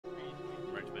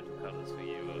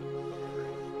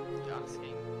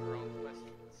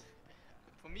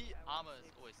armor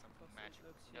is always something magic.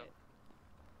 You know?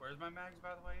 Where's my mags,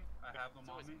 by the way? I have them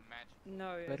on me.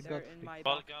 No, they're in my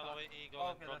Bulk backpack. Galloway,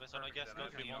 Eagle, and Robinson. I guess those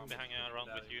three won't be hanging around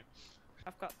with you.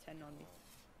 I've got 10 on me.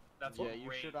 That's Yeah, you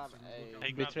should have a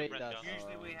Hey, betray grab the that. red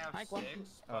Usually we have 6,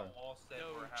 but all said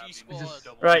we're having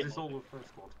double. Right. Is this all the first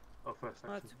squad? Oh, first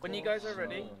section. When you guys are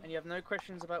ready, and you have no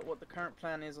questions about what the current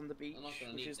plan is on the beach,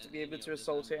 which is to be able to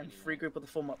assault it and regroup at the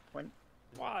form-up point,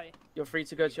 Why? you're free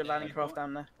to go to your landing craft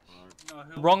down there.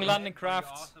 Wrong landing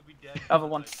craft. Other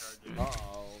one.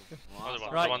 Uh-oh.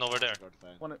 The one over there.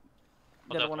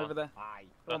 The other one over there.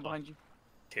 The one behind you.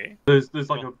 Okay. There's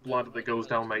like a ladder that goes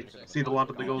down, mate. See the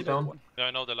ladder that goes down? Yeah,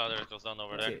 I know the ladder that goes down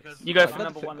over there. You go for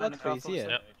number 1 landing craft.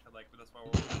 Yeah.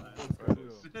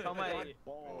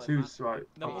 Right.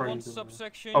 Number 1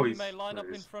 subsection, Oh, you may line up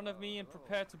in front of me and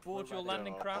prepare to board your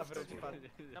landing craft.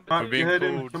 We're being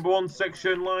called. Number 1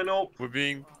 section, line up. We're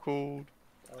being called.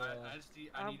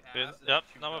 Yep,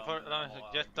 number 4,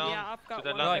 get down Yeah, I've got to the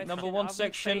one. landing. Right, number 1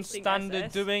 section, standard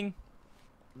SS. doing.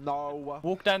 No.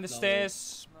 Walk down the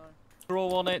stairs, draw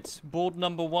on it, board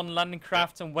number 1 landing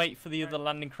craft and wait for the other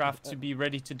landing craft to be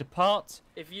ready to depart.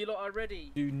 If you lot are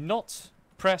ready. Do not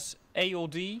press A or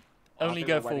D, only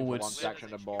go forwards.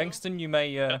 Kingston, you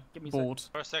may board.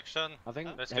 First section, I think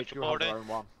let's HQ get has the boarding. their own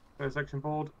one. First section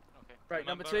board. Right,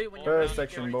 number 2, when First you're ready,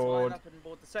 section get ready to board. line up and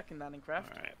board the second landing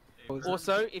craft. Alright.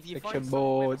 Also, if you Section find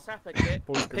someone with a board. sapper kit,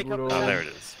 pick up the Oh, there it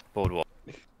is. Board one.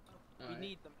 You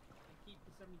need them. Keep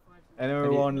the 75.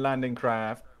 Anyone landing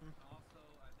craft?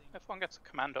 Everyone gets a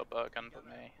commando gun but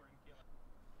me.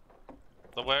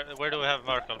 So where do we have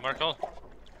Merkel? Merkel?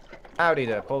 Howdy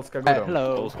there, Polska górą.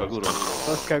 Hello. Polska górą.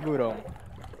 Polska górą.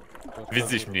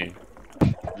 Widzisz mnie.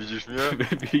 Widzisz mnie?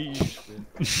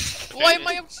 Why am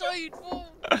I outside?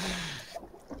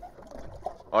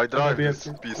 I drive this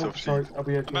piece of shit.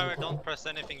 Remember, don't press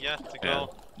anything yet to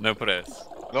go. No press.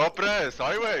 No press,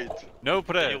 I wait. No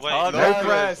press. You wait. Hard No right.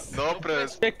 press, no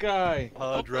press. Czekaj!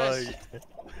 Hard right.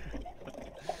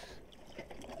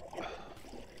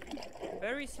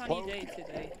 Very sunny day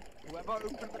today. Whoever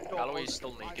opened the door. Galloway's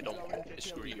still naked on.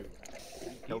 Screw you.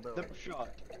 Keep them shut.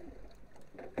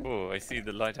 Oh, I see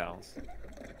the lighthouse.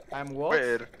 I'm what?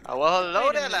 Where? Oh, well,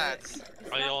 hello there, lads.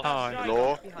 I also, Hi.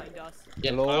 Hello? Behind us. I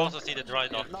also see the dry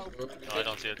dock. No, I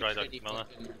don't see a dry dock, Miller.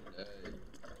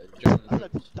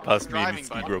 Pass me Driving the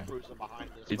by. ski grub.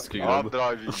 It's ski I'm grub.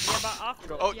 driving. Yeah, but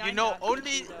after, Oh, you behind know, us,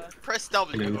 only is, press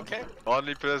W, okay?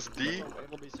 Only press D?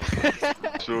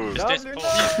 Sure. Is this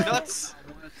Paul? Nuts.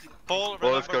 Paul,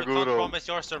 Polska remember, we can't górą. promise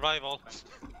your survival.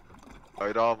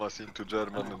 I ram us into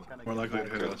German. More likely to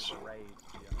hit us.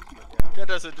 Get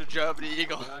us into Germany,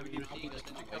 Eagle.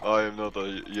 I am not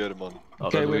a German.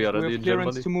 Okay, we are ready in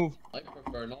Germany. move. But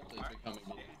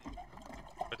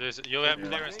you have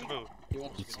clearance to move.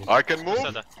 I can Who said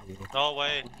move? that? No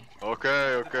way.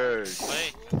 Okay, okay.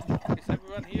 Wait. Is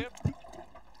everyone here?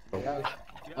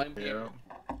 I'm here.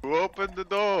 Who opened the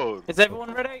door? Is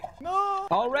everyone ready? No!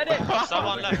 Already!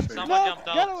 Someone left. Someone jumped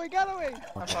out. Get away!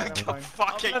 I'm fine, I'm fine.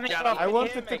 Fucking Landing Galloway. craft, I can you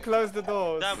wanted hear to me? close the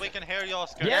doors. Yeah, we can hear you,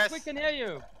 Oscar. Yes. we can hear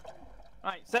you.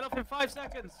 Right, set up in 5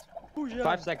 seconds.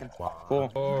 5 seconds.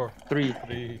 4,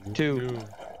 3, 2,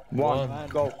 1,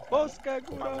 go. Polska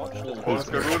górą!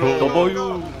 Polska Do górą.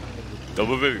 boju! Do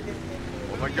boju!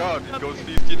 Oh my god, it goes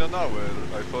 15 an hour.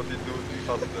 I thought it would be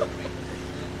faster.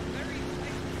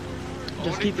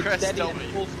 Just Only keep it press steady W.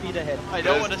 and full speed ahead. I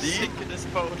don't want to Press D. sink in this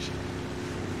boat.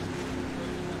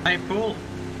 Hey, Paul,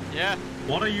 Yeah.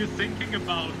 what are you thinking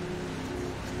about?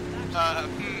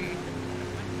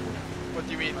 What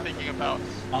do you mean thinking about?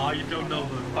 Ah, you don't know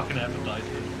the fucking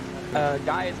advertisement.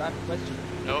 Guys, I have a question.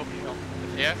 No.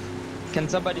 Yeah? Can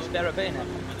somebody spare a bayonet?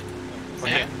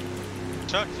 Yeah.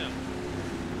 Churchill.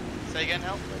 Say again,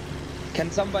 help?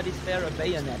 Can somebody spare a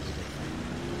bayonet?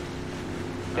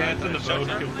 Yeah, it's in the boat,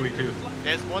 Sure. feel free to.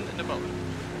 There's one in the boat.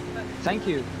 Thank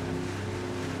you.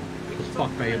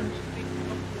 Fuck bayonet.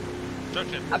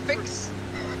 Churchill. I fix.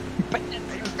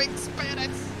 Fix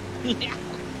bayonets!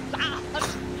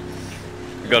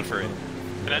 God for it.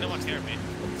 Can anyone hear me?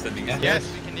 I'm sending it. Yes,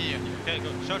 we can hear you. Okay, go.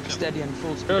 Churchill. Steady and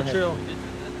full speed ahead. Churchill.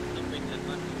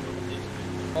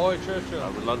 Oi, Churchill. I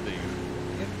will land you.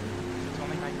 It's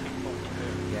only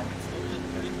 1942. Yeah.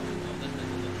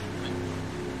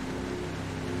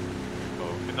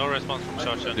 Okay, no response from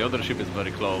Churchill. The other ship is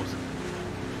very close.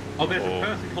 Oh, there's a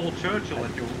person called Churchill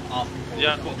that you're asking for.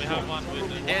 Yeah, we have one with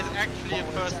the... There's actually a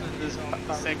person in this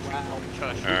section called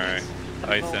Churchill. Alright.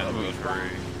 I send me.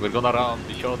 We're gonna round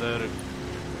each other.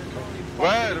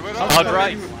 Where? Where are Hard you?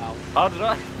 right. Hard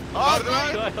right. Hard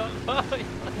right?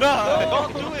 No!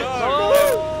 Don't do it!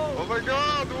 Oh my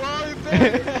god, why is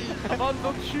that?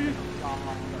 Abandon ship!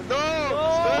 No!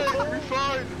 Stay! We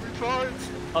fine!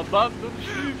 Abandon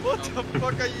ship! What the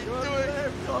fuck are you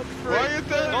doing? Why are you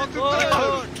telling me to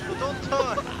turn? Don't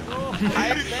turn!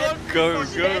 Go,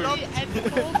 Steady and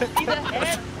full speed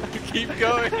ahead. Keep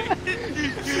going!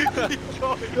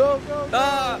 Go, go, go!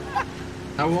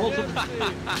 I will also.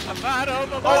 Man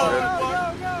overboard!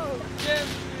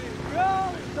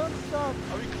 Go, don't stop!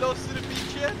 Are we close to the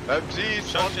beach yet?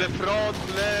 MGs on the front,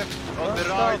 left, on the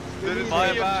right. There is Bye,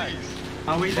 three bye. MGs.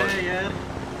 Are we there yet?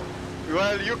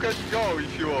 Well, you can go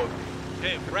if you want.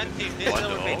 Okay, Brent team, this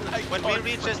will be. When we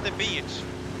reach the beach,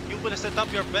 you will set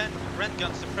up your Brent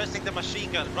gun, suppressing the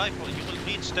machine gun rifle. You will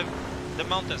reach the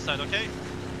mountainside, okay?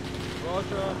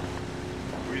 Roger.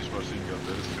 Which machine gun?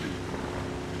 There is three.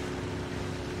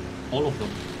 All of them.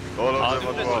 All of As them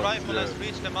soon at as the once, rifle yeah. has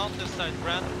reached the mountainside,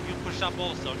 Brent, you push up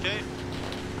also, okay?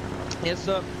 Yes,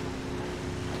 sir.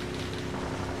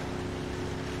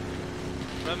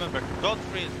 Remember,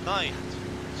 Godfrey, Knight,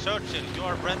 Churchill, you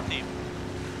are Brent team.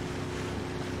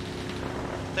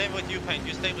 Same with you, Pain.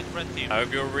 You stay with Brent team. I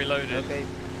hope you're reloaded. Okay.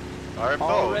 I am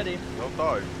All down. ready. Don't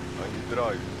die. I need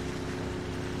drive.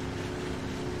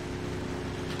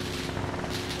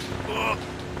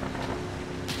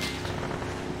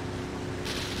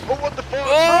 Oh, what the fuck?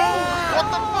 What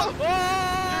the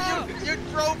fuck? You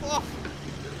drove off!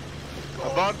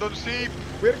 Abandon ship.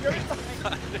 We're going.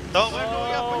 No, we're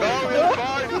going up No,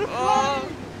 again. we're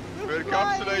fine. We're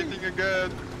capsulating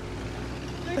again.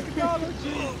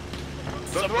 Technology.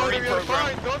 Don't worry, we're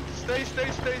fine. Don't stay.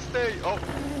 Oh,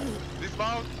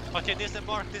 dismount. Okay,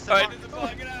 disembark. Alright,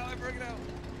 Disembark. get out, bring it out.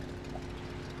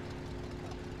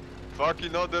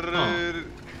 Fucking other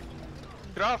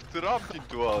craft rammed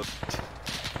into us.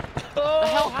 What the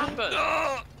hell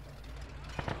happened?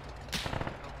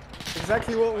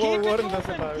 Exactly what warned us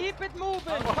about. Keep it moving!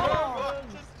 Come on!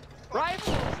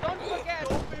 Rifles, don't forget!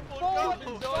 Forward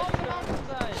and storm the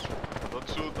mountainside! Don't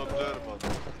shoot on German.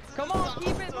 Come on,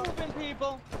 keep it moving,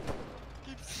 people!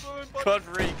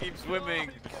 Godfrey, keep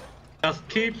swimming. Just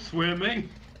keep swimming.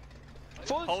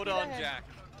 Full Hold speed on, ahead. Jack.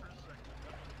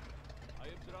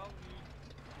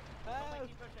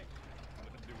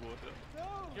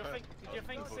 Did your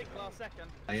thing sink last second?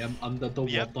 I am under the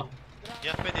Yep. water.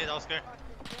 Yep, I did, Oscar.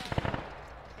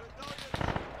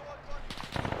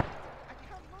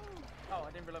 Oh,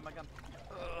 I didn't reload my gun.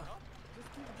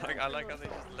 I like how they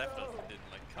just left us and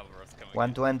didn't like cover us coming.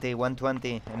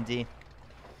 120, MG.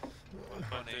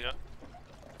 Yeah.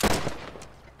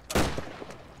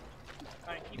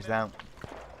 He's down.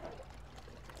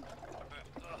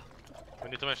 We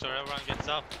need to make sure everyone gets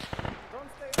up.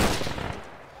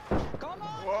 Come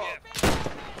on! Whoa. Keep it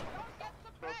moving! Don't get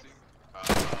suppressed!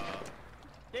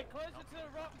 Get closer to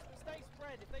the rocks, but stay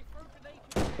spread. If they throw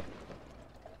grenades,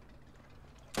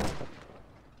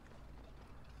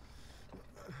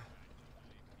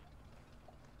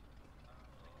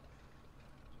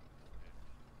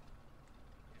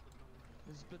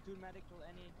 Is platoon medical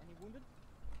any wounded?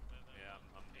 Yeah,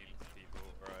 I'm healing some people.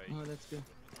 Right. Oh, that's good.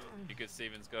 You good,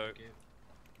 Stevens, go.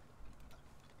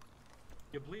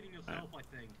 You're bleeding yourself, I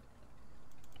think.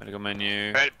 Medical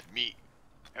menu. Help me.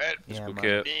 Help Yeah, Book man.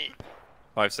 it. me.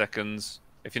 5 seconds.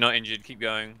 If you're not injured, keep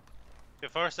going. Your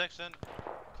first section,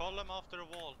 column after the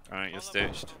wall. Alright, you're Column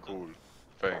after stitched. the wall. Cool.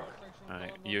 Thanks.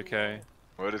 Alright, you okay?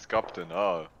 Where is Captain?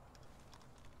 Ah.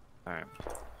 Alright.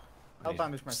 I'll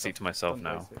banish myself. See to myself Don't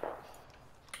now. waste it.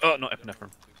 Oh, not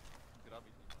epinephrine.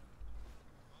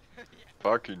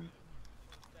 Fucking.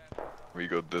 We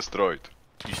got destroyed.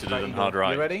 You should have done hard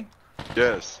right. You ready?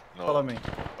 Yes. No. Follow me.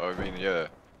 I mean, yeah.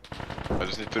 I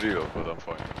just need to reload, but I'm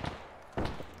fine.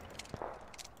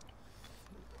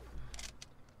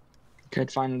 Okay,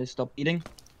 finally stop eating.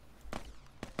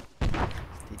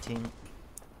 Teaching.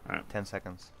 Alright. 10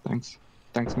 seconds. Thanks.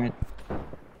 Thanks, mate.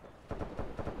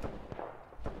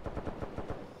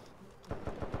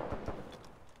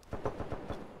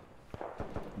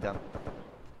 Done.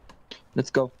 Let's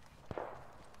go.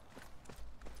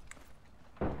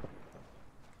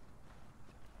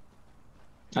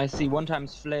 I see 1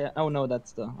 times flare. Oh no,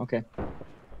 that's the. Okay.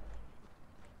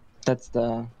 That's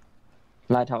the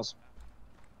lighthouse.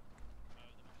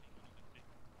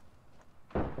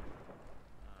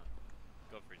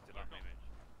 Godfrey, still on image.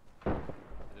 I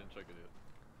didn't check it yet.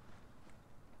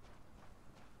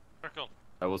 Merkel.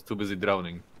 I was too busy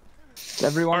drowning. Is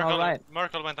everyone Merkel, alright?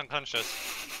 Merkel went unconscious.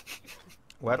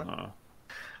 Where?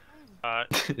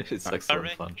 It's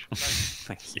excellent punch.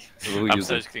 Thank you. We'll I'm use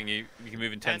it. searching you. You can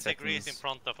move in 10 10 degrees in seconds.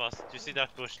 front of us. Do you see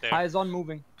that bush there? Eyes on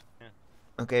moving.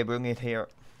 Okay, bring it here.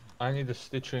 I need a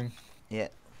stitching. Yeah.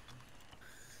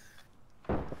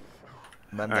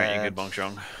 Alright, you good, Bandage.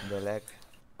 Bongchong. The leg.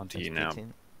 On to you now,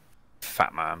 18.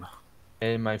 fat man.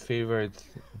 And my favorite.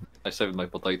 I saved my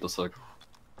potato sack.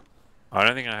 I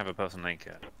don't think I have a person aid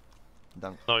kit.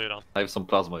 Done. No, you don't. I have some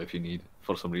plasma if you need,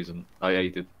 for some reason. I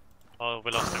ate it. Oh,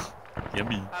 we lost him.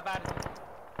 Yummy. How bad?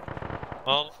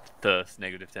 Well, Thirst,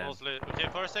 -10. Mostly. Okay,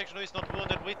 first section who is not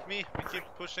wounded with me. We keep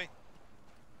pushing.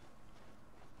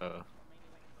 So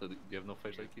do you have no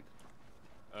first aid kit?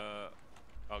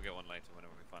 I'll get one later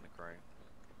whenever we find a crate.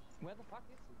 Where the fuck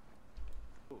is he?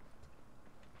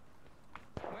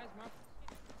 Where's Mark?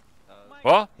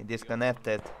 What? He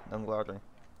disconnected. Don't worry.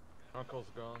 Uncle's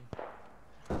gone.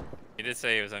 He did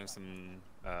say he was having some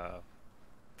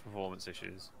performance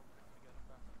issues.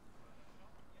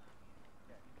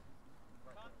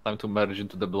 Time to merge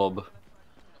into the blob.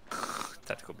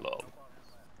 Tactical blob. Just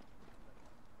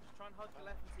try and hug the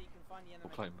left and see you can find the enemy.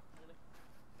 Climb.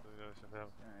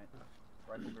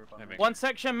 Alright. One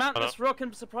section, mount this rock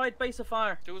and supply base of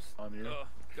fire. On you. Oh,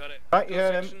 got it. Right, you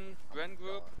heard him. Section, Ren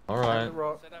group. Alright. The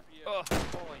rock. Oh.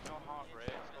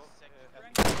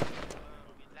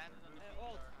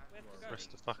 where's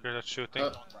the fucker that's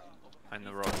shooting? And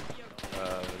the rock.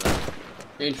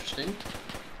 Interesting.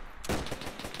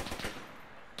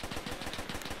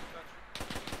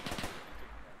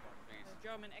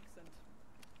 German accent.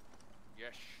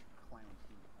 Yes.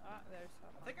 Ah, there's.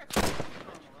 I think Yeah,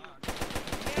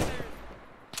 there's.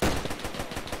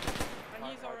 But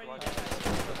he's already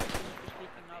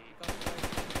speaking up because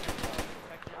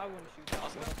I wouldn't shoot.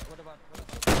 What about?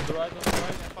 On the right, on the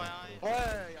right.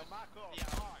 Hey, I'm back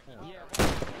up.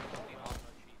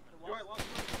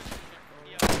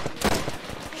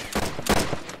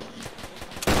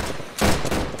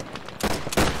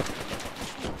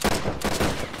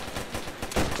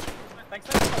 Thanks.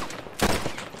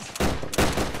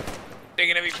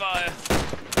 Taking heavy fire.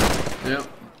 Yep.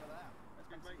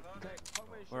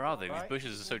 Where are they? These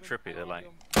bushes are so trippy. They're like.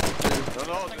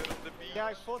 No, the Yeah,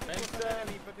 I thought it was an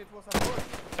enemy, but it was a bush.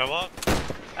 Come on.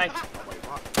 Hey,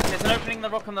 there's an opening in the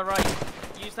rock on the right.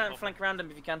 Use that and flank around him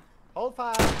if you can. Hold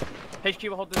fire. HQ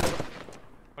will hold the middle.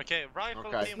 Okay, rifle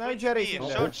Okay. team No with jerry's me. in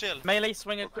there. Churchill. Melee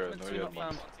swing equipment no, two yeah, not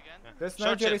found. There's no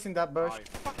Churchill. jerry's in that bush.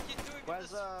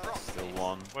 Still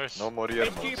one. Where's No more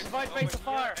HQ, provide base of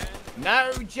fire.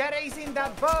 No jerry's in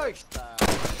that bush.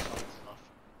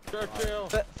 Churchill.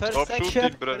 Stop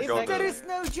shooting, Brent. If there is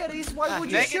no jerry's, why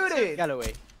would you shoot it?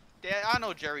 Galloway. There are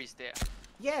no Jerry's there.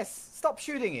 Yes, stop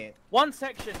shooting it. One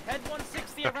section, head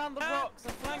 160 around the rocks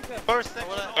and flank them. First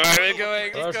section. Alright, we're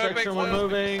going. Let's First go, big section, we're boy.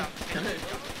 moving.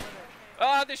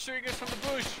 Ah, they're shooting us from the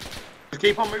bush. Just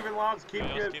keep on moving, lads. Keep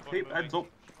Yeah, your keep on keep moving. heads up.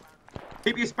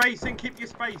 Keep your spacing. Keep your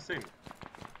spacing.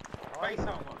 Space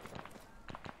out, man.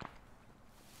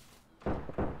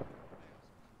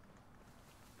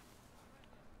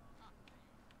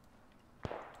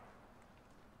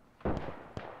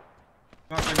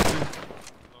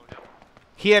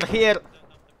 Here, here.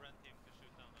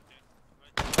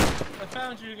 I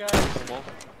found you guys.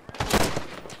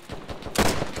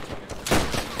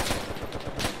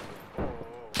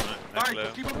 Guys,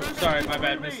 just keep on moving. Sorry, keep my on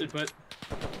bad, moving. missed it, but.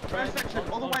 First section,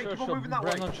 all the way. Keep on moving that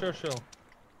way. On Churchill.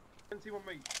 See one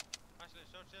me. Actually,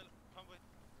 Churchill, come with.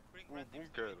 Bring Oh, Brent team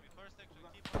bunker. first section.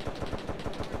 Keep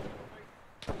on.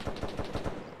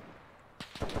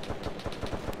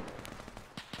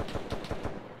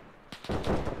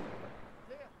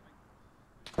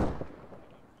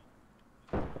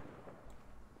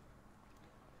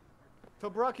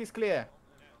 Tobruk is clear.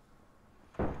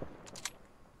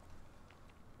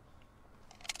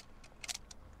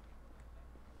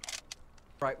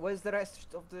 Right, where's the rest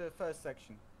of the first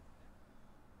section?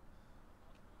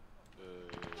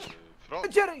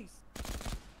 Front. Jerry's!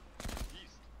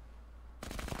 East.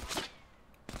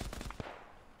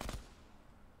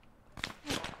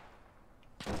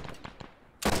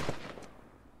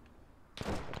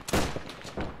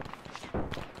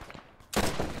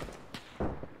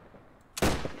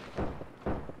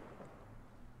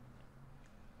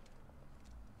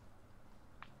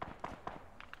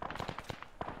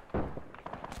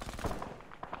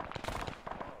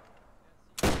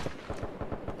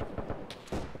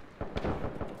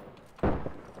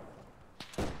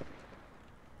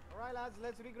 Alright lads,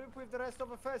 let's regroup with the rest of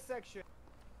the first section.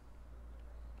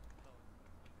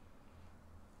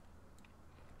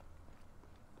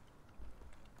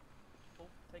 Paul,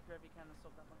 take wherever you can and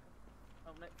stop that bunker.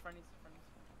 Oh, no, friendlies.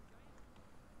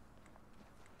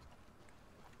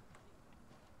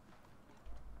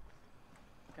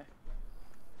 Okay.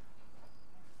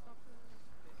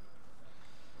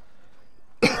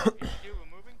 HQ,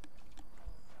 we're moving.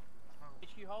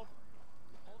 HQ, hold.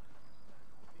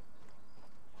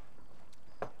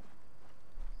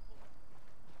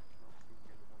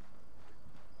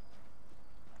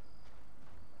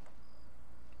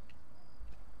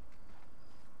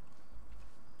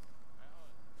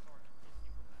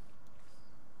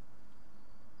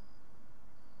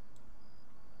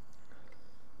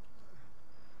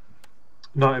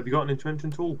 No, have you got an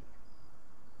entrenching tool?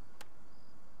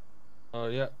 Oh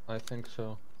yeah, I think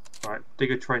so. Right,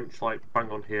 dig a trench like bang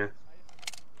on here.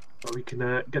 So we can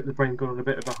get the brain gun on a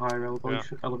bit of a higher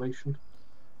elevation.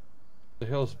 The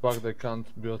hill's bugged, they can't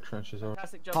build trenches over.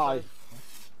 Hi.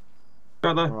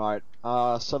 Right,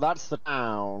 so that's the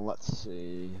town, let's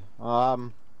see.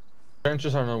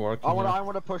 Trenches are not working. I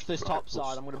want to push this top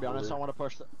side, I'm going to be honest, I want to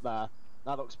push there.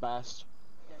 That looks best.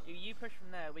 Yeah, you push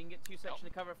from there, we can get 2 sections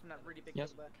of cover from that really big hill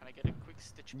there. Can I get a quick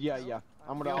stitch? Yeah.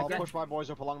 I'll push my boys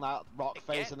up along that rock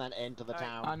face and then into the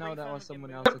town. I know that was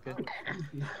someone else, okay.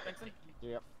 Benson?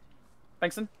 Yep.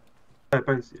 Benson?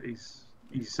 Benson, he's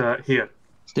here.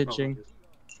 Stitching. Oh,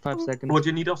 5 seconds. What do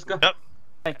you need, Oscar? Yep.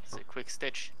 It's a quick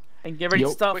stitch. And get ready to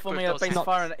start Quick for me with a base those.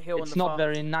 fire on that hill on It's the not far.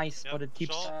 very nice, but it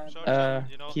keeps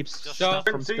keeps Just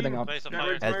from spilling out. Base of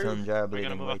fire. Elton, jar We're gonna bleeding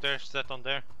move up weight. there, set on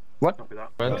there. What?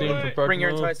 Red team, prepare Bring to your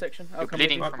move. entire section. I'll come with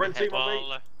Bleeding you. from your head.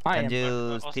 Well, I Can am. you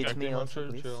Oscar. stitch me Team on also,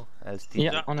 please? Churchill. I'll stitch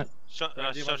Yeah, Yeah. on it. Just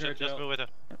move with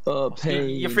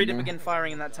it. You're free to begin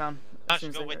firing in that town. as Ash, soon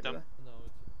as go they with get them. there.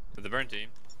 With the burn team.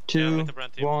 Yeah, 2, with the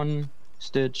brand team. 1,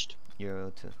 stitched.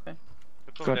 Euro 2. Go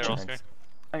over there, Gotcha. Oscar.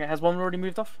 Okay, has one already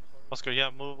moved off? Oscar, yeah,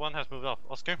 one has moved off.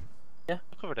 Oscar? Yeah.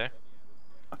 Look over there.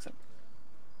 Excellent.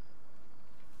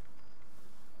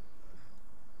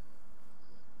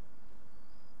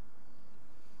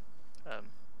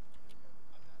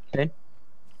 Okay.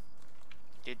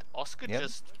 Did Oscar Yep.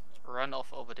 just run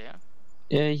off over there?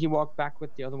 Yeah, he walked back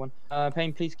with the other one.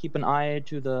 Payne, please keep an eye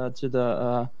to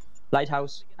the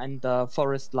lighthouse and the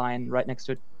forest line right next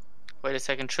to it. Wait a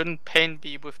second, shouldn't Payne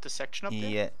be with the section up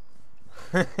there?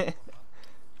 Yeah.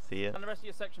 See ya. And the rest of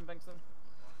your section, Bengtson.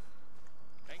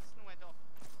 Bengtson went off.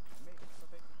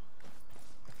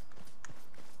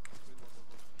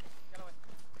 Galloway,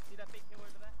 see that big hill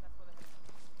over there? That's where they're heading.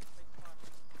 Base fire.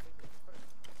 Put it.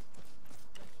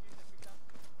 Don't shoot if we can.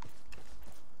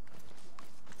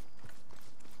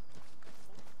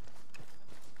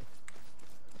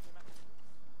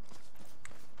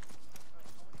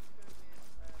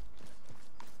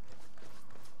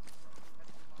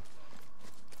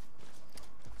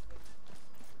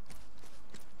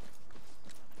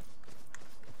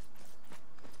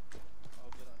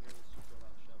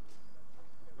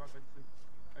 Right, Benson.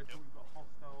 We've got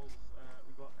hostiles,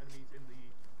 we've got enemies in the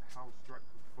house direct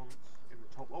in front, in the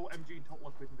top. Oh, MG top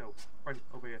left window. Friend,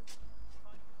 over here.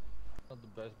 Not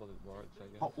the best, but it works, I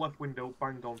guess. Top left window,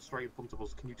 banged on straight in front of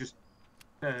us. Can you just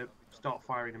start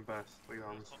firing in bursts? 3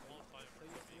 rounds.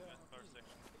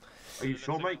 Are you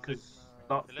sure, mate? Because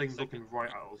that thing's looking right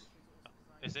at us.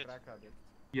 Is it?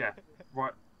 Yeah,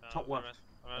 right. Top left.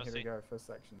 Here we go, first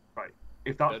section. Right.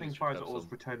 If that Yeah, thing this fires should at have us,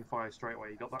 some. return fire straight away.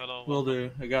 You got that? Hello. Will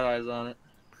do. I got eyes on it.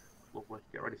 Lovely.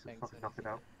 Get ready to fucking knock it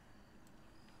out.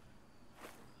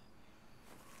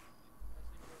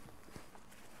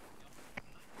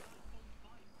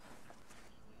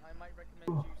 I might recommend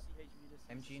you CHV this.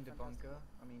 MG in the bunker,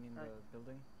 I mean in the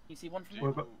building. You see one from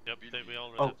What there? about- Yep, we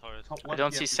already Oh, have turrets. top I left,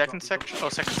 don't yeah, see we've second got- section. Oh,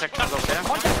 second section is over there.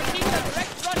 Contact with team,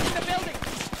 direct run in the building!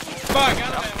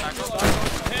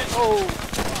 Oh!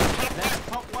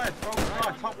 Top left,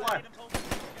 top left.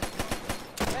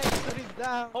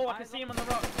 Oh, I can see him on the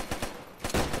rock.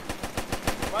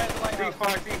 Right at the lighthouse.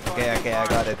 Ceasefire. Okay, I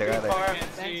got it.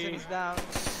 Benson is down.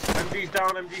 MG's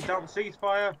down,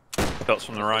 ceasefire. Dots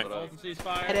from the right.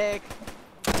 Headache.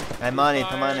 I'm on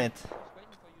it.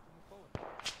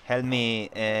 Help me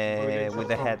with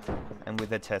the head and with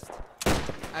the chest.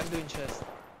 I'm doing chest.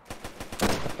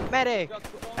 Medic!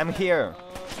 I'm here.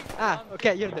 Ah,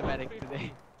 okay, you're the medic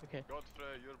today. Okay.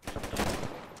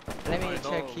 Let me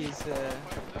check his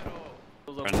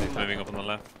Friendly's moving up on the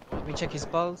left. let me check his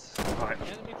pulse. Right.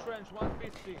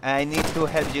 I need to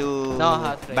help you No,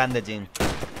 heart rate. bandaging.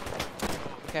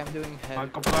 Okay, I'm doing head.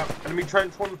 Right, copy that. Enemy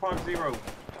trench 150.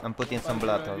 I'm putting some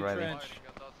blood already.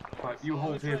 Right, you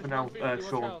hold here for now,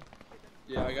 Sean.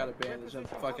 Yeah, I got a bandage. I'm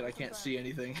fuck it, I can't see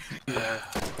anything. Yeah.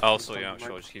 I'll sort you out,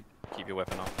 sure. Just keep your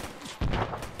weapon on.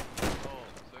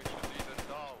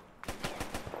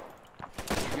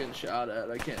 I'm getting shot at.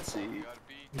 I can't see.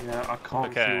 Yeah, I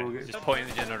can't see Okay, where just point in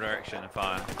the general direction and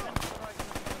fire.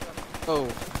 Oh.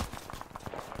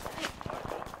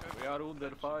 We are under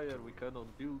fire, we cannot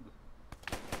build.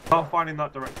 Start finding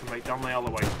that direction, mate, down the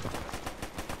alleyway.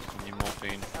 Need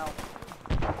morphine.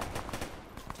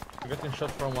 I'm getting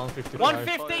shot from 155.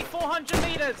 150, 400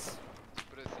 meters!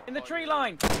 In the tree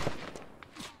line!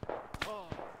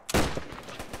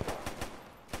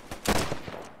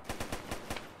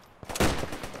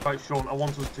 Right, Sean, I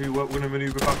want us to, we're going to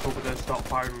manoeuvre back over there, start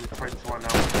firing the trench line now.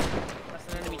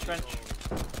 That's an enemy trench.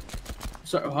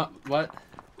 Sorry, what?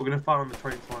 We're going to fire on the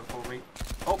trench line for me.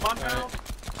 Oh, man down!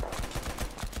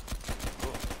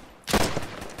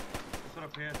 Set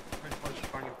up here. French lights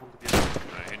bang in front of you.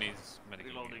 Right, who needs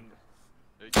medical? Reloading.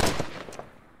 He's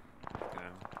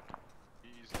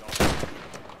down.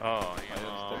 Oh, I you have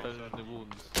are. spotted the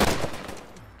wounds.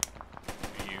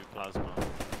 You plasma.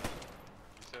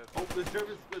 Oh, there's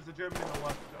a German in the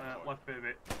left bit of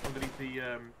it, underneath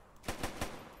the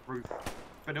roof.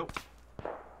 But nope.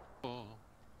 Oh.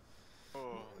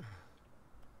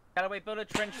 Galloway, build a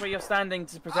trench where you're standing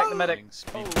to protect the medic.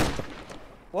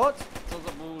 What?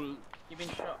 You've been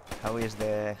shot. How is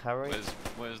the Harry?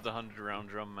 Where's the 100-round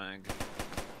drum mag?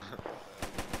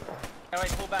 Galloway,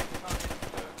 pull back. You can't hit him.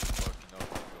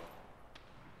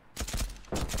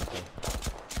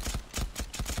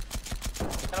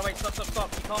 Galloway,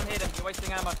 stop. You can't hit him. You're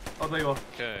wasting ammo. Oh, there you are.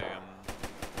 Okay, I'm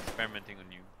experimenting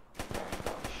on you.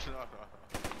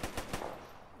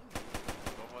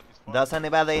 Does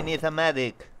anybody need a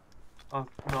medic? No,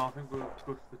 I think we're good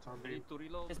for the time being.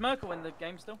 Is Merkel in the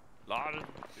game still? Lord.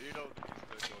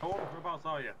 How long whereabouts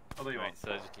are you? Oh, there you are. Right,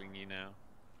 surgically you now.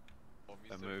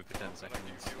 Then move for 10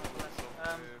 seconds.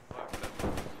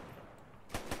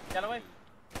 Galloway,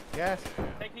 Yes.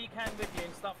 take who you can with you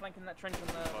and start flanking that trench on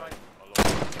the right.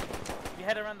 If you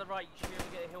head around the right, you should be able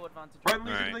to get a hill advantage.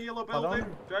 Friendly's in the yellow building.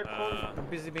 I'm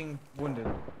busy being wounded.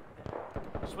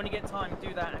 Just when you get time,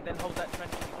 do that and then hold that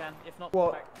trench if you can. If not,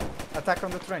 What? back. Attack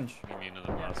on the trench. Give me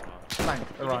another plasma. Flank.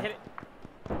 If you Alright. hit it,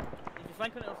 if you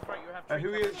flank on it off the right, you have to.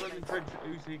 Who is in the trench?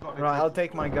 Who's he got? Right, I'll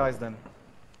take my guys then.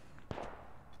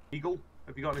 Eagle?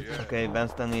 Have you got any? Okay,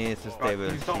 Benston is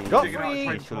stable. Godfrey!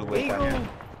 He should wake up. Eagle!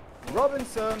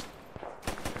 Robinson!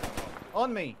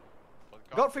 On me!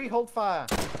 Godfrey, hold fire!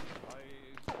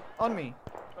 On me!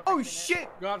 Oh shit!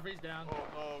 Godfrey's down. Oh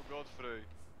no, Godfrey.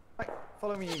 Right,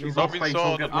 follow me, Eagle. He's off face,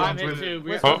 so get I'm lost hit with too. it.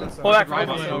 We're Pull back,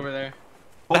 Robinson over there.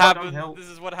 Pull What back happens? downhill. This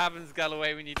is what happens,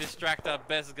 Galloway, when you distract our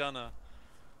best gunner.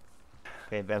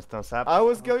 Okay, Benston's up. I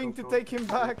was going to take him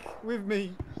back with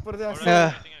me for the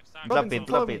Drop it,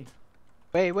 drop it.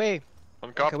 Wait.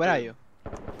 Okay, where are you?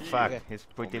 Fuck, he's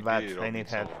pretty bad. I need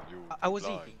help. I was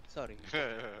eating, sorry.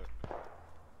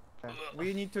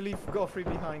 We need to leave Godfrey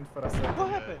behind for a second. What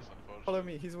happened? Follow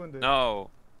me, he's wounded. No,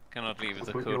 cannot leave. It's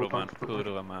a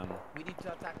Kurova man. We need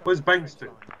to attack. Where's Bankston?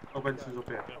 Oh, Bankston's up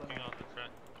here.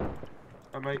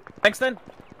 Hey, mate. Bankston.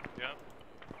 Yeah.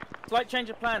 Slight change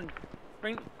of plan.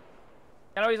 Bring.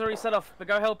 Galloway's already set off, but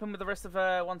go help him with the rest of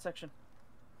one section.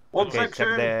 Okay,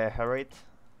 check the Harriet.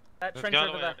 That trench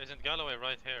over there. Isn't Galloway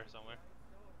right here somewhere?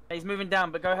 He's moving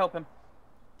down, but go help him.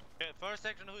 Okay, first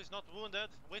section who is not wounded,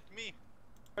 with me.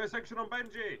 First section on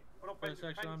Benji. What up, Benji? First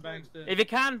section on Bankston. If you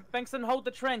can, Bankston, hold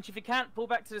the trench. If you can't, pull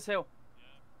back to this hill.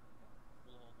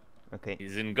 Okay.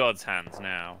 He's in God's hands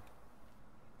now.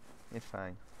 It's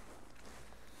fine.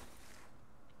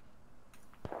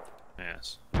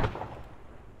 Yes.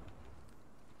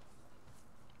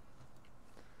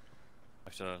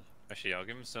 Actually, I'll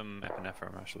give him some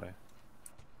epinephrine, actually.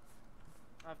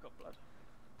 I've got blood.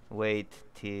 Wait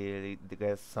till it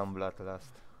gets some blood lost.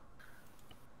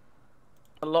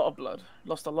 A lot of blood.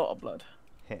 Lost a lot of blood.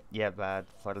 Yeah, but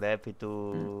for the epi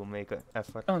to make an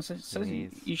effort. Oh, so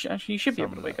you should be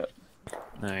able to wake up.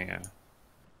 There you go.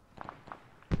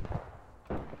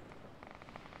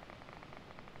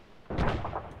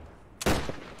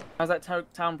 How's that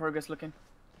town progress looking?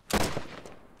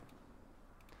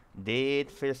 Did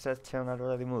first section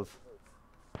already move?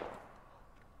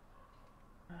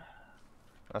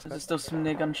 There's still some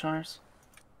near gunfires.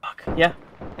 Fuck. Yeah.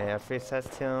 First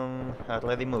section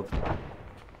already moved.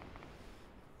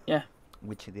 Yeah.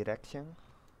 Which direction?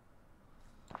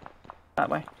 That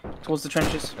way. Towards the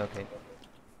trenches. Okay.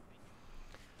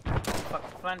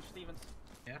 Fuck. Flange, Stevens.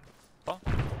 Yeah. What?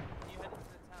 You head into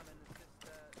the town and assist.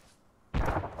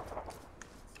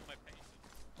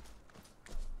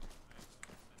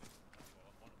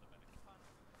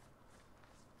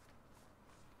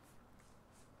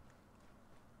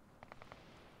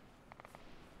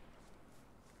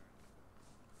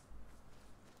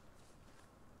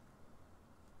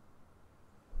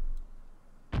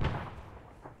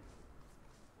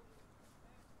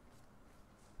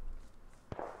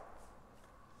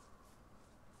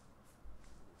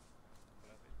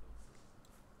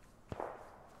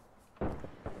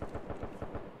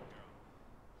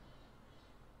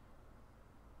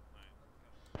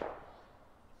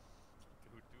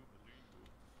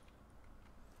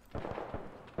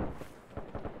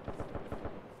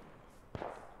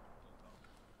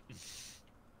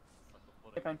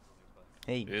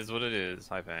 Hey. It is what it is.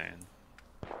 Hi, Van.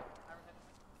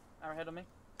 Arrowhead on me.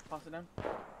 Pass it down.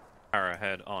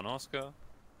 Arrowhead on Oscar.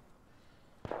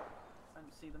 I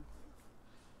don't see them.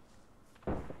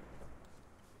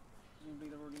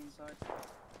 side.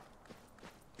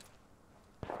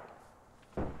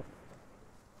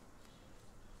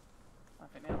 I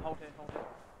think now, hold here, hold here.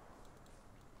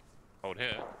 Hold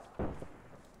here.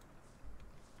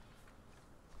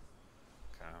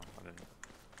 Okay, I didn't.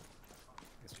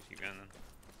 Guess we keep going then.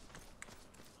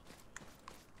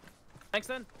 Thanks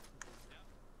then.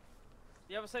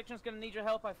 The other section's gonna need your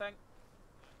help, I think.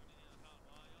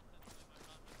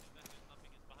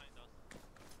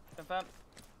 Confirm.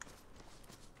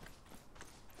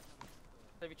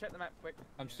 So if you check the map quick.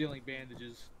 I'm stealing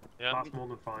bandages. Yeah. That's more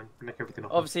than fine. Nick everything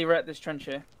up. Obviously we're at this trench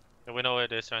here. Yeah, we know where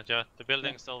it is, right? Yeah, the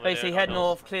building's over Basically there. head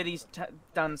north, clear these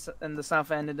down in the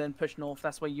south end and then push north.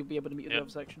 That's where you'll be able to meet with the other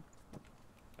section.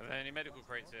 Are there any medical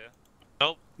crates here?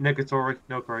 Nope. Negatory,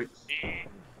 no crates.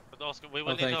 But Oscar, we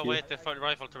will need to wait for the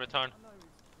rifle to return.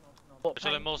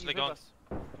 Actually, mostly gone.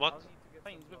 What?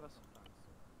 Payne's with us.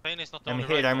 Payne is not the I'm only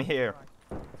here, rifle. I'm here.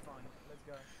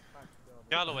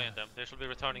 Galloway and them, they should be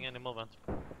returning any moment.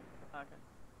 Okay.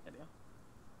 There you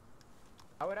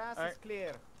go. Our ass is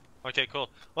clear. Okay, cool.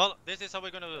 Well, this is how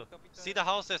we're gonna do. See the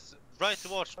houses right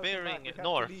towards bearing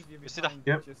north. You see that?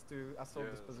 Yep. Just to assault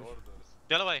this position.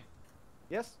 Galloway.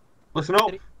 Yes. Listen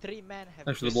up. Three men have.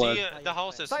 You see the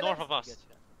houses north of us.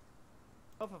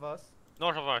 North of us.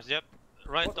 North of us, yep.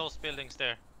 Right, those buildings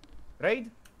there.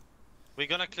 Raid. We're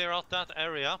gonna clear out that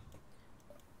area.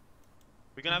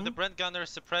 We're gonna have the Brent gunners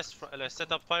suppress,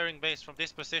 set up firing base from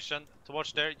this position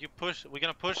towards there. You push. We're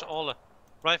gonna push all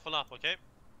rifle up, okay?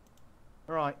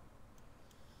 All right.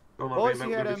 Don't Boys, let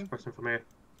me you make had, this person from here.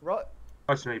 Right.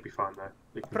 Actually, you'd be fine there.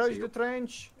 They can Approach see the you.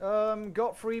 trench.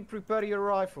 Godfrey, prepare your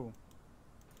rifle.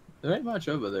 There ain't much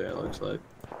over there, it looks like.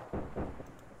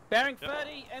 Bearing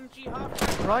 30, MG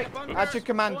half. Right. At your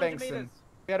command, 400 Bengtson. meters.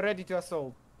 We are ready to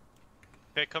assault.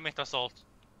 Okay, commit assault.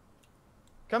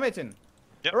 Committing.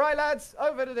 Yep. All right, lads.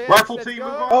 Over to the Rifle let's team, go.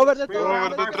 move on. Over the Move on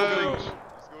to the Let's trench. go.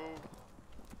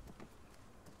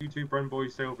 You two Brent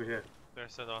boys, stay over here.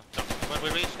 There's it on. When we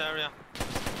reach the area,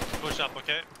 push up,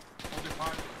 okay? Hold your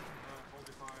fire. Hold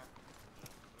your fire.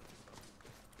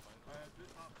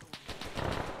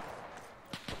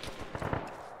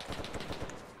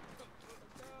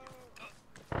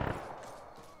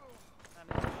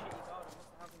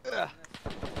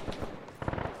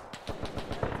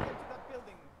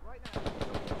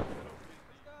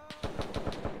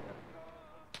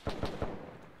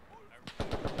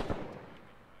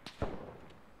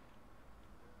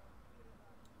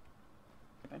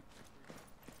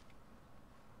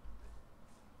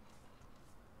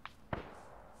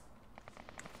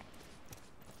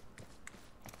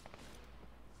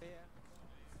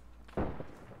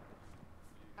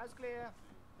 House clear.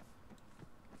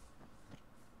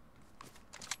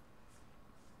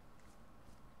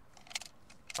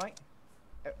 Right.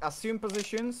 Assume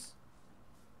positions.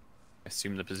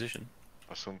 Assume the position.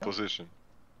 Assume position.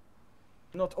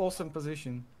 Not awesome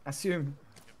position. Assume.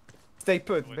 Stay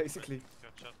put, basically.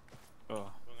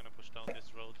 Oh. We're gonna push down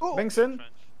this road. Bengtson,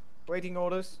 waiting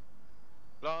orders.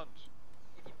 Launch.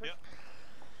 Yeah.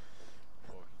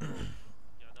 Yeah,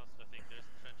 that's the thing. There's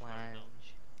a trench right now.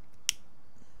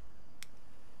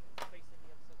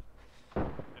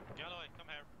 Galloway, come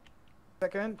here.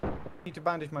 Second. Need to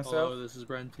bandage myself. Oh, this is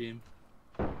Brent team.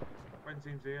 Brent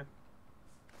team's here.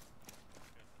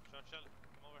 Churchill,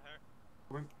 come over here.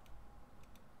 Come in.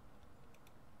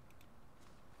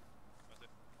 That's it.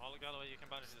 All Galloway, you can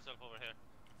bandage yourself over here.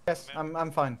 Yes,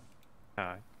 I'm fine.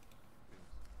 Alright.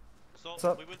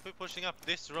 So we will be pushing up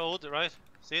this road, right?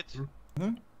 See it?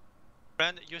 Mm-hmm.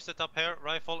 Brand, you set up here.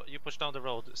 Rifle, you push down the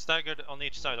road. Staggered on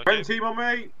each side, okay? Brent team on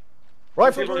me.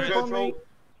 Rifle Team group on me.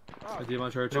 I team on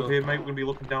Up Churchill. here, mate. We're gonna be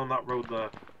looking down that road there.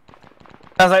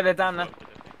 Sounds like they're down there.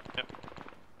 Yep.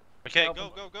 Okay, go,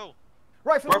 go, go.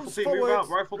 Rifle team, move out.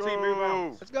 Rifle team, move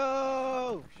out. Let's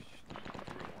go.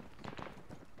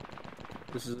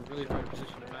 This is a really hard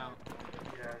position to mount.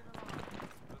 Yeah.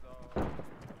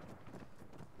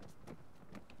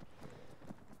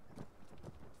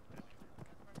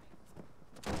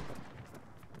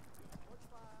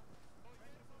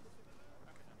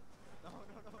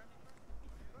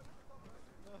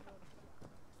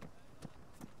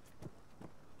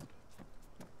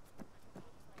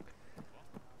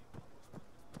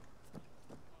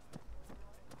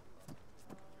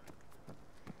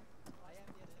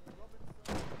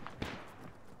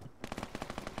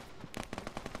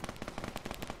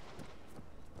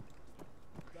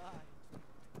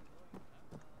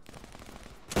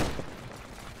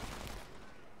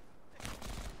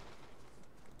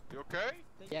 You okay?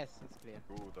 Yes, it's clear.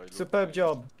 Good, I look Superb nice.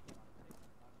 job.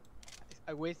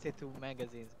 I wasted 2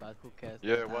 magazines, but who cares?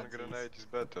 Yeah, The one Nazis. grenade is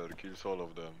better, kills all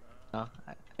of them. No,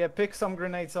 Yeah, pick some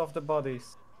grenades off the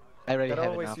bodies. I already They're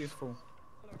have always enough. useful.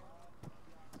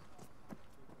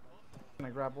 Can I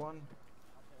grab one?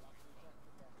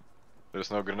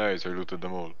 There's no grenades, I looted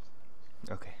them all.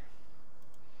 Okay.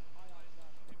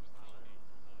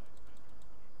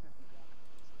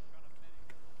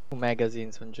 Two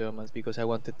magazines on Germans because I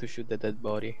wanted to shoot the dead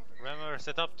body. Remember,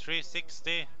 set up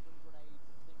 360.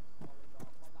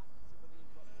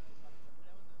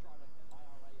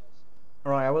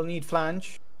 Alright, I will need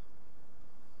flange.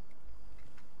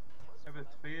 Ever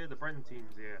clear? The Bren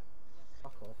team's here.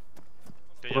 Fuck off.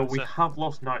 Okay, Well, yeah, we set- have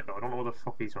lost Knight though. I don't know where the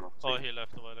fuck he's on. Oh, he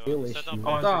left a while ago. Really? Set up,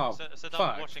 Oh, set fuck.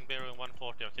 up watching bear in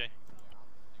 140, okay?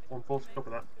 140, copy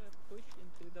that. Push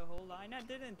into the whole line. I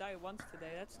didn't die once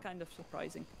today. That's kind of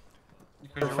surprising.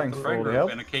 Thanks for all the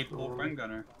help. And a capable friend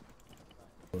gunner.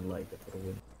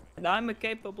 And I'm a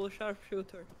capable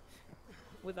sharpshooter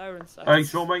with iron sights. Hey,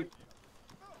 Sean, mate.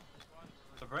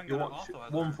 The friend You gunner want also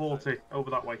has 140 over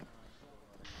that way.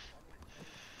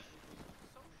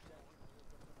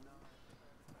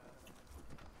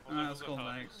 That's cool,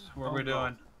 thanks. What are we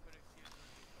doing?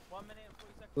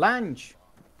 Lange!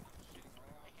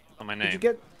 On my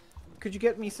Could you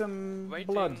get me some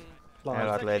blood? I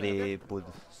already put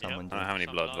someone. I don't have any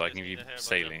blood, but I can give you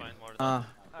saline.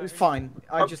 It's fine.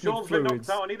 I just need Sean's been knocked fluids.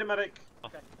 out. I need a medic.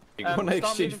 Wanna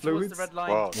start exchange moving towards the fluids? red line.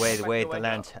 Wow. Wait,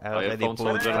 Land. I already phone's pulled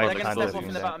on. They're 5 gonna step off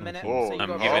in about a minute. Whoa. So you I'm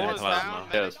got giving to it plasma.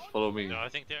 Yes, follow me. No, I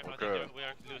think, Okay. we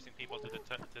are losing people to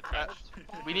the trench.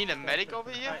 We need a medic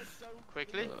over here,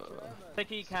 quickly.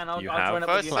 Take it you can. I'll You join have up with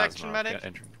First you. section plasma. medic. Yeah,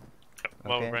 entry.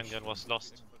 Well, Okay. Brendan was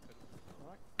lost.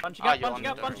 Punching Ah, up, you're punching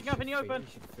on up, the punching up in the open.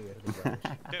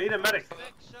 Need a medic.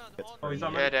 Oh, he's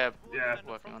on Yeah, that. they're Yeah.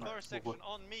 working on it. First section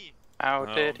on me. How Oh,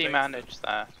 did he thanks. manage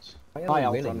that? Hi,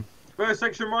 Alton. First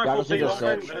section rifle was team just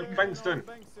on search. Benston.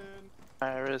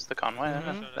 Where is the convoy?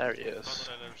 There he is.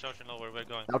 Shouting low where we're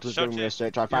going. Alton's doing me a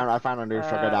stitch. I found a new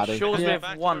sugar daddy. Shaw's Yeah.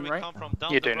 with one, right?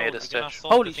 You do need a stitch.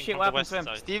 Holy shit, what happened to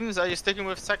him? Stevens, are you sticking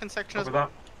with second section as Copy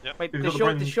well? that. Wait, We've the got the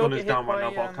short Bren get gunners hit down right by, now,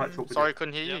 but I'll catch up with Sorry, you.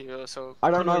 couldn't hear you. So I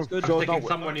don't know. I'm Jaws taking not.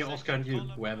 someone else can you,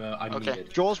 whoever I Okay.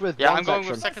 needed. Jaws with yeah, one I'm going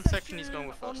section. with second section. He's going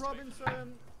with On first.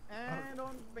 Robinson and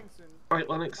on Bengtson. Right,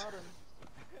 Lennox.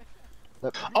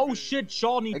 Oh shit,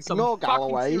 Shaw needs some Ignore fucking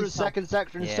Galloway. serious help. Second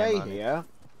section, Yeah, stay man. here.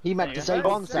 He meant to say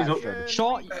one section.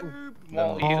 Shaw,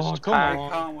 Well, oh, come on.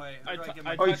 Conway.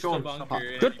 Oh, touched Sean. the bunker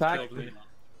and Good it pack. killed me.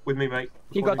 With me, mate.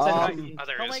 He got Um, 10 Oh,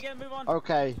 there Come he on, is. again, move on.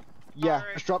 Okay. Yeah,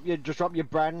 just drop your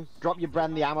Bren. Drop your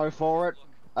Bren the ammo for it.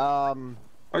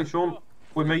 Hey, Sean.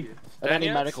 With me. And any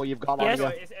medical you've got Yes.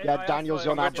 on you. Yeah, Daniel's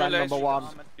on that Bren number one.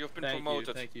 You've been Thank promoted.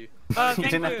 you, thank you. You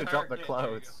didn't have to drop the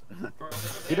clothes.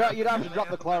 You don't have to drop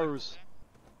the clothes.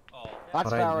 That's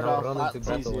fair now enough. run into That's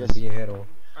battle and easiest. be a hero.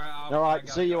 Alright,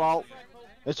 see you all.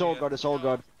 It's all good, it's all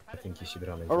good. I think you should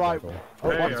run into Alright,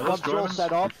 battle. once you're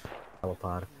set up, Our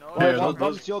par.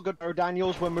 once you're good,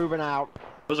 Daniels, we're moving out.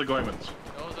 Those are Goemans.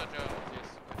 Those are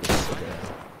Germans,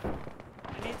 yes.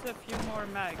 I need a few more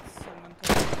mags. Someone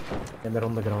told me. And they're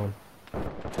on the ground.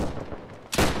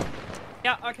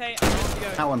 Yeah, okay, I'm ready to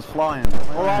go. That one's flying.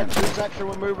 Alright, 2 section,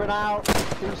 we're moving out.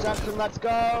 2 section, let's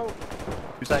go.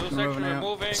 2 section moving out.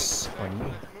 moving. On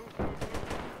me.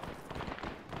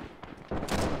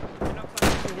 You're not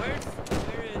coming to where is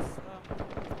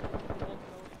old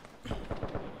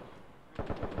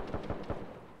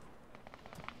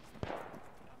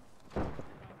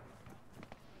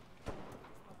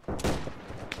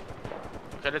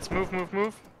Okay, let's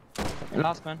move.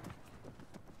 Last man.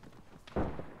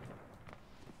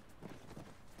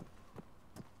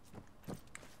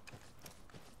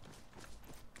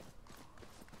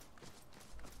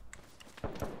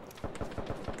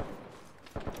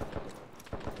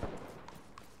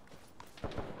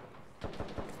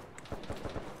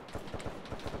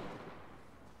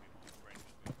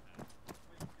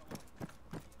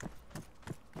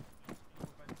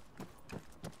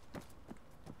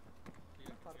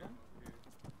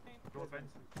 No,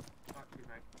 Benson. Actually,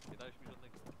 mate.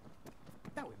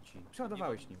 Dałem ci.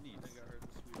 Przeładowałeś nim.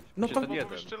 No to- to No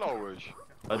to strzelałeś.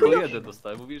 Ale to jeden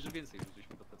dostałem, mówisz, że więcej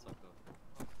rzuciliśmy do plecaka.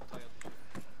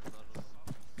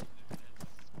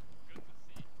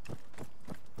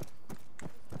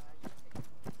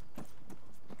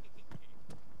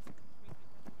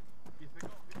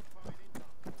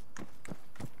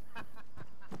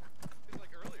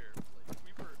 Like earlier,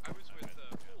 I was with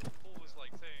Pool. Pool was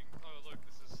like saying, "Oh, look,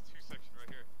 this is 2 section right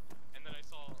here," and then I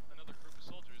saw another group of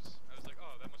soldiers. I was like,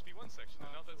 "Oh, that must be 1 section,"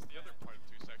 and now that's the other part of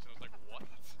 2 section. I was like, "What?"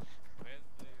 Where's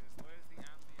the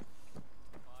ambient?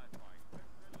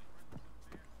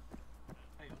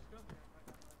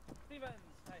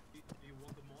 Stevens! Do you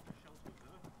want the mortar shelter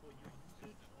there before you use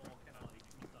it, or can I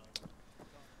shoot down?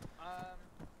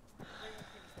 Clear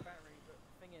against the battery, but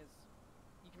the thing is,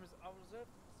 you can. I'll reserve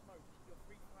the smoke. You're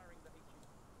free firing the HE.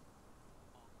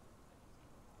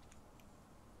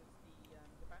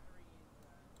 The battery is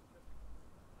just.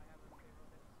 I have a clear of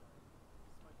it, so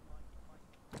smoke might be fine.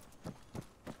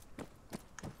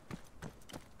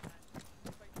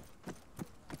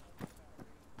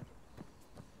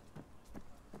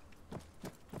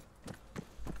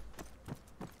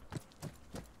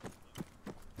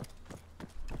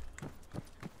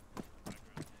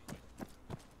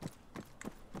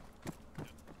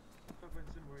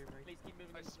 Please keep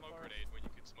moving I into the smoke forest. grenade when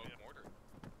you could smoke mortar.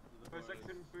 First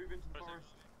section, move into the forest.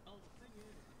 Oh, the thing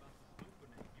is about the smoke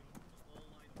grenade, you lose all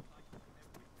line of sight from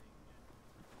everything.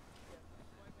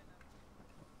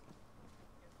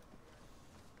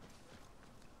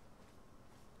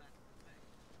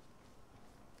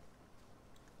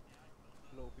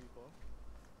 Hello, people.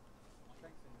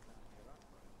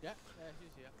 Yeah,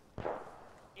 he's here.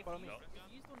 If Follow me.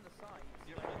 used on the side.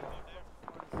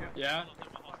 Yeah.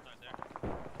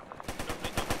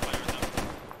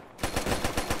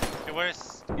 Okay,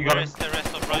 where's You got the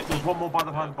rest of rifle? There's one more by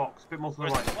the hand box, a bit more to the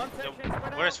right.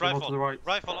 Where's Bit more rifle? to the right.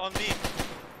 Rifle on me.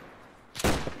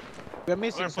 We're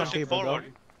missing We're some pushing people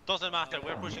forward. Doesn't matter.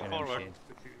 We're pushing forward.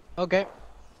 though. Okay.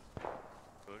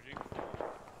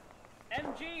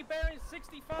 MG bearing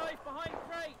 65 behind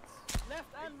crates,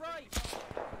 left and right.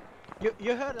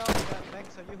 You heard us,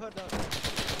 Maxon. You heard us.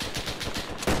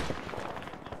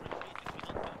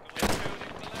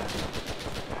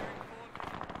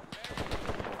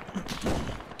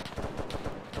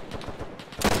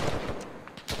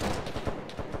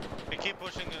 Okay, keep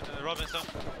pushing, Robinson.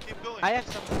 Keep going. I have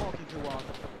some smoke if you want.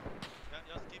 Yeah,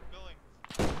 just keep going.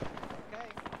 Okay.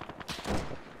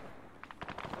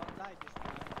 Don't die this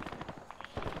time.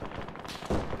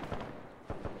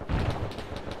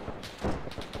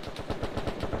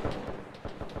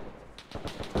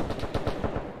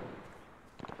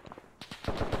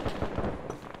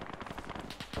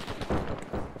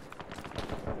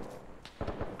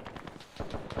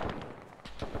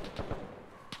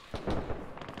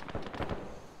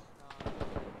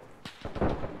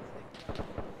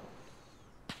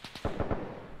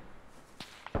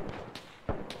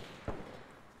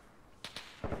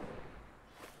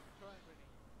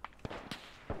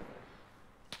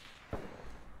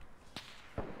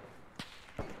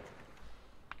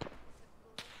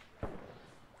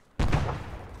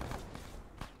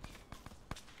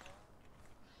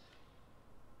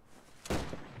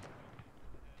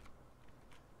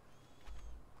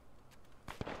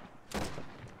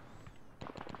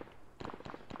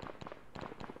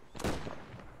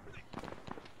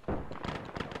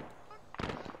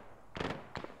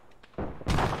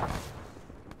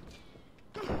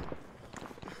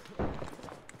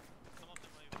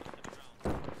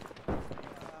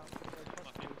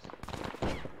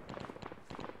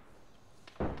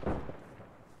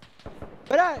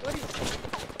 What is?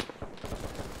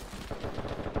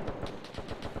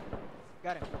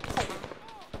 Got him.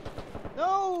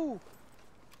 No!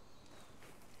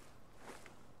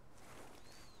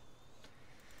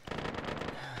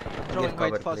 Throwing white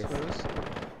covered, phosphorus.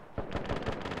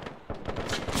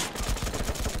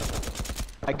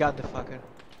 I got the fucker.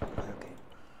 Okay.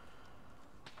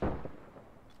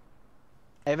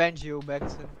 I avenge you,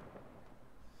 Baxter.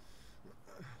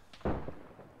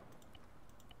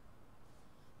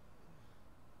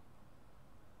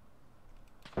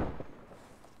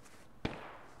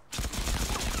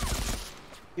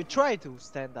 You try to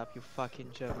stand up, you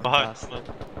fucking German bastard.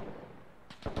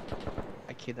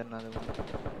 I killed another one.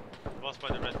 It was by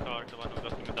the red car, the one who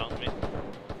got me down me.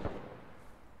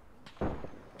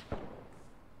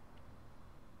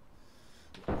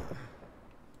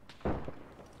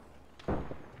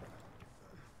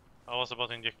 I was about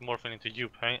to inject morphine into you,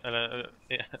 pain,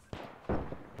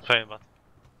 pain, but...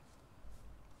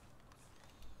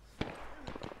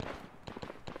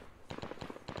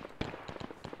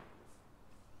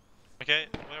 Okay,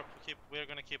 we're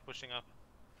gonna keep pushing up.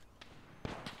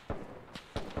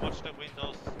 Watch the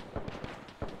windows.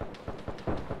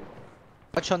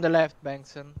 Watch on the left,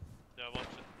 Bankson. Yeah, watch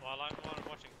it. While I'm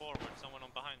watching forward, someone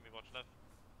on behind me watch left.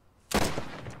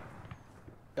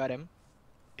 Got him.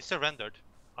 He surrendered.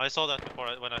 I saw that before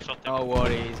when I shot him. No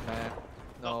worries, man.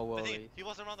 No but worries. he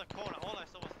was around the corner. All I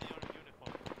saw was the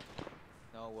uniform.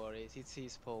 No worries. It's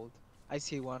his fault. I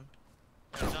see one.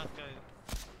 Yeah, that guy.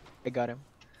 I got him.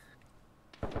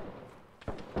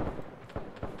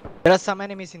 There are some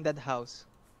enemies in that house.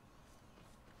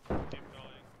 Keep going.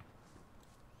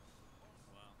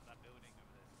 Wow, that building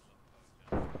over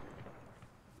there is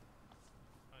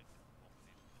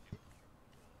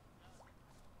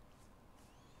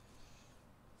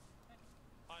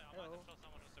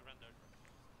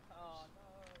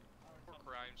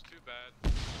bad.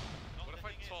 What if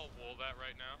I tall wool that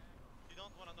right now? You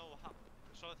don't want to know how.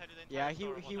 Shall I tell you the entire Yeah,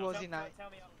 story? he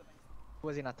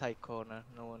was in a tight corner.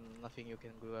 Nothing you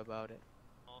can do about it.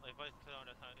 Oh, if I clear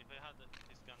that, if I had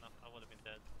his gun up, I would have been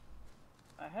dead.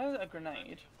 I had a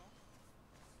grenade.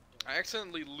 I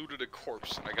accidentally looted a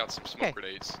corpse and I got some smoke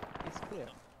grenades. It's clear.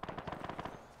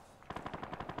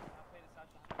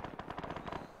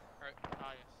 Alright,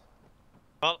 yes.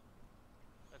 Well,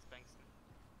 that's Bankston.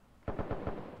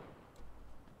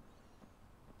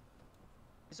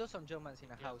 I saw some Germans in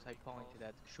a house. I pointed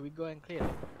at. Should we go and clear it?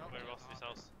 where was this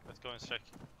house? Let's go and check.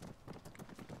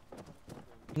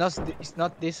 It's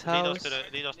not this house.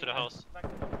 Lead us to the house.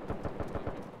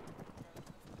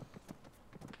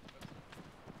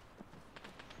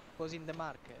 Was in the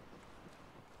market.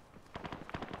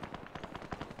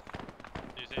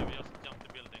 Do you say we just jump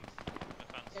the buildings? The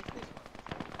fence? Yeah, this one.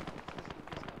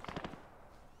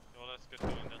 Well, let's get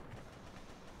going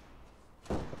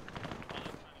then.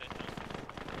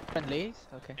 Friendlies?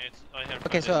 Okay. Yeah, I hear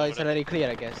Okay, so it's already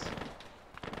clear, I guess.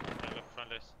 I look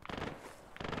friendlies.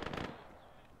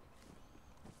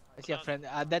 I see a friend,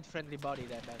 a dead friendly body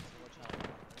there, man. So watch out.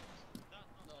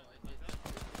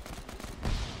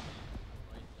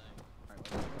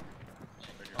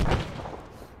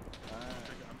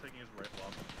 I'm taking his rifle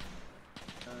off.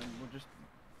 And we'll just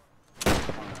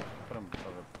put him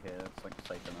over here, it's like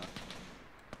safe enough.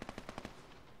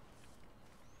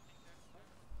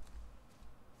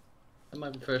 That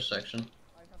might be first section.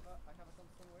 I have a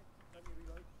constant wait. Let me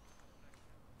reload.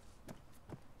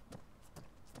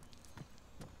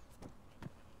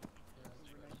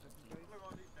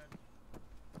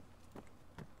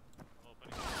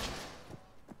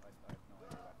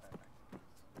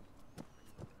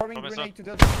 Throwing grenade to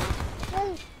the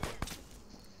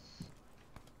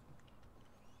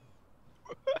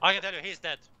I can tell you, he's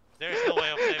dead. There is no way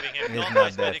of saving him. He's Don't not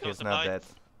waste dead, medical he's not supply. dead.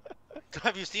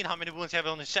 Have you seen how many wounds he have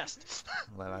on his chest?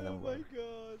 Well, I don't worry.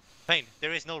 God. Pain,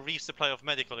 there is no resupply of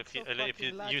medical if you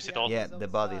use it all. Yeah, the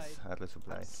bodies are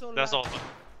resupplied. That's awesome.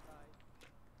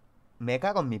 Me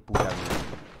cago en mi puta vida.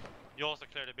 You also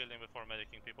clear the building before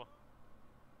medicing people.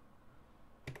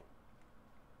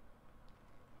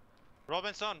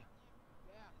 Robinson!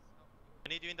 I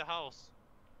need you in the house.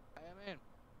 I am in.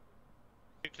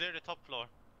 You clear the top floor.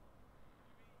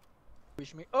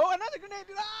 Wish me. Oh, another grenade!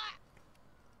 Ah!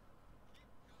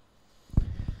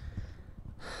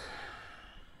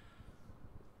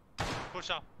 Push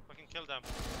up. Fucking kill them.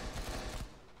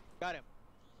 Got him.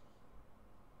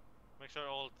 Make sure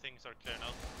all things are clear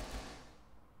now.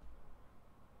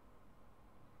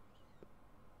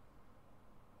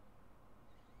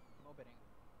 I'm opening.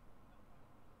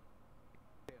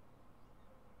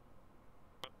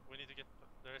 We need to get.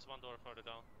 There is one door further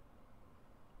down.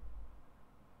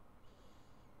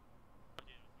 We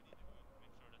need to make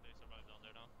sure that they survive down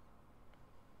there now.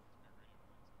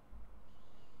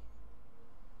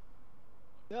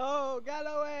 No,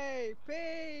 Galloway!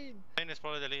 Pain! Pain is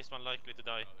probably the least one likely to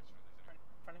die.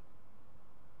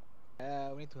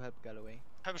 We need to help Galloway.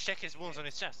 Have a check his wounds on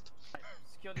his chest.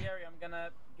 Secure the area, I'm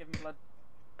gonna give him blood.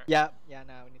 Yeah,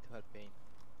 now we need to help Pain.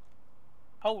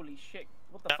 Holy shit,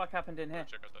 what the fuck happened in here?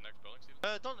 Check out the next building.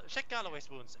 Don't check Galloway's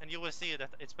wounds, and you will see that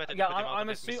it's better Yeah, to put him out of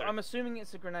his misery. I'm assuming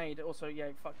it's a grenade. Also,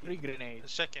 yeah, fuck. 3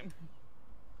 grenades. Check him.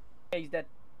 Yeah, he's dead.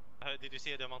 Did you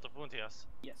see the amount of wound he has?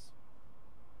 Yes.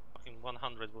 Fucking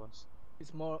 100 wounds.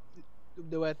 It's more.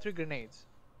 There were 3 grenades.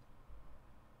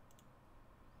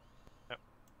 Yep.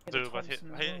 Hit Dude, a but he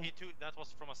Thompson too. That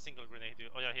was from a single grenade.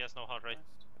 Oh yeah, he has no heart rate.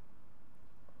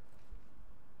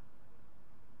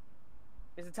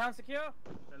 Is the town secure?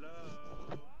 Hello.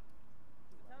 Is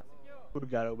the town secure? Poor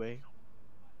Galloway.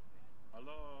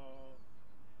 Hello.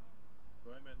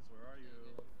 Diamonds, where are you?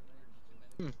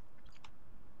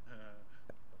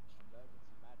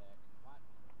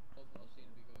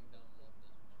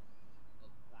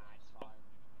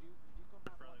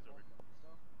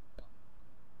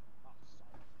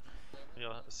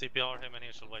 Yeah, CPR him and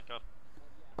he should wake up.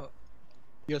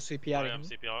 You're CPRing him?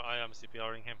 I am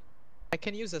CPRing him. I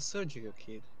can use a surgical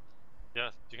kit. Yeah,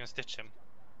 you can stitch him.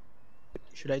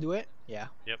 Should I do it? Yeah.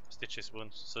 Yep, stitch his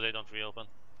wounds so they don't reopen.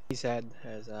 His head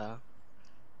has a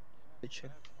stitching.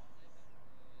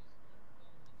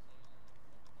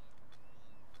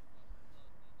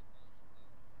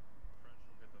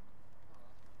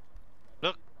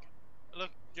 Look,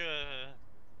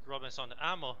 Robinson,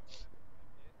 ammo.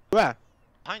 Where?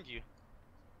 Behind you.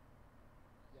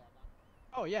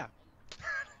 Oh yeah.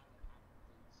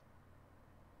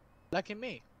 Lucky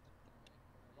me.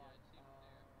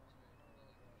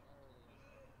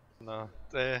 No.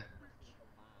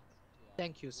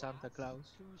 Thank you, Santa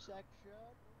Claus.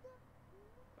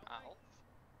 Alf.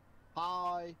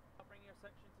 Hi. I'll bring your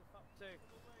section to FUP 2.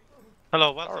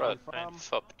 Hello, welcome. Alright, Fine.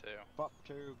 FUP 2. FUP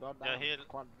 2, goddamn. Yeah, here.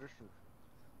 Quadrition.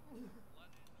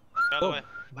 Galloway.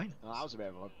 Mine. Oh, that was a bit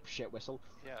of a shit whistle.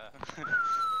 Yeah.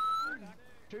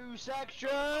 2 section!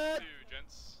 FUP 2,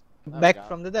 gents. Back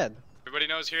from the dead. Everybody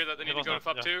knows here that they need to go to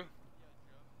FUP 2?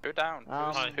 Who down?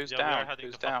 Who's yeah, down? heading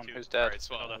Who's to FUP down? 2. Who's dead? Alright,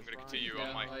 so I'm gonna continue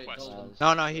on my quest.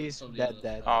 No, he's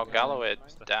dead. Oh, Galloway.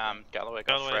 Damn, Galloway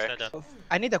got Galloway said fricked. that.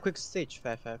 I need a quick stage,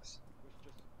 Fairfax.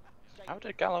 How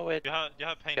did Galloway... You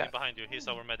have Payne behind you. He's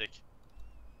our medic.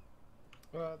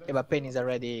 Yeah, but Payne is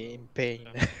already in pain.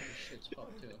 Shit's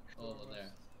FUP 2. Over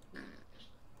there.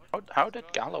 How did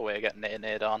Galloway get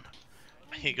nade on?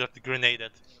 He got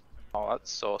grenaded. Oh,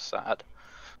 that's so sad.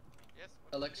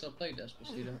 Alexa, play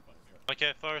Despacito.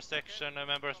 Okay, first section,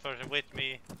 members first with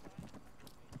me.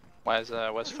 Where's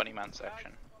Funny Man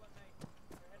section?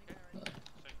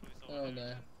 Oh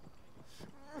no.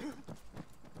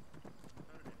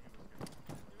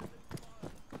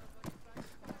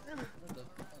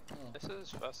 This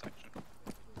is first section.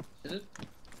 Is it?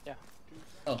 Yeah.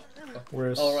 Oh.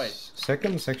 Where's All right.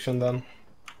 second section then?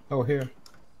 Oh, here.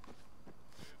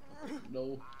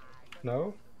 No.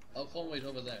 No? I'll come wait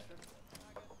over there.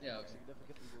 Yeah. Okay.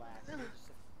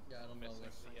 Yeah, I don't know where.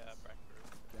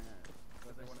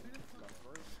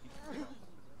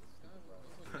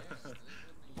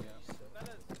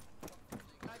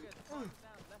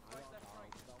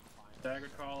 Dagger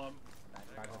column.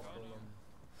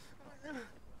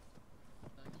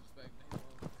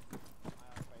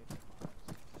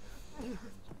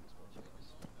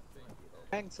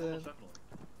 Hanson.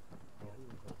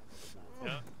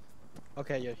 Yeah.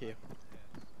 Okay, you're here.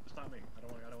 It's not me. I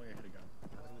don't want to get hit again.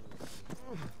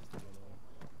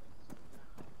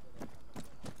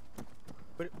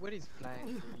 Where is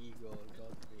Flank, Eagle,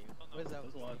 Godfrey? Where's that?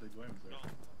 There's a lot of big wings there.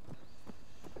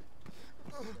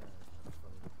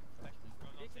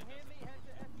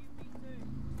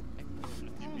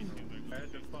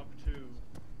 Head to FUP 2.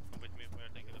 With me,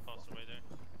 we're taking the faster way there.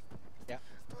 Yeah.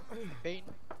 Payne.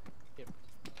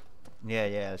 Here.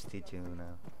 Yeah, I'll teach you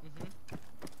now.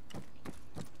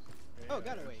 Oh,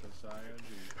 Galloway.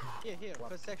 Here.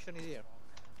 First section is here.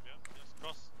 Yeah, just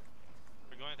cross.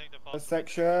 We're going to take the faster First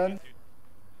section.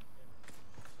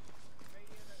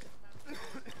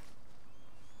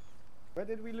 Where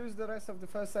did we lose the rest of the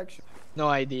first section? No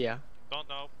idea. Don't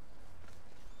know.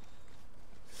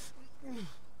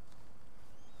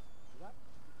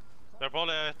 They're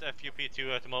probably at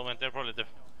FUP2 at the moment. They're probably the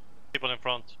people in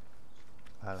front.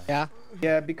 Yeah.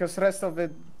 Yeah, because rest of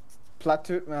the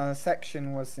plateau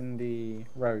section was in the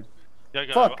road. Yeah,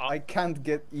 Fuck! I can't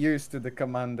get used to the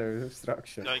commando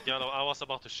structure. Gallo, I was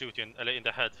about to shoot you in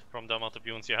the head from the amount of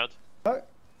wounds you had.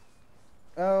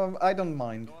 I don't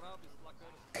mind.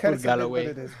 Good Galloway.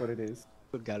 But it is what it is.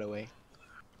 Good Galloway.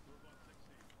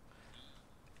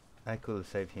 I could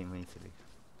save him easily.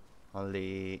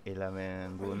 Only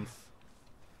 11 wounds.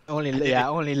 Only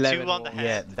 11.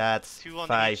 Yeah, that's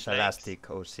 5 elastic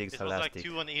or 6 it was elastic. like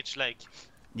 2 on each leg.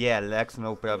 Yeah, legs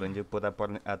no problem. You put a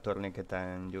tourniquet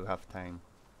and you have time.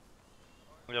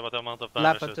 Yeah, but the amount of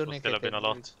bandages would still have been a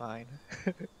lot. It's fine.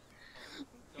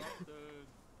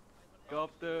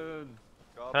 Captain!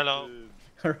 Hello.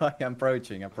 Alright, I'm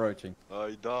approaching. I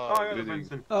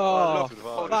died. Oh,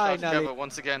 Finally.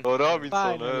 Once again. Oh,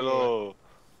 Robinson, hello.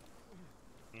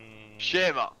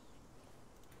 Shema.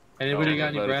 Anybody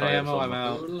got any bread ammo? I'm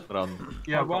out. Run.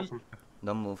 Yeah, one.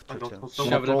 Don't move, Chucho.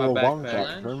 Shove it in my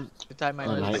backpack. The time I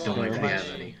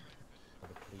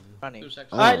running.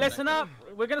 Alright, listen up.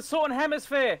 We're gonna sort on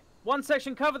hemisphere. One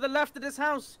section cover the left of this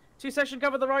house. 2 section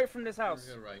cover the right from this house.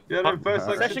 Yeah, no, first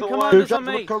section commanders on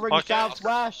me.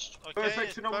 Southwest. First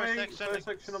section on me. First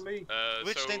section on me.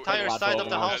 Which the entire side of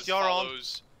the house you're on?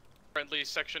 Friendly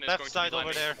section is Left going to side be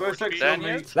over there. First section on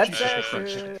me. Let's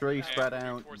go. 3 spread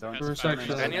out. First section.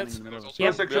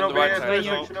 First section over here. First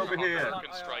section over here.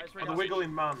 American strike. On the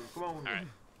wiggling man. Come on. Alright.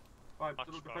 Right,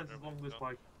 the defense is along this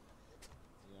way.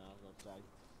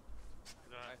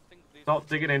 I think this Start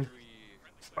digging in.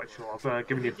 Right, sure, I've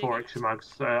given you 4 extra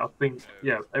mags. I think,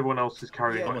 yeah, everyone else is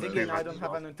carrying on 2 Dig in, I mags don't as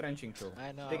have well. an entrenching tool.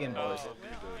 I know. Dig in, boys.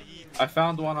 I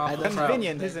found one off the crowd.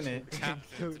 Convenient, isn't it?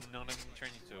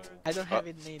 I don't have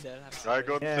it neither. I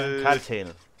got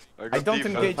Cartail. I don't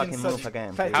engage in fucking such move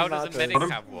again, petty please. How does a matters. medic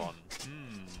have one?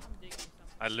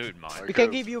 I loot mine. We can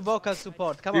give you vocal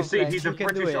support. Come You on, see, Frank. he's a You can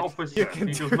do British it. officer. He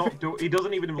does not do. He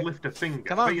doesn't even lift a finger.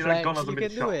 Come I on, bet you that Frank. gun hasn't You been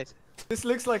can do shot. it. This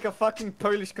looks like a fucking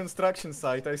Polish construction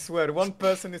site, I swear. One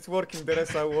person is working, the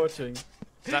rest are watching.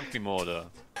 Stampy mortar.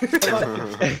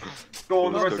 Go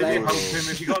on, the rest of you help him.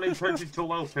 If you got an entrenching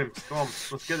tool, help him. Come on,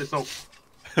 let's get this up.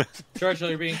 Churchill,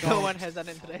 you're being No called. one has an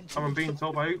entrenchment. I'm being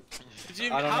told by who?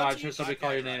 I don't know, I just heard somebody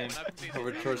call your name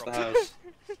over towards the house.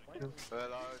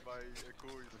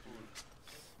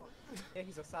 Yeah,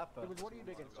 he's a sapper. What are you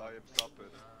digging? I am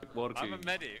sapper. I'm a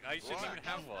medic. I shouldn't even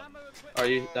have one. Are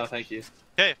you? No, thank you.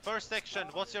 Okay, first section.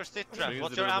 What's your sit trap?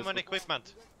 What's your ammo and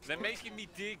equipment? They're making me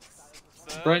dig.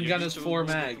 Brand gun is 4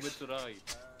 mags.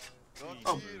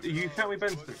 Oh, you found me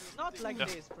Benston? Not like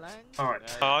this, Plank.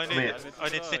 Alright. I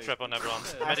need sit trap on everyone.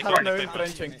 I Medic have no equipment.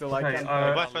 entrenching till I Okay,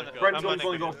 can. Brendan's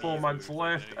only got 4 man's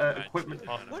left. Equipment.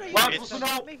 Lads, listen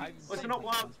up! Listen up,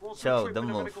 lads! What's So, the equipment the and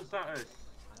move. medical status?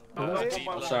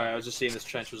 Sorry, I was just seeing this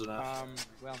trench was enough.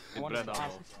 Well, I wanted to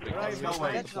ask. Right, no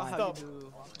way. Stop.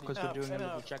 Because we're doing a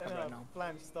little checkup right now.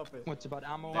 Plan, stop it. What's about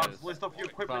ammo? Lads, list off your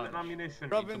equipment and ammunition.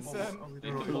 Robinson.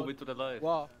 Move it to the left.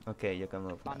 Wow. Okay, you can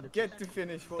move now. Get to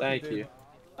finish what Thank we did. you.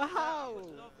 Wow!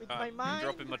 With my mind.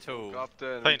 Dropping my toe.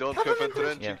 Captain, Fine. I don't have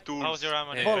entrenching Yeah. tools. How's your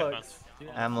ammo and equipment?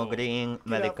 Bollocks. Ammo green,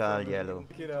 medical yellow.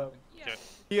 Pick it up. Okay.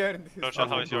 He earned his Churchill,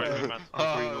 how is your fucking equipment?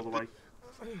 I'm green all the way.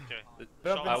 Okay.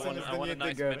 Robinson is I the want new a nice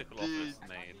digger. medical office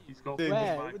made. He's got Dig.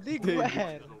 Where? Dig Dig. where? Everyone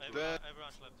should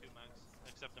have 2 mags,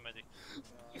 except the medic.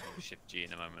 Shift G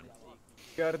in a moment.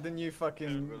 You're the new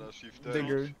fucking Gonna shift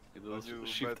digger. It was new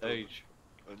shift metal. H.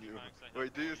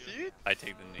 Wait, do you see it? I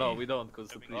take the knee. No, we don't, because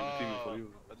the preview for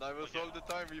you. And I was all the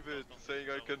time even saying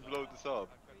I can blow this up.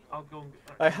 I'll go and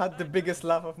I had the biggest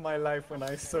laugh of my life when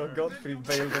I saw Godfrey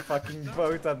bail the fucking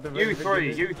boat at the very You three,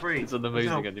 beginning. you three. It's an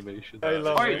amazing animation. I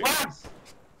love Oi, it. lads!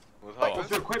 What What's happened?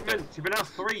 your equipment? You've been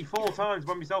asked 3, 4 times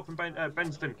by myself and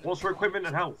Benston. What's your equipment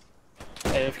and health?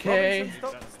 AFK.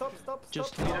 Robinson, stop.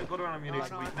 Just You don't go to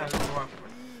ammunition, we can have to go after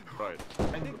it. Right.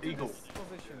 And Dig to Eagle. this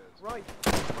position. Right.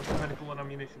 What's your medical and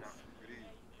ammunition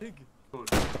at? Dig. Good.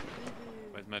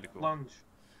 Where's medical? Lunge.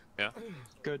 Yeah.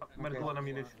 Good. Medical and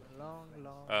ammunition. Long.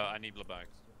 I need blood bags.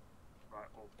 Right,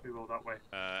 we'll go that way.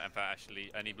 In fact,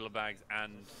 actually, I need blood bags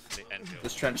and the Enfield.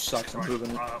 This trench sucks. I'm Right,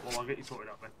 moving. well, I'll get you sorted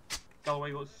out then.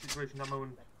 Galloway, what's the situation? Ammo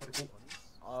and medical?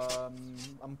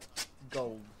 I'm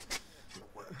gold.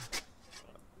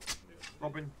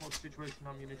 Robin, what's the situation?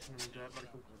 Ammunition and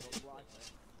medical?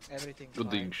 Everything. Good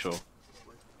fine. thing, show.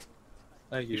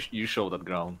 Thank you. You show that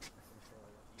ground.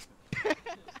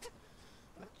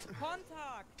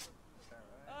 Contact!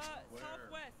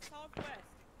 Southwest. Southwest,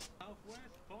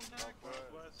 contact.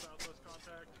 Southwest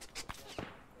contact.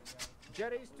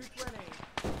 Jerry's 220.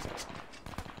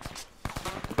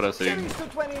 Pressing. Jerry's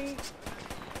 220.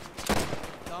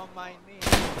 Don't mind me.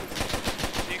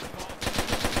 Dig faster.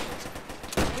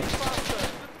 Dig faster.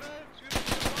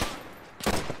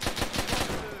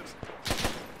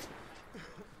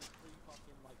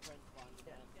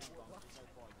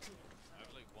 I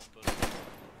have like 1 person.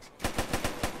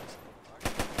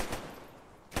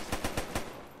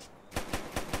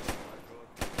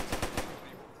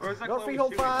 Where's that Godfrey, Chloe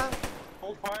hold shooting? fire.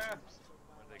 Hold fire.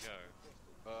 Where'd they go?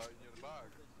 In your bag.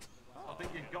 I think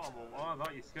you got them all. Oh, I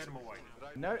thought you scared them away.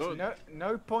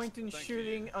 No point in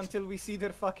shooting until we see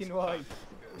their fucking wife.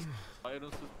 Fire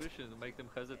on suspicion to make them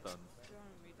hesitant.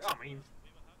 I mean,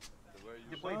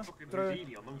 you played fucking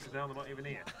Houdini on them because they're not even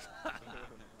here.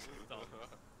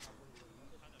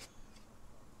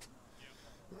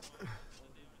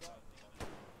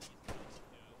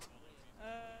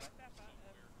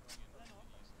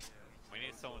 We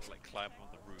need someone to like climb on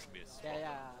the roof and be a spot.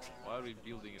 Yeah. Why are we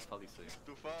building a palisade?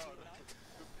 Too far.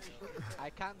 I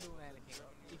can't do anything.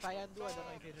 If I undo, I don't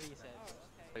know if it resets.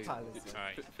 Hey,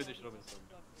 Alright. finish Robinson.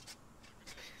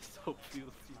 Stop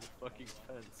building the fucking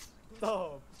fence.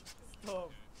 Stop. Now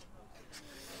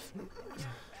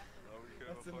we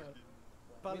have That's a enough.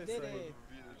 fucking We did Palisade. it.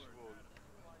 village wall.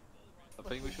 I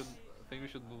think we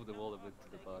should move the wall a bit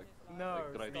to the back. No,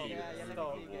 Like right stop. here. Yeah, let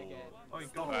Stop. me dig again. Oh,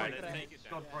 Alright, Godfrey. let's take it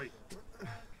down. Godfrey.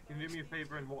 Can you do me a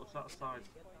favour and watch that side?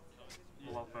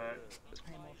 We'll have,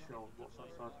 Shell, watch that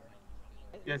side.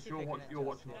 Yes, you're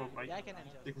watching front, mate. Yeah, I can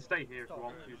adjust. You can stay here if you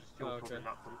want. You're just Oh, covering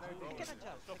that front. I can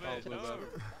adjust. Stop. I'll move over.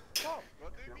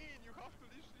 What do you mean? You have to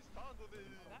literally stand on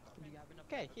it.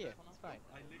 Okay, here. It's fine.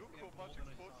 Look how much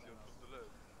exposure from the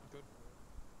left.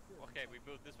 Okay, we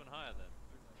built this one higher then.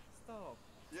 Stop.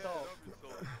 Yeah, Stop.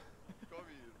 Robinson. Come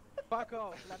here. Fuck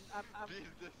off. I'm Build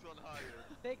this one higher.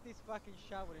 Take this fucking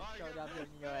shower and shove it up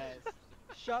in your ass.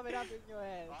 Shove it up in your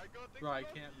ass. I got the Bro, I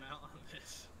can't mount on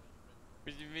this.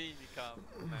 What do you mean you can't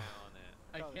mount on it?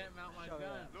 I can't mount my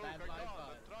gun. Look, Bad I Wi-Fi. can't.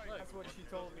 I'm trying. Look. That's what she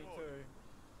told me too.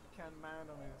 Can man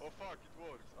on it. Oh fuck, it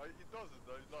works. It doesn't.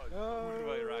 I lied.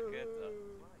 Kurwa i rakieta.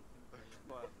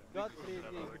 Godfrey,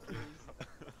 dig, please.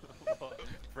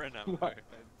 Brenham.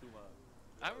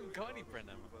 I haven't got any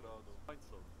Brenham.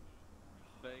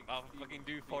 I'll fucking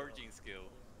do foraging skill.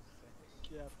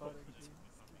 Yeah, apologies.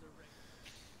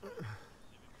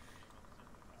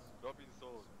 Robin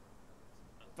soul.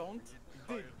 Don't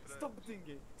dig. Stop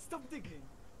digging. Stop digging.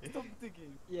 Stop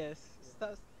digging. Yes,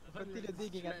 stop. Continue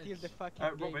digging until the fucking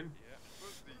Robin. game.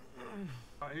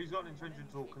 Who's got an entrenching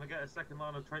tool? Can I get a second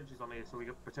line of trenches on here so we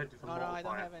get protected from No, mortar I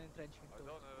don't fire? have an entrenching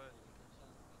tool.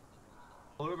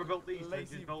 Well, whoever built these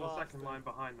Lazy trenches, build a second bastard. line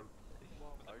behind them.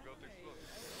 I got exploded.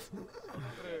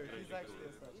 He's actually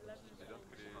a such.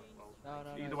 No,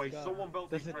 Either way, it's someone built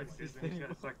these doesn't trenches exist and you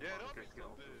get a anymore. second line. Okay, get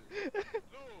off.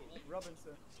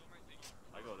 Robinson.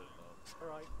 I got it.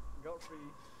 Alright, Godfrey.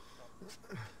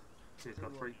 Cheers,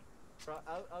 Godfrey. Right,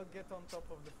 I'll get on top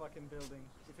of the fucking building.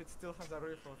 If it still has a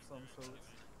roof of some sort.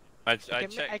 I can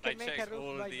checked make a roof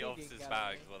all by of the digging, officers' Gary.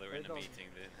 bags while they were in They the don't. meeting.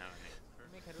 They didn't have any.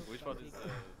 Make a roof Which by one is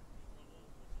digging.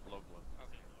 the log one?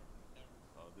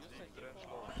 Oh, this is trench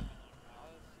log.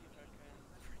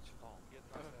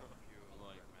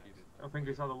 I think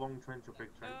it's either long trench or big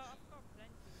trench.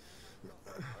 I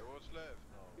was left.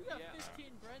 You got 15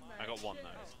 bread I got one though.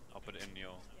 I'll put it in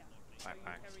your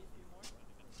backpack.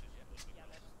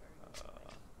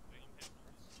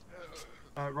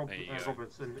 There you go.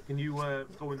 Robertson, can you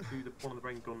go into one of the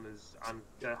brain gunners and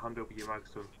hand over your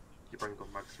mags to him? Your brain gun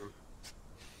mags to him.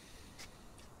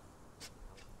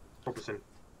 Robertson.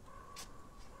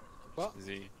 What? Is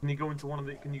he? Can you go into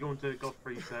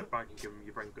Godfrey's bag and give him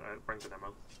your brain gun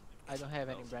ammo? I don't have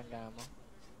any brand ammo.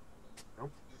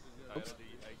 Nope. I already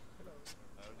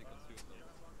consumed them.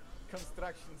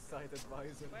 Construction site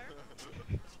advisor.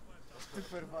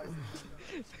 Supervisor.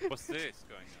 What's this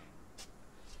going on?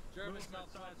 German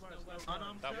southwest,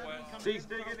 That west. Cease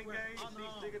digging, engage!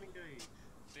 Cease digging, engage!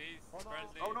 Cease,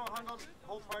 friendly. Oh no, hang on!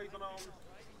 Hold fire, he's unarmed!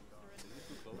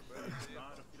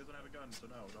 He doesn't have a gun, so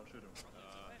no, don't shoot him.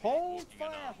 Hold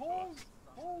fire! Hold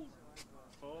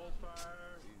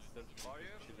fire! He's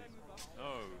fire?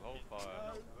 No, hold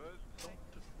fire.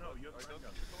 No, you have a gun.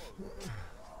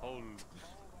 Hold.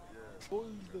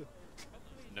 Hold.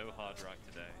 No hard right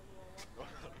today.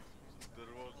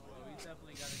 There was one. We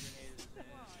definitely got a grenade in his hand.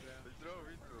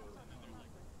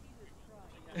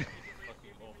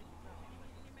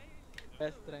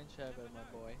 Best trench ever, my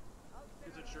boy.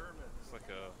 He's a German. It's like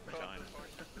a vagina.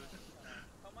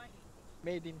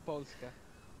 Made in Polska.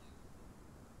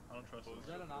 I don't trust him. Is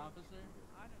that an officer?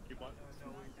 Keep watching.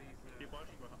 Keep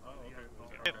watching. Oh,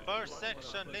 okay. Okay, first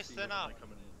section, listen up.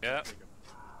 Yeah.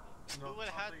 We will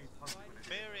have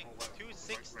bearing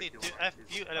 260 to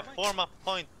FU at a forma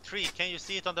point 3. Can you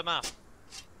see it on the map?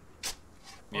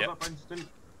 Yeah.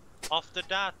 After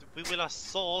that, we will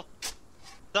assault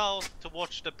south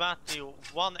towards the battery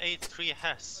 183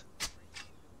 Hess.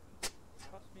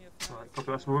 Right,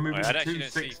 copy that. So we're moving I'd to actually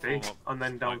don't see 260 and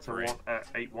then down to 4.3.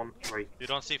 813. You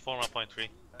don't see forma point 3.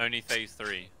 Only phase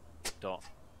 3. Dot.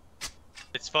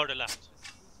 It's further left.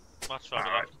 Much further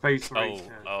Alright, left. phase 3.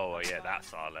 Oh, yeah,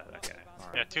 that's our left. Okay.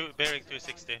 Yeah, bearing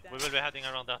 260. We will be heading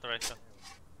around that direction.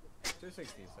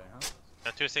 260, you say, huh?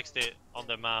 Yeah, 260 on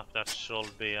the map. That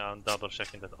should be double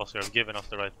checking that Oscar have given us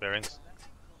the right bearings.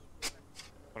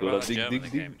 What about the German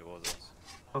that came towards us?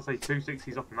 I'll say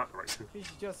 260's up in that direction. He's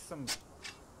just some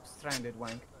stranded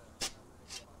wank.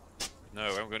 No,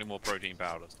 we haven't got any more protein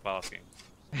powder. It's barking.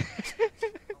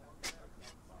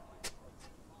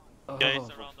 Yeah, it's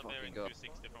around the bearing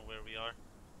 260 from where we are.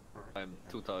 I'm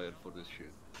too tired for this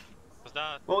shit. Was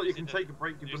that? Well, you can take a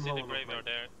break. You see the graveyard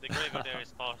there. The graveyard there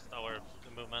is past our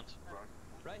movement.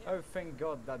 Oh, thank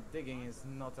God that digging is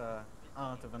not a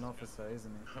art of an officer,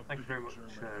 isn't it? Thank you very much,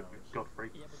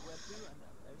 Godfrey.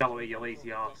 Galloway, you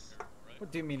lazy ass. What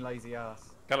do you mean lazy ass?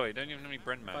 Galloway, don't even have any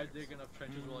Bren If I mags. dig enough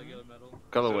trenches, will I get a medal?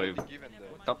 Galloway,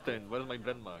 Captain, where's my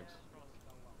Bren mags?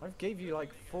 I gave you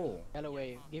like 4.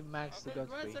 Galloway, give max to Why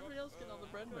Godfrey. is everybody else getting all the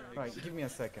bread bags? Right, give me a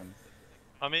second.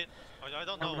 I mean, I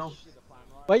don't know.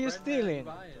 Why are you stealing?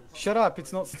 Shut up,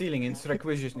 it's not stealing, it's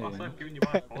requisitioning.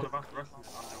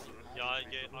 Yeah, I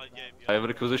gave you. I have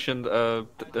requisitioned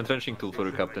entrenching tool for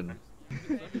you, Captain.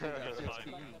 That's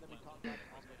fine.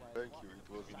 Thank you, it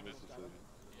wasn't necessary.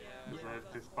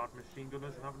 Just bad machine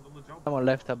gunners and haven't done the job. Someone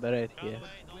left a beret here.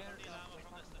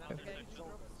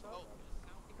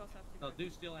 No, do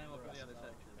steal ammo from the other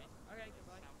section. Okay,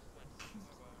 goodbye.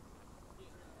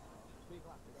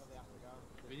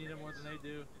 We need it more than they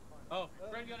do. Oh,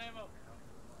 bring gun ammo!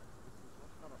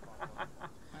 I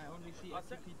only see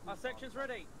Our section's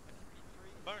ready.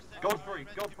 Godfrey,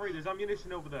 there's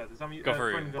ammunition over there. There's ammunition.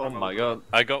 Godfrey. Oh my god.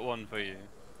 I got one for you.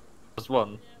 Just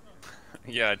one.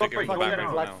 Yeah, I took it from the back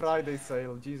room Black now. Friday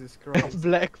sale, Jesus Christ.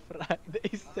 Black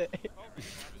Friday sale.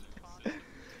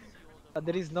 But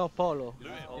there is no polo.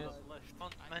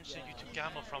 Don't mention you took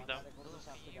ammo from them.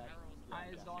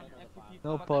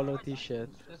 No polo t-shirt.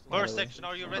 First section,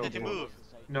 are you ready to move?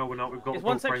 No, we're not. We've got Is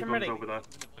one both brain section guns ready? over there.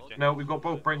 Okay. No, we've got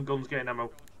both brain guns getting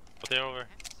ammo. But they're over.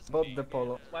 Both the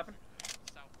polo. Weapon?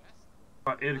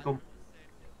 Right, here they come.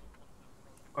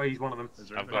 Oh, he's one of them.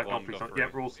 I've got one. Go for Yeah,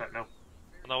 it. we're all set now.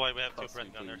 No way, we have 2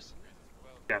 Brent gunners.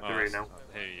 Yeah, they're here now.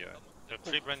 Here you go. There are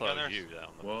 3 Brent Close gunners. you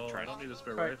down. Well, I don't need a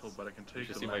spare rifle, but I can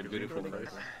take the magazine from there.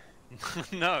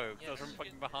 No, that's from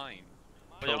fucking behind.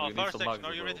 But yeah, first section,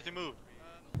 are you ready to move?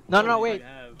 No, no, wait.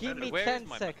 Give me Where 10 is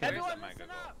my seconds. Where's that mag go?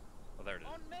 Oh, there it is.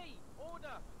 On me, order.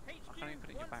 I can't even put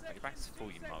it in your backpack. Your back's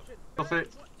full, you mug. That's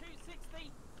it.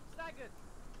 260, staggered.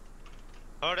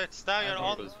 Heard it, stagger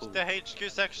on the HQ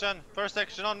section. First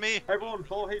section on me. Everyone,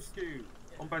 floor HQ.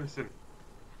 On Benson.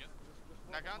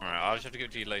 Alright, I'll just have to give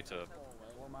it to you later.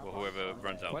 Or whoever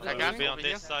runs out. I'll be on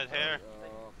this side here.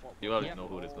 You already know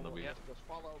who it is gonna be.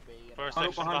 First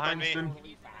section behind me.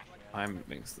 I'm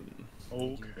Bingston.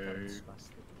 Okay. I was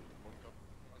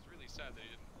really sad they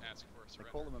didn't ask for a They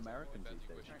surrender. call them Americans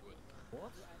these days.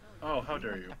 What? Oh, how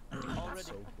dare you?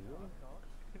 So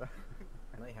cool.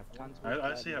 And they have tons of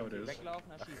I see how it is.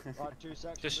 Right, 2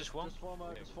 sections. This is one.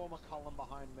 Just form a column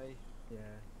behind me. Yeah.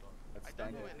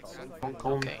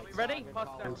 Okay. Ready?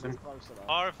 Benson.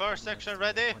 Our first section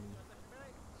ready?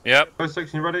 Yep. First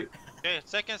section ready? Okay,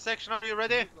 second section, are you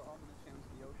ready?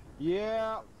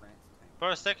 Yeah.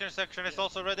 First section is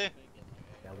also ready.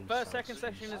 First, second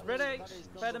section is ready.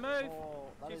 Prepare to move.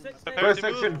 260. First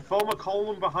section, form a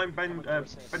column behind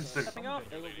Benson. Stepping off.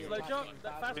 Slow jog.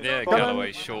 Fast Yeah, jog.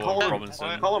 Galloway, Shaw,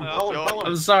 Robinson. Column.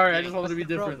 I'm sorry, I just wanted to be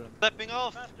different. Stepping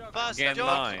off. Fast Get in jog.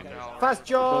 line. Fast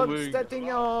jog,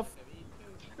 stepping off.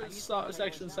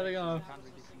 Section setting off.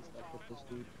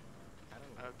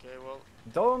 Okay, well.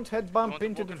 Don't head you bump want to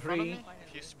into walk the in front of tree. me?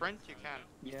 If you sprint, you can.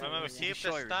 Remember, keep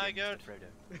the staggered.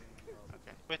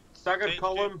 With Staggered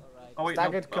column. Oh wait,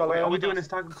 Staggered no. Are we column. doing a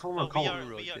staggered column or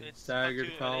column? It's Staggered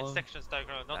it's column. section staggered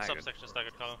column, not subsection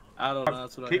staggered column. I don't know,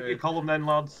 that's what I Keep heard. your column then,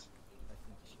 lads.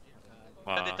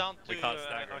 Send it down to, we can't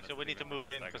stagger actually we need to move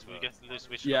in because we get lose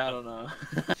which Yeah, I don't know.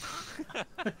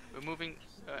 We're moving,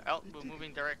 we're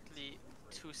moving directly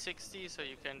 260, so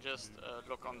you can just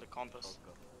look on the compass.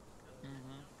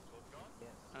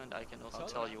 And I can also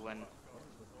tell you when,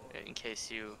 in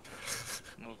case you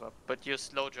move up. But you're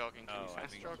slow jogging, can you I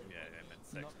fast think, jog? yeah, I meant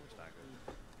section stagger.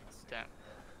 Damn.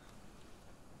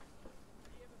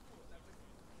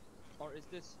 Or is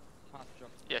this fast jog?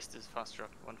 Yes, this is fast jog.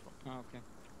 Wonderful. Oh,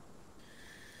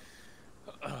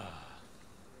 okay.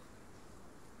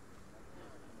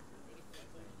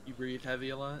 You breathe heavy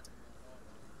a lot?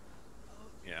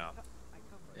 Yeah.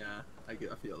 Yeah, I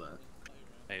feel that.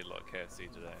 Ate a lot of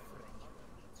KFC today.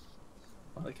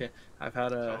 Okay, I've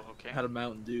had a okay. had a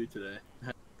Mountain Dew today.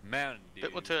 Mountain Dew.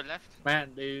 Bit more to the left.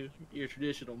 Mountain Dew, your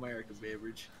traditional American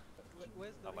beverage.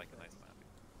 I like a nice Mountain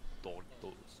Dew.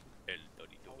 Doritos. El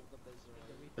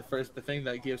Dorito. The thing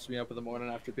that gets me up in the morning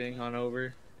after being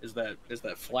hungover is that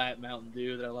flat Mountain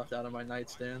Dew that I left out on my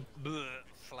nightstand. Bleh,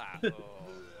 flat. Oh.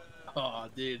 Oh,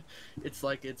 dude, it's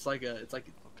like a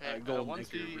Okay, golden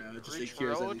once liquor, we bro. It just reach it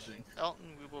cures road, everything. Elton,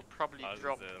 we will probably I was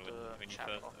drop gonna say, the when you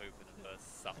chapel. first open the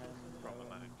first sup from a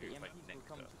Mountain Dew, it's like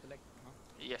nectar.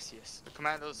 Yes, yes. The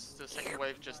commandos, the second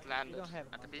wave just landed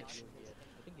at the beach.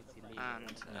 And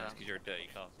That's because you're a dirty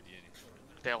carpet, you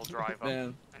they'll drive up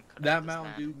Man, and collect that the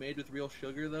Mountain stand. Dew made with real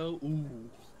sugar though. Ooh.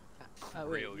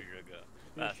 Real sugar.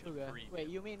 That's the premium. Wait,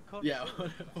 you mean corn Yeah.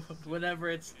 syrup?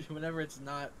 whenever it's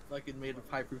not fucking made with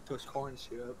high fructose corn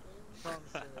syrup. Corn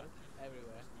syrup everywhere.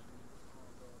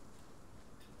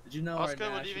 Did you know Oscar,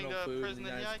 our we're leaving national the food in prison the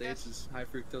in United here, I States guess? is high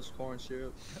fructose corn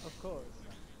syrup? Of course.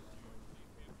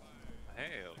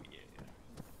 Hell yeah.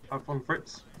 Have fun,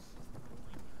 Fritz.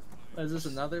 Is this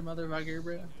another motherfucker,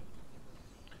 bro?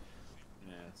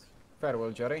 Yes.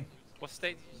 Farewell, Jerry. What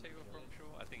state did you say you were from,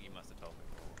 Shaw? I think you must have told me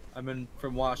before.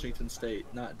 From Washington State,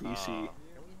 not DC.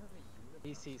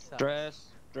 DC sucks.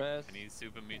 Dress. Any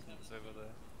super mutants over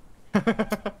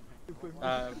there?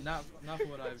 Not from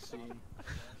what I've seen.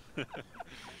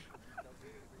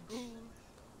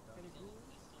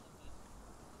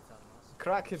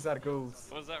 Crackers are goals.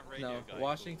 What was that radio No, guy?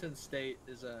 Washington State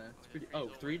is it's pretty. Oh,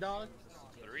 3 Dog.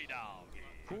 3 Dog.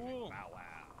 Cool. Wow, wow.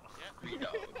 3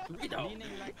 Dog. 3 Dog.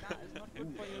 Leaning like that is not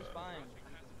good for your spine.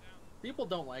 People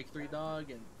don't like 3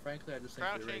 Dog, and frankly, I just think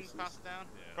they're Crouching, racist. pass it down.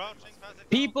 Crouching, pass it.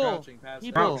 People! Crouching, pass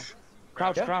People! down.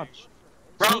 Crouch, Yeah. crouch.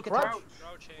 Crouch, crouch.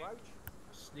 Crouching.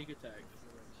 Sneak attack.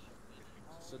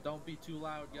 So don't be too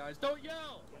loud, guys. Don't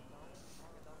yell!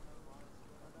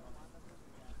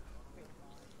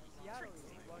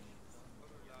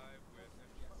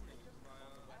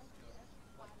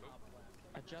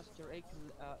 Adjust your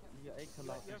A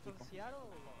collab You're from Seattle?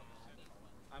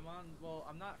 I'm on. Well,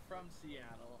 I'm not from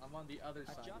Seattle. I'm on the other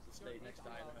side of the state next to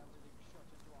Idaho.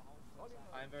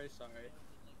 I'm very sorry.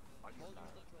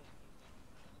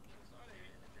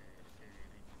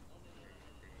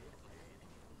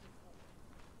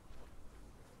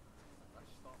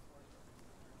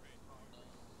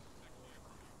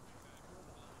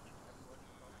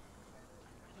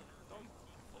 Don't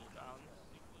fall down.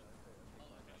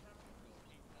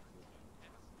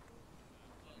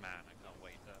 Man, I can't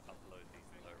wait to upload these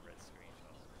low res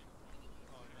screenshots.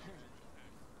 Oh no.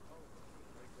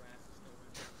 My grass is still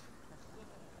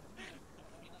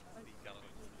The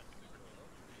elements.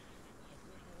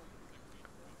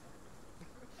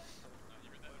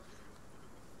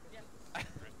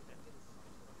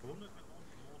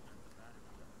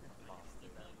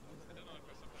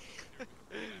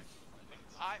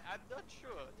 I'm not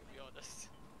sure, to be honest.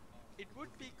 It would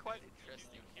be quite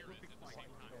interesting. It would be quite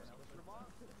yes.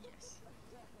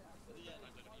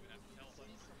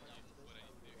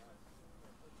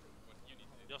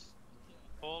 Just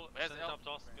Paul, Where's send El? up to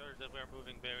Oscar that we're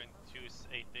moving bearing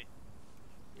 280.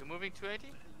 You're moving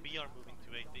 280? We are moving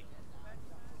 280.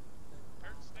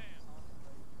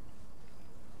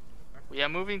 We are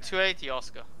moving 280,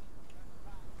 Oscar.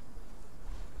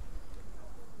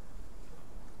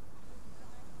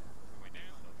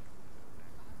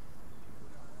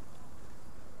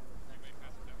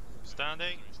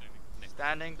 Standing.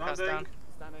 Standing, pass down.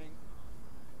 Standing.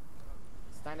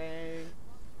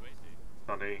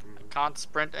 I can't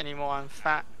sprint anymore, I'm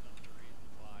fat.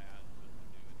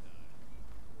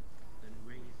 Then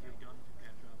raise your gun to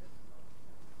catch up.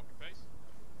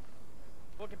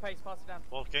 Walking pace, pass it down.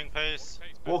 Walking pace.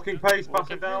 Walking pace, pass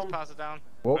it down. Pass it down.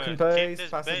 Walking pace,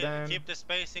 pass it down. Keep the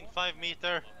spacing 5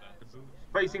 meter.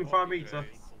 Spacing 5 meter.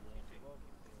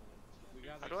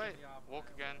 How do I walk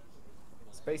again?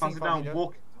 Spacing Pass it down. 5 meter.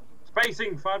 Walk.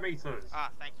 Spacing 5 meters. Ah,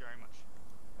 thank you very much.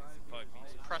 5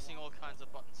 meters. Pressing all kinds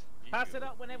of buttons. Pass it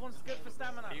up when everyone's good for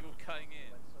stamina. People cutting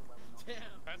in.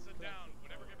 Pass it down.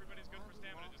 Whenever everybody's good for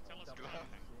stamina, just tell us to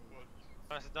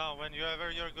Pass it down.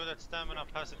 Whenever you're good at stamina,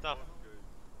 pass it up.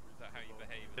 Is that how you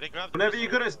behave? Did he grab Whenever you're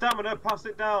good at stamina, pass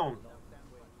it down.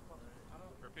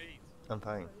 Repeat. I'm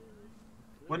fine.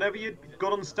 Whenever you're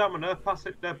good on stamina, pass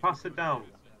it down.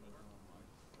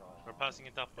 We're passing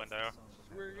it up when they are.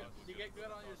 You get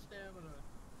good on your stamina.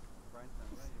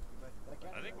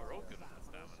 I think we're all good at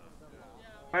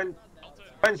stamina.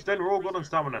 Penston, we're all good on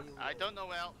stamina. I don't know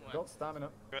where Elton went. Got stamina.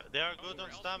 They are good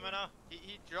on stamina.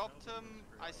 He dropped him.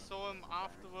 I saw him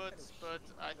afterwards, but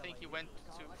I think he went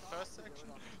to first section.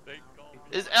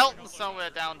 Is Elton somewhere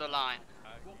down the line?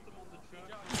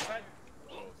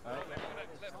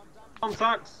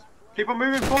 Contacts. Keep on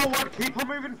moving forward. Keep on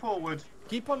moving forward.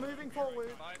 Keep on moving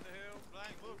forward.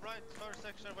 Move right. First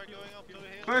section, we're going up to the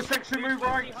hill. First section, move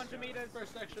right. 100 meters.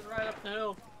 First section right up the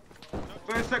hill.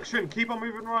 First section, keep on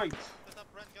moving right. Set up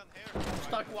red gun here. I'm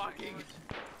stuck walking.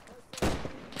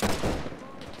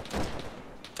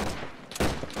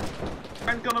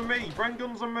 Brand gun on me. Brand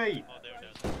guns on me. Oh, there it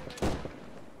is.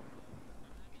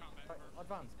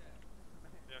 Advance.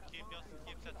 Yeah, keep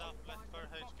set up. Let per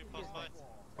HQ pass by.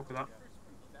 Copy that.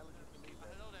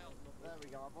 There we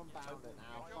go, I've unbound it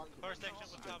now. First section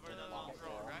will cover the long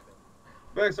road, right?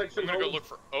 First section, I'm gonna go hold. look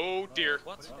for. Oh dear.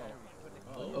 What?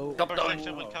 Oh. First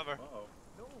section will cover.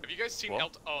 Have you guys seen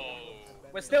Elton? Oh.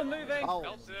 We're still moving. Oh.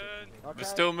 Elton. We're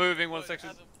still moving. One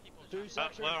section. We're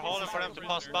holding for them to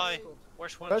pass by.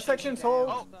 Where's one? First section's hold.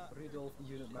 Oh, Rudolph,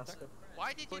 unit master.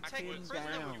 why did you take the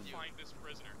prisoner Where with you? find this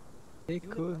prisoner?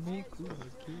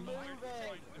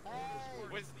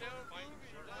 Wisdom.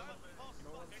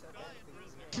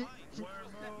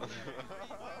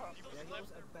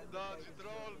 Dodge it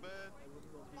roll, man.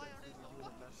 Why are they so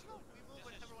slow? We move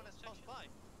when everyone has passed by.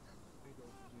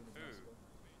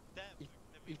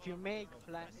 If you make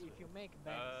banks on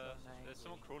There's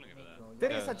someone crawling over there.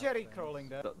 There is a Jerry crawling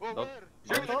there. Don't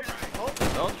Shoot him.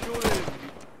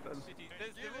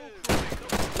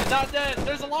 He's not dead.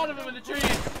 There's a lot of them in the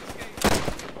trees.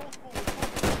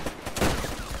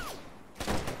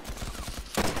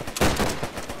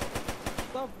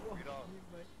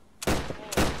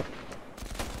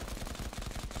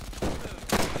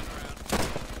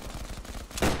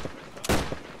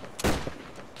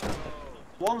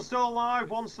 One still alive.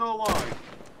 One still alive.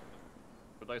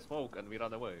 But I smoke and we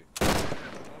run away.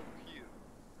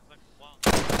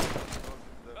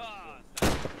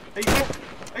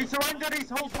 He surrendered. He's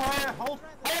hold fire. Hold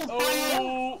fire.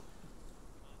 Oh!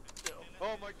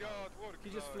 Oh my God! What?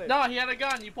 He just flipped. No, he had a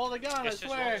gun. You pulled a gun. I It's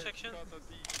just swear. one section.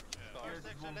 First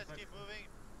section, let's keep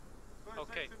moving.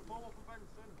 Okay.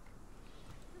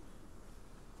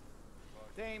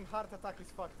 Damn, heart attack is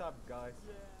fucked up, guys.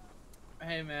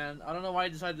 Hey man, I don't know why I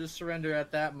decided to surrender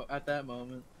at that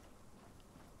moment.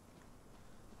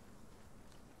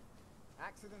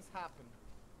 Accidents happen.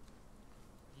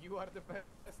 You are the best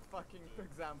fucking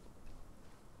example.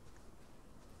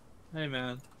 Hey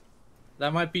man,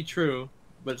 that might be true,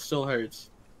 but it still hurts.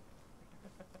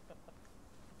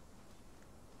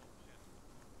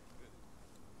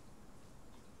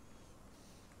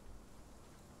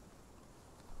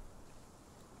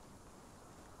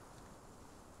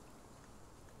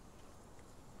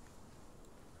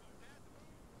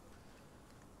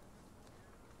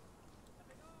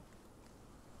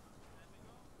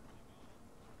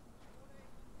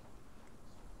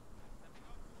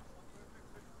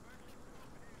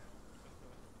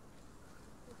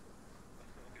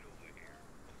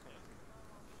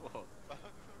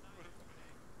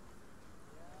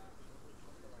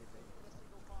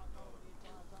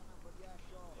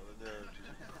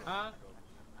 Huh?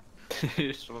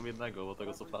 Jeszcze mam jednego, bo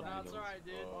tego co padł No, it's minął. alright,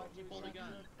 dude. You pulled a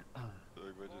gun.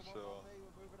 Tak będzie trzeba.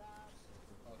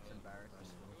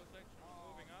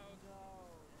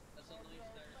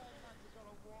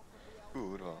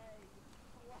 Kurwa.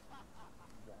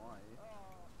 Why?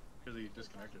 Because he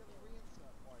disconnected.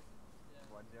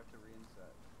 Why did you have to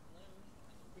reinsert?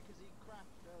 Because he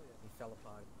crashed earlier. He fell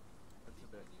apart. That's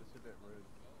a bit rude.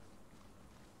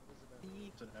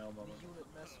 It's an L moment. The unit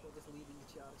mascot is leading the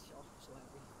charge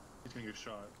slightly. He's gonna get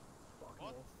shot. Fuck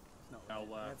What? off. It's not Now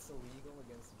left. That's illegal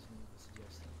against the Geneva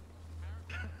suggestion.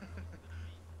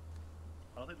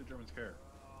 I don't think the Germans care.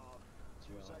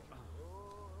 We're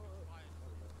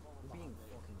being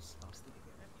fucking spastic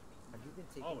again. Have you been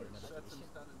taking Always. your medication?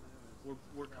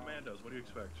 We're commandos. What do you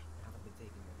expect? Haven't been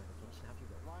taking your medication, have you?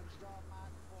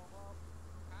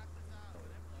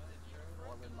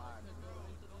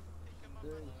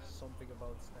 Something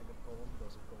about staggered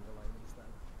commandos and conga line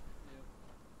instead.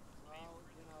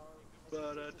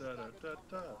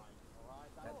 Da-da-da-da-da-da.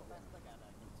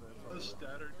 The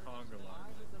staggered conga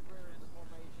line.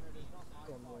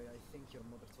 Conway, I think your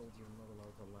mother told you you're not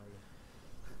allowed to lie.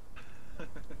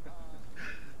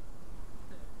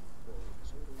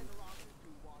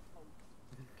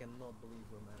 Cannot believe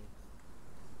we're married.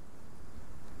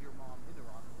 Your mom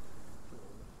interrogative.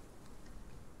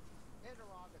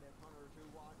 Interrogative, Hunter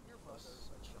 2-1. Your mother.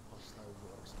 Such a hostile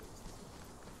workspace.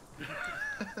 You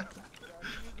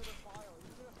gonna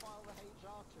file the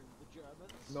HR to the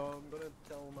Germans? No, I'm gonna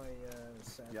tell my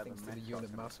sad things to the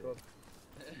unit mascot.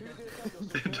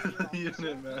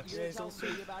 Unit mascot. You gonna tell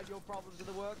me about your problems in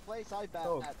the workplace? I bet.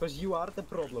 Oh, because you are the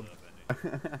problem.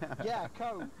 Yeah,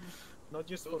 coach. Not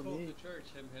just for me.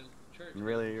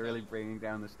 Really bringing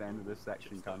down the standard of this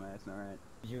section, Connor. It's not right.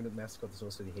 Unit mascot is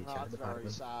also the HR That's very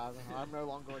department. sad. I'm no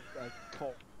longer a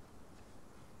cop.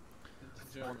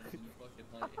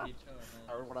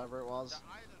 Or whatever it was.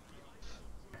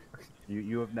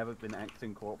 You have never been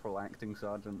acting corporal, acting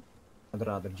sergeant. I'd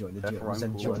rather join the That's Germans right.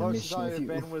 and The join a Closest mission I with have you.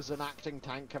 been was an acting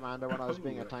tank commander when I was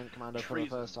being a tank commander for the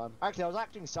first time. Actually, I was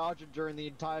acting sergeant during the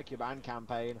entire Cuban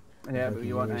campaign. Yeah, but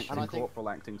you weren't acting And I think- corporal,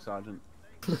 acting sergeant.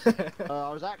 I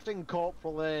was acting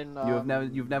corporal in.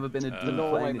 You've never been a dude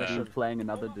Norway playing a mission. dude playing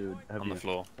another dude, have On you? the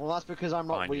floor. Well, that's because I'm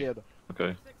not Behind you. weird.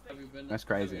 Okay. That's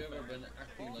crazy. It's so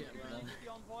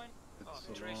long.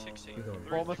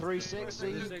 Bomber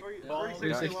 360.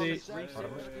 360.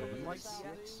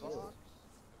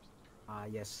 Ah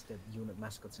yes, the unit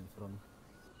mascot's in front.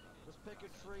 Just pick a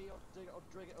tree or dig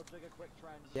a quick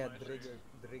trench. Yeah,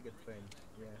 Drigger train.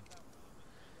 Yeah.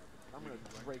 I'm gonna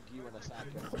break you in a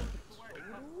second.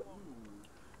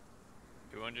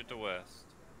 200 to west.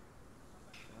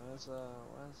 Where's hi.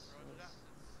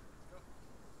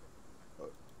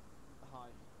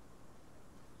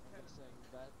 I'm gonna sing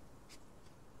that.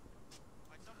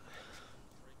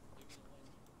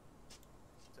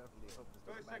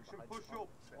 First section, push up.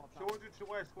 200 to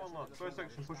west, one lot. First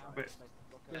section, push up a bit.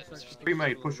 Be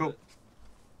made, push up.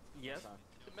 Yes.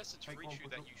 The message reach you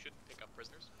that you shouldn't pick up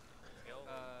prisoners.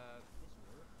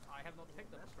 I have not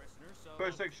picked up a prisoner, so...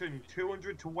 First section,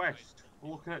 200 to west.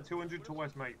 We're looking at 200 to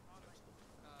west, mate.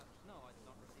 No, I did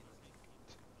not receive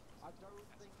this. I don't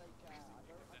think they can. I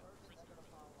don't think they're gonna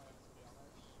file one, to be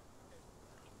honest.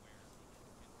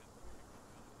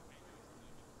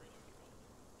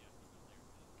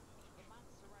 The man's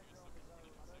surrender on his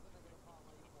own. I don't think they're gonna file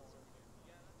one for him.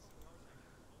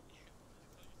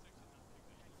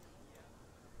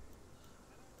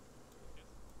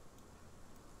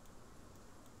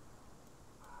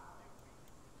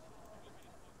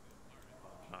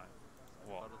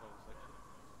 What?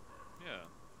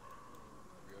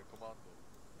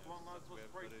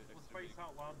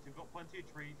 We've got plenty of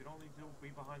trees. You don't need to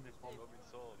be behind this one.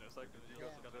 It's like you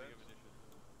got some kind of ammunition.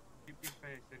 Keep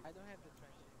facing. I don't have the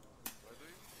trench. Why do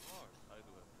you? Oh, I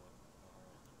do have one.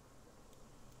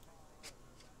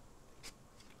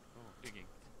 Oh, digging.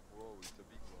 Whoa, it's a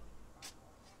big one.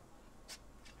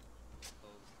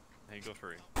 There you go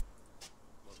through.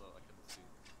 Well, I can see.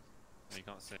 No, you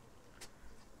can't see.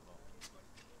 No.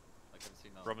 I can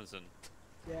see now. Robinson.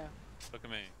 Yeah. Look at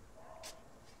me.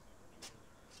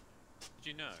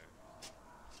 Did you know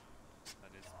that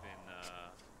it's been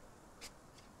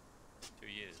 2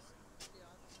 years?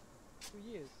 2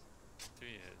 years. 2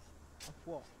 years. Of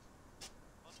what?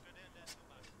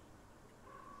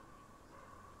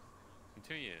 In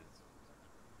 2 years.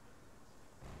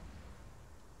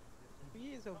 2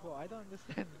 years of what? I don't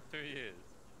understand. 2 years.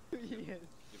 2 years.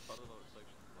 You're part of our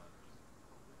section plan.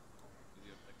 With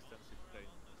your extensive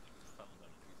training and stamina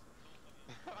increases.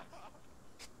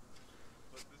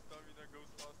 But the stamina goes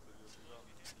faster, you know.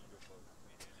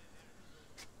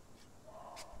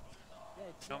 Yeah,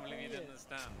 it's Can't been believe you 2 didn't years.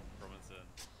 understand, Robinson.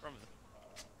 Robinson.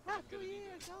 Ah, 2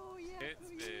 years. Oh yeah. It's 2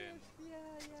 been years.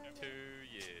 Yeah. 2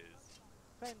 years.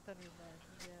 Fentanyl, man.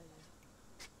 Yeah.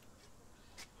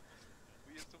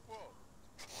 We used to fall.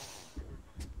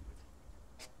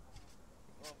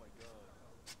 Oh my god.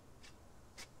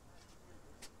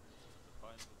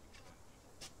 Fine.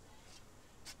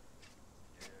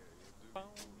 Boom,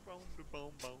 boom,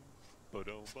 boom, boom,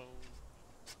 boom, boom.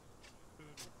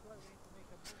 That's why we need to make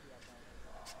a movie about it.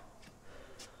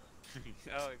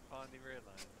 Oh, I finally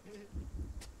realised.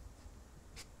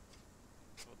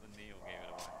 What the Neil gave it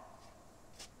away.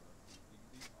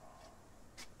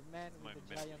 The man My with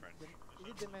the middle giant. friend. Is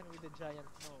it the man with the giant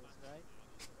nose, right?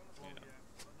 Yeah.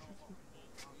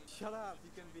 Shut up,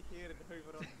 you can be here and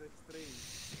over on the stream.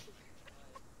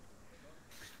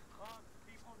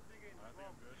 Keep on digging.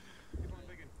 Keep on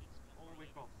digging. All the way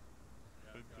across.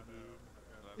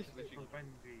 Switching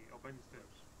Benji or Benston.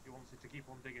 He wants it to keep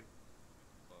on digging.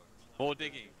 More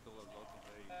digging.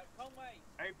 Conway!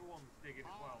 Everyone's digging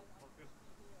as well. Not just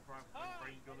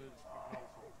brain gunners and all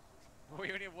sorts. We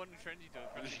only have one trendy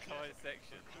dog for the entire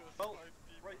section. Well,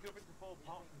 break up into 4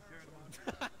 parts and share them.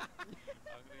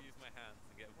 I'm gonna use my hands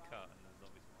to get them cut and the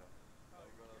zombies will come.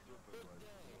 I'm gonna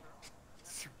supervise.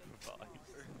 Supervise.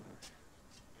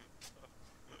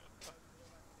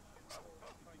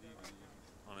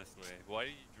 Honestly, why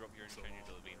did you drop your trendy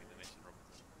dog at the beginning of the mission,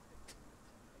 Robinson?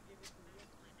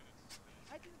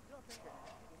 I didn't drop anything.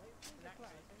 In the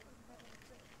class.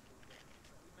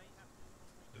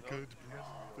 They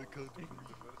can't bring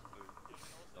the first place.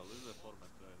 Now this is a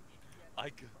format range. I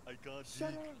got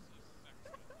Shut up!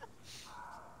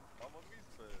 I'm on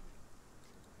whisper.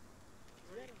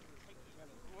 Why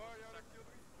are you on whisper?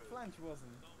 Flange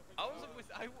wasn't. I was with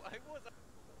I was.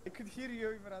 I could hear you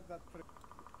over at that point.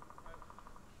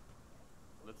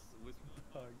 Let's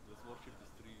worship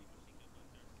this tree.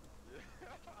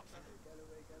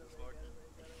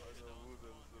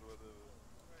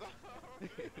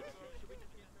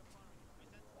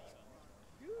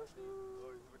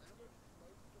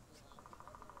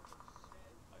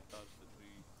 I touched the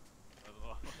tree.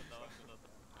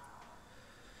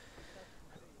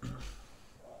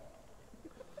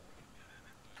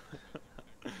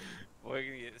 We're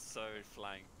gonna get so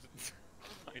flanked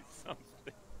by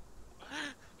something.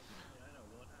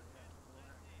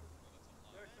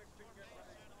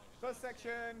 First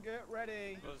section, get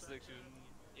ready. First section.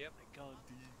 Yep.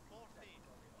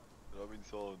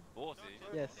 Robinson. 40.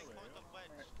 Yes.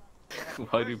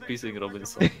 Why are you pissing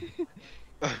Robinson? Leave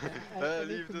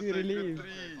the section 3.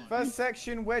 First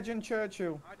section, Wedge and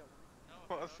Churchill.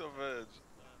 What's a wedge?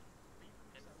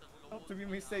 Not to be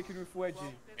mistaken with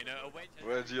Wedgie. You know, a wedge.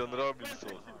 Wedgie on Robinson.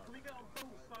 Can we get on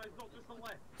both sides, not just the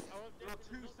left? There are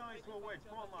 2 sides to a wedge.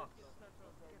 Come on, lads.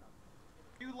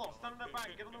 You lot, stand in the back.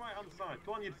 Get on the right hand side.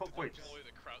 Go on, you fuckwits.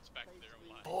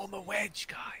 Form a wedge,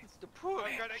 guys. The poor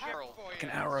arrow. Like an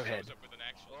arrowhead.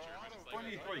 One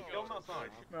of you 3. Get on that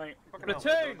side. Right. Fucking hell.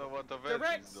 Platoon!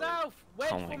 Direct south!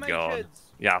 Wedge Oh my formations! god.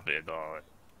 Yeah, big guy.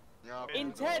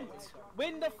 Intent!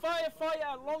 Win the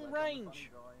firefighter long range!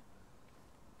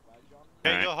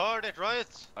 Okay, you heard it, right?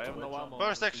 I have no ammo.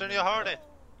 First section, you heard it.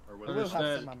 I will have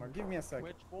some ammo. Give me a sec.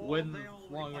 Win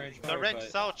long range. Direct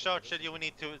south, Churchill, you will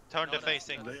need to turn the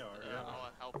facing. They are,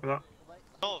 yeah.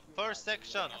 No, first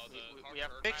section.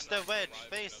 Fix the wedge,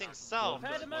 facing south.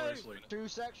 2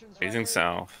 sections. Facing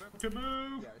south. To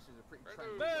move.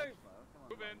 Move!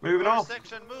 Moving off. First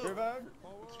section, move.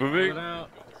 Moving.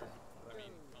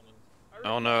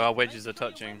 Oh no, our wedges are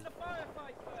touching.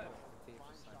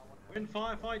 Win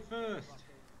firefight first.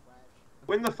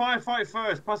 Win the firefight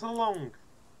first. Pass it along.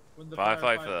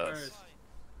 Firefight first.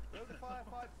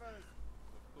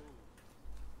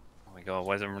 Oh my god,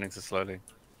 why is everyone running so slowly? I'm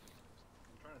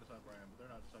trying to decide where I am, but they're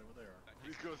not deciding what they are.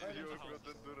 Because you got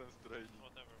endurance training.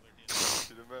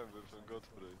 You remember from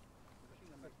Godfrey.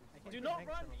 Do not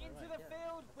run into the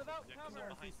field without cover.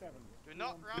 Do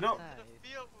not run Do not- into the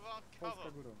field without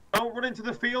cover. Don't run into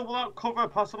the field without cover.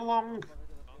 Pass it along.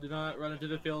 Do not run into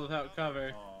the field without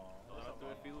cover.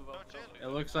 It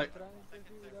looks like.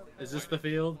 Is this the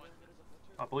field?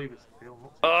 I believe it's the field.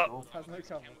 Oh,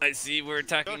 I see we're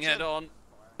attacking head on.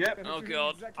 Yep. Oh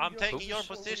god. I'm taking your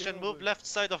position. Move left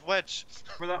side of wedge.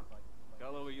 For that.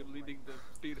 Gallo, you're leading the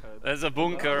spearhead. There's a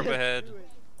bunker up ahead.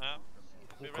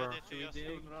 Be ready to be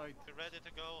ready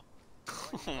to go.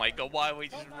 Oh my god, why are we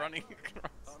just running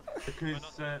across? Because,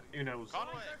 who knows?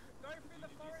 Conway. Who's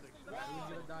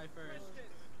gonna die first?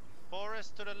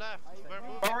 Forest to the left. We're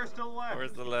moving. Forest to the left.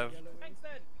 Where's the left? Thanks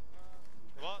then.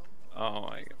 What? Oh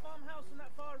my The farmhouse on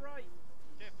that far right.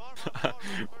 Okay, farmhouse.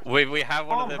 god. We have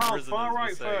one of the Farmhouse, prisoners far right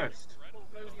we saved. first.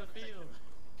 Close the field.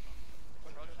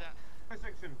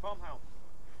 Section, farmhouse.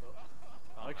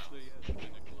 Actually,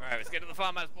 Alright, let's get to the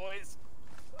farmhouse, boys.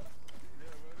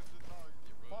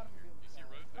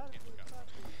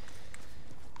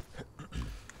 That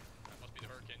must be the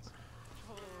Hurricanes.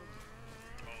 Oh,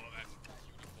 that's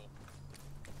beautiful.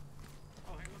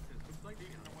 Oh, hey, look, there's completely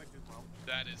in the wedge as well.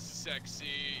 That is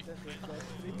sexy.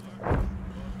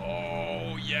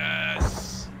 Oh,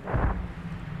 yes.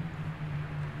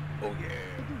 Oh, yeah.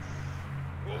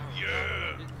 Oh,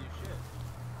 yeah. Didn't do shit.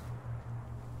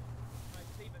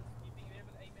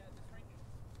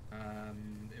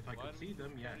 If I could see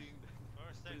them, yes.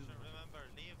 First section, remember,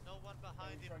 leave no one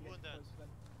behind if wounded.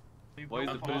 why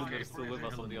is the prisoner still with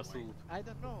us on the assault? I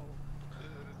don't know.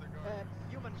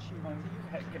 Human shield.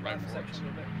 Get around the section a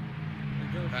little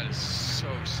bit. That is so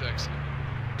sexy.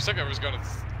 For a second,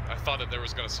 I thought that there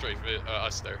was gonna strafe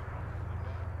us there.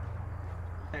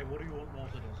 Hey, what do you want more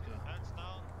than Oscar? Hands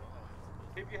down.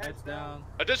 Keep your Heads down.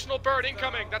 Additional bird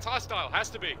incoming. That's hostile. Has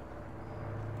to be.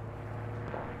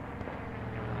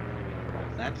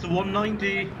 That's a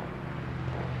 190.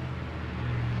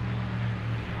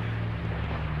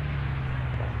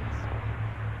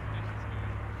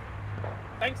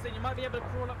 Thanks then, you might be able to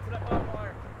crawl up to that barbed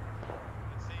wire.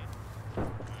 Let's see.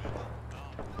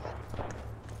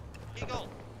 Eagle.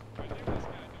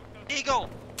 Eagle.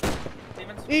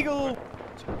 Stevens? Eagle!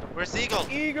 Where's Eagle?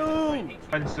 Eagle!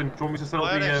 Benson, do you want me to set up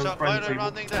Why are they, the why are Bren they team?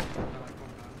 running there?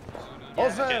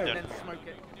 Also, Okay, And then. then smoke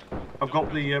it. I've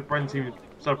got the Bren team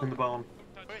set up in the barn.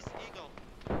 Where's Eagle?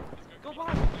 Go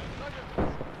behind!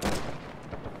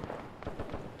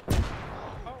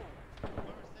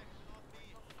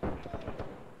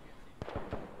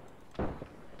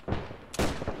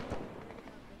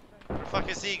 Where the fuck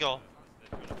is Eagle?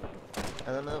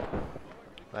 I don't know.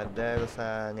 But there's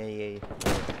an AA.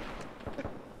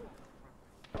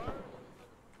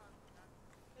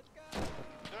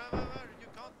 Remember, you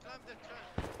can't climb the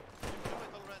trench. You do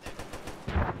it already.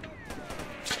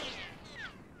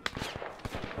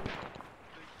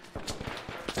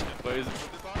 Why is it?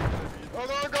 Oh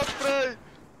no, Godfrey!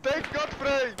 Take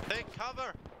Godfrey! Take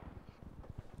cover.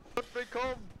 Godfrey,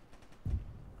 come!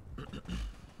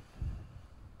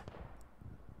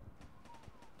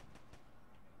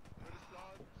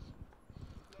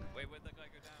 Wait, where'd that guy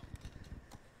go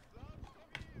down?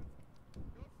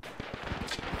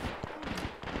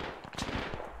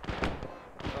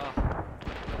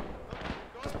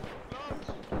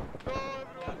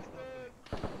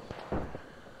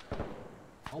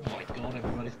 Oh my god,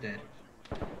 everybody's dead.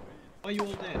 Are you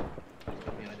all dead? I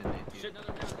didn't hit you. Shit, no,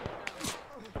 down.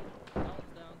 Down.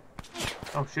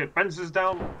 Oh shit, Benson's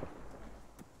down. Ones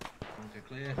are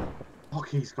clear. Fuck,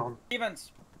 he's gone.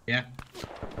 Stevens, Yeah,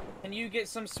 can you get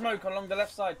some smoke along the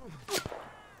left side?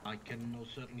 I can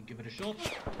most certainly give it a shot.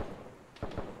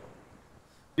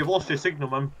 You've lost your signal,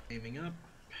 man. Aiming up.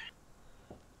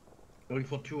 Going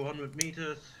for 200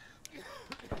 meters.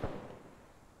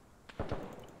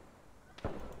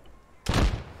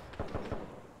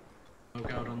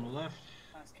 Smoke out on the left.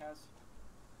 Nice, Kaz.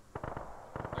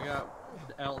 I got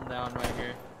Elton down right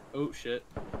here. Oh shit.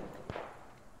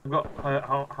 I've got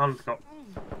hand got.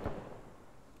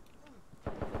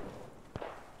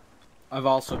 I've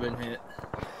also been hit.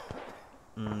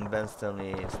 Ben still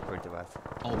is pretty bad.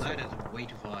 Oh, that is way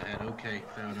too far ahead. Okay,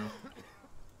 fair enough.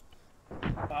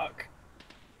 Fuck.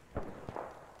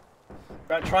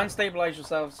 Right, try and stabilize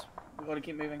yourselves. We've got to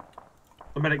keep moving.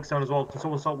 The medic's down as well. Can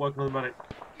someone start working on the medic?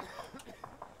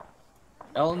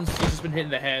 Elton's just been hit in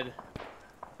the head.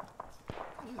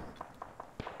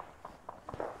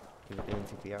 He's doing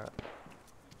CPR.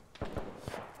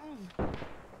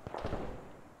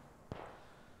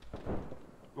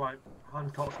 Right,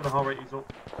 Hancock's gonna heart rate is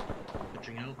up.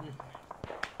 Watching Elton.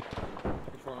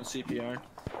 Performing CPR.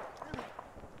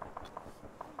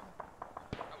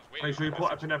 Make sure you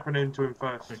put epinephrine into him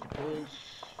first. Where's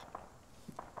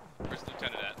the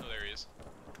lieutenant at? Oh, there he is.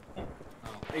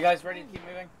 Are you guys ready to keep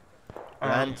moving?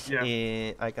 Ranch, yeah.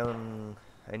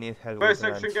 I need help First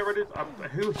with section, get ready.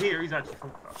 Who here is actually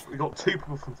from... We got 2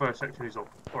 people from first section who's up.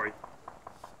 Sorry.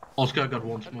 Oscar got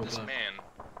 1 smoke This left. man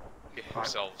get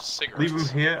himself cigarettes. Leave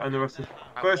them here and the rest of...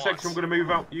 I First want. section, I'm going to move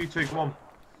out. You 2, come on.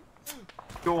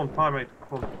 Go on, primate.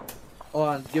 Come on. Hold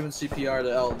on, giving CPR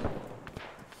to Elton.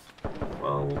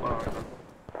 Well, alright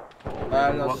then.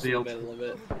 I'll What just the leave it a little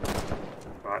bit.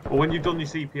 Right, well when you've done your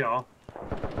CPR,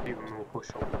 even more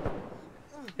push up.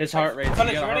 His heart rate,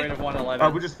 Fellas, you got a heart ready? rate of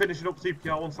 111. We're just finishing up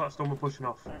CPR. Once that's done, we're pushing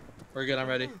off. We're good, I'm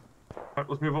ready. Right,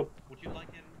 let's move up. Would you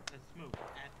like him to smoke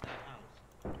at that house?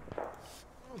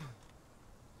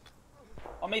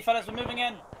 On me, fellas, we're moving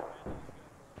in.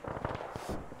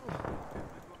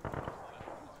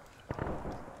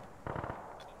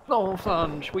 No,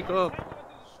 Sanj, wake up.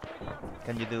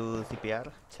 Can you do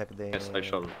CPR? Check the... Yes, I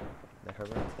shall. The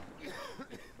heart rate.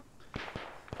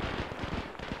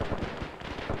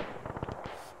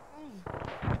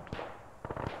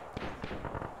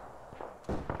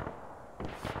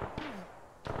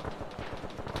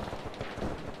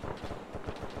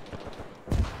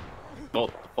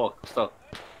 What the fuck? Stop.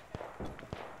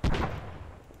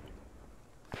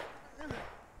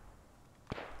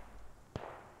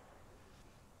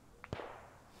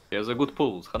 He has a good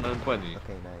pulse, 120.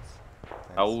 Okay, nice.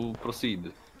 I will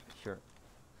proceed. Sure.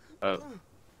 I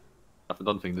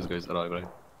don't think this guy's alive, right?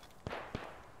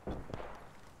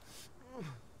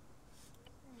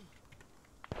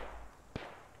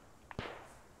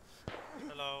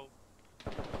 Hello.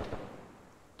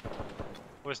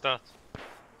 Where's that?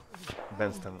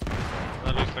 Benston.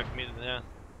 That looks like me, yeah.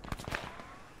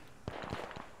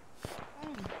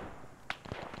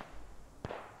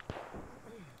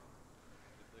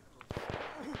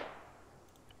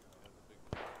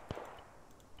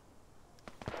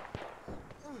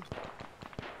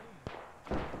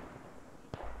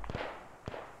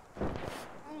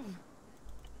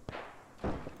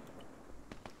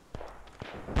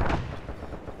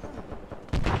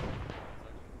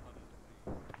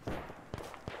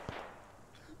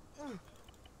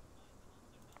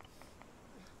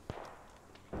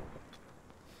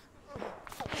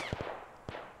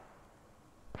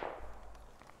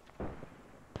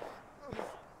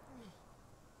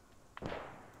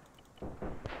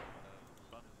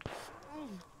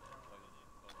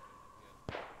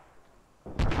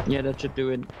 Yeah, that should do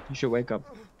it. You should wake up.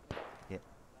 Yeah.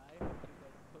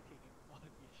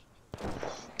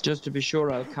 Just to be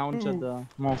sure, I'll counter the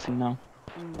morphine now.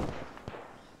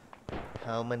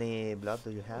 How many blood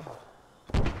do you have?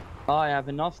 Oh, I have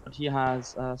enough, but he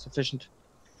has sufficient.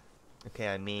 Okay,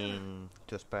 I mean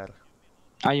to spare.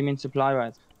 Ah, you mean supply,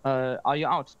 right? Are you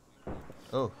out?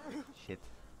 Oh, shit.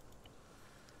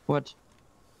 What?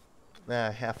 Nah,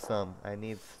 I have some. I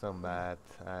need some, but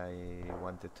I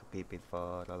wanted to keep it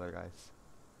for other guys.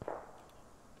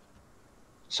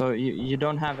 So you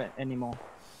don't have it anymore?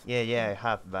 Yeah, I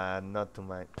have, but not too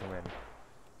many.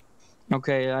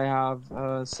 Okay, I have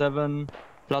 7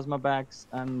 plasma bags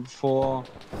and 4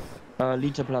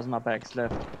 liter plasma bags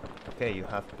left. Okay, you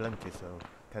have plenty, so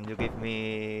can you give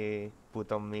me,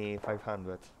 put on me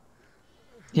 500?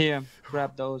 Here,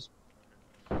 grab those.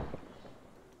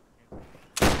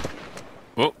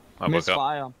 Whoa, I woke up.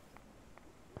 Misfire.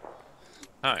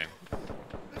 Hi.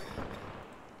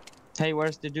 Hey,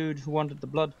 where's the dude who wanted the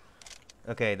blood?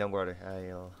 Okay, don't worry,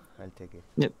 I'll take it.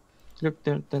 Yep. Look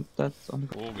there, that's on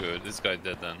the... Oh good, this guy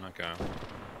dead then, okay.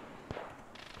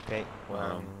 Okay,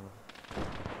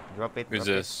 drop it. Who's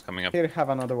drop this coming up? Here, have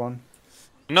another one.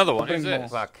 Another one, Bring who's more.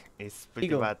 this? Fuck, it's pretty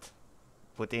Eagle. bad.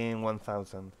 Put in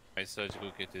 1000. My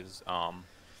surgical kit is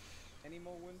Any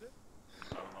more wounded?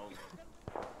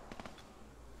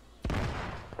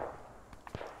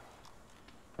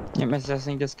 I'm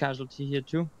assessing this casualty here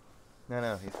too.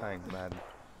 No, he's fine, but...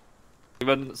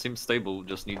 Even seems stable,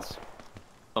 just needs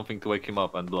something to wake him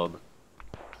up and blood.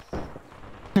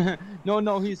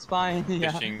 No, he's fine.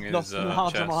 Yeah, Fishing his, lost a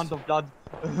large chest. amount of blood.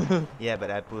 Yeah, but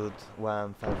I put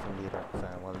 1000 liters,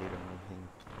 1 liter in him.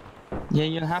 Yeah,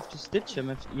 you have to stitch him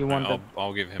if you want.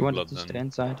 I'll give him you want blood it to then. stay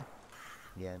inside.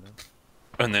 Yeah, no.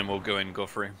 And then we'll go in, go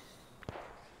free.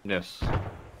 Yes.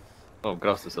 Oh,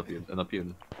 grass disappeared and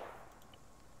appeared.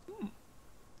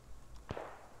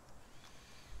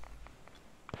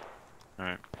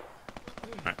 Alright.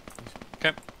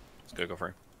 Okay, let's go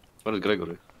free. Where is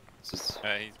Gregory? This is...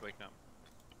 He's waking up.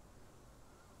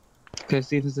 Okay,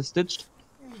 see if it's stitched.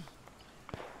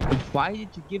 Why did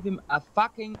you give him a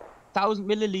fucking 1000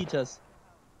 milliliters?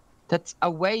 That's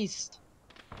a waste.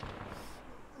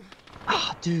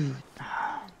 Ah, dude.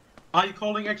 Are you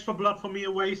calling extra blood for me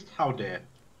a waste? How dare?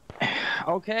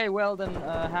 Okay, well then,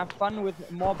 have fun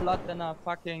with more blood than a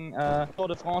fucking Tour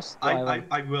de France driver.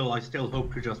 I will. I still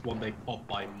hope to just one day pop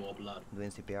by more blood.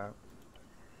 Doing CPR.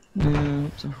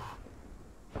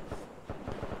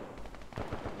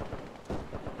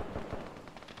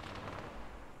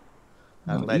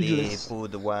 Somebody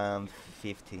put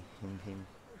 150 in him.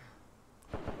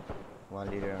 1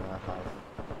 liter and a half.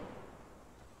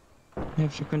 You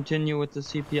have to continue with the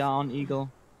CPR on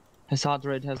Eagle. His heart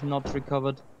rate has not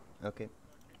recovered. Okay.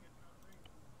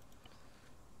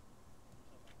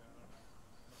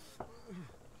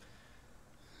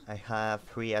 I have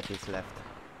 3 epics left.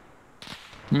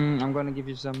 I'm gonna give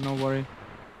you some, no worry.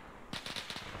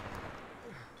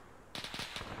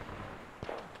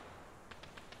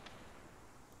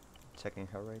 Checking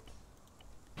heart rate.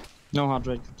 No heart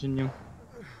rate, continue.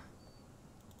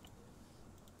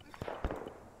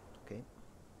 Okay.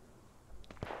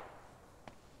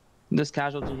 This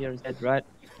casualty here is dead, right?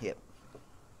 Yep.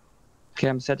 Okay,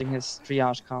 I'm setting his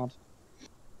triage card.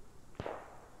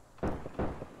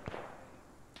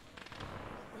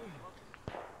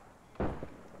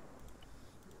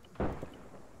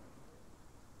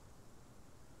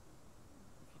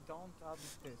 Don't add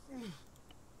this.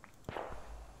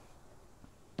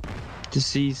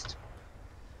 Deceased.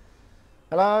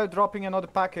 Hello, dropping another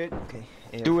packet. Okay.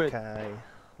 Do it. 1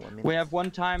 minute. We have one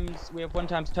times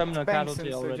terminal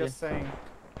casualty already. Just saying.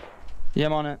 Yeah,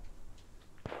 I'm on it.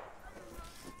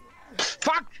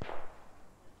 Fuck!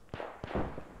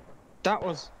 That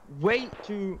was way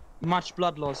too much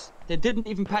blood loss. They didn't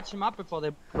even patch him up before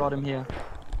they brought him here.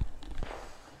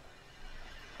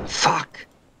 Fuck!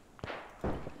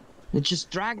 They just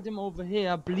dragged him over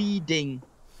here bleeding.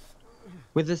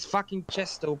 With his fucking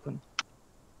chest open.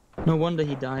 No wonder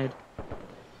he died.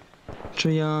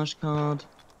 Triage card.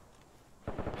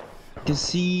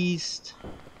 Deceased.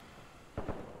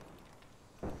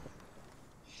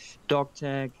 Dog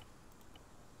tag.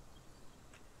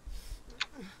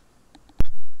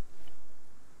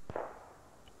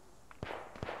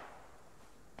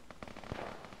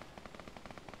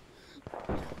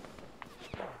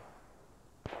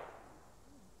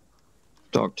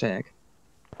 Dog tag.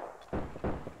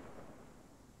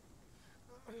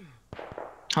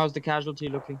 How's the casualty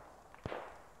looking?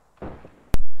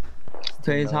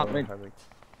 Okay, his heart rate.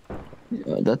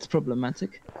 That's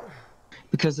problematic.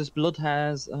 Because his blood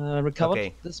has recovered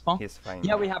Okay, this far. he's fine.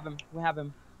 Yeah, we have him. We have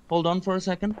him. Hold on for a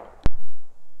second.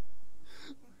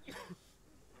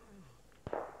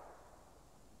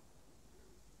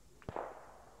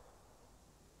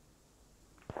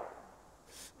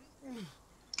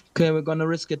 Okay, we're gonna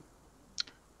risk it.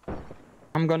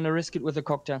 I'm gonna risk it with a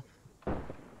cocktail.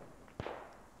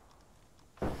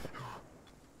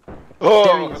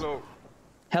 Oh, hello.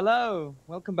 Hello,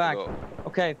 welcome back. Hello.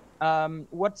 Okay,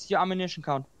 what's your ammunition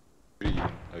count? 3,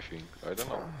 I think. I don't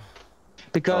know.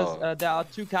 Because there are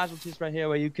 2 casualties right here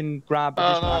where you can grab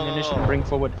additional ammunition and bring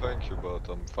forward. Thank you, but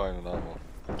I'm fine on ammo.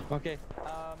 Okay,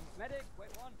 medic,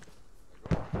 wait one.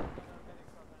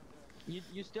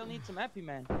 You still need some epi,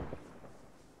 man.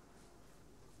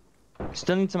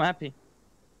 Still need some epi.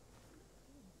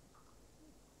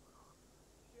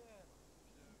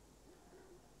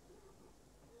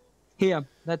 Here,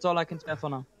 that's all I can spare for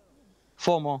now.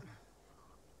 4 more.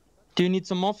 Do you need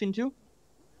some morphine too?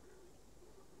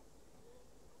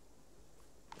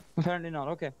 Apparently not,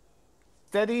 okay.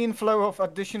 Steady inflow of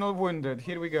additional wounded.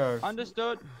 Here we go.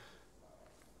 Understood.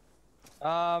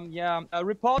 Yeah,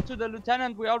 report to the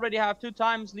lieutenant. We already have 2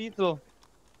 times lethal.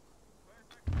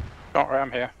 Don't worry,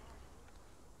 I'm here.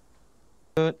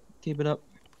 Good, keep it up.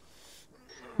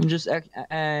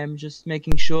 I'm just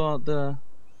making sure the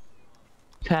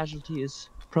casualty is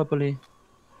properly.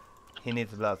 He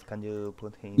needs blood. Can you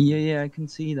put him? Yeah, I can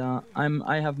see that.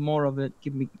 I have more of it.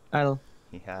 Give me. I'll.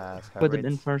 He has. Put it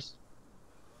in first.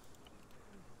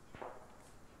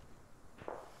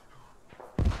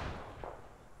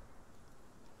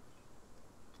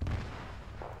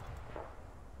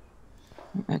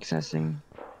 Accessing.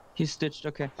 He's stitched.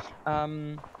 Okay.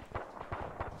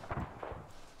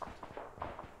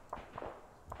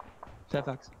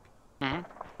 Fairfax.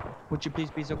 Would you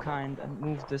please be so kind and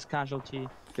move this casualty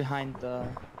behind the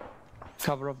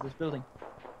cover of this building?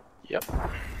 Yep.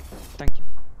 Thank you.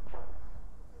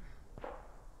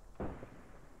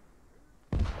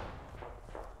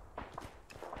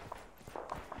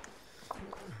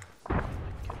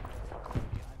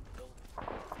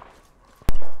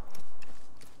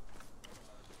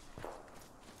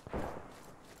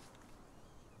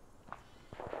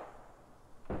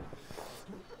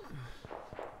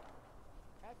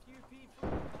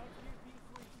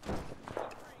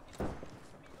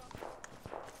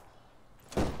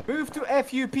 Move to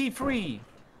FUP3.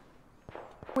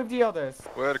 With the others.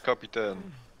 Where,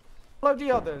 Captain? Follow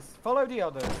the others. Follow the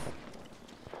others.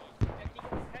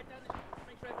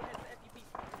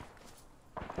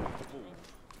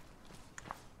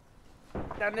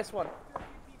 Down this one.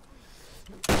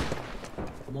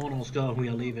 Come on, Oscar, we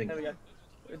are leaving. There we go.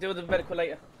 We'll deal with the medical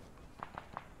later.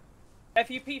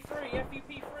 FUP3,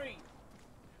 FUP3.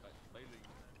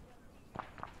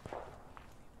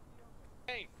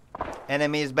 Hey.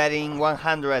 Enemies batting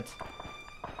 100.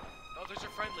 Oh, those are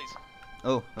friendlies.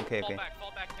 Oh, okay, okay.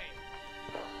 Fall back, Kane.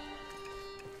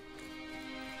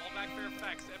 Fall back,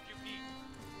 Fairfax, FUP.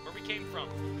 Where we came from.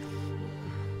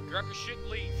 Grab your shit and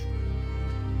leave.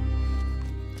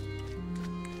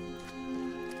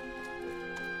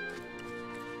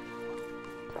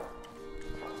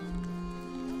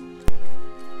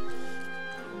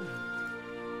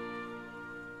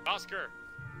 Oscar,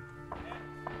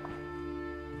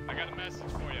 I got a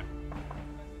message for you.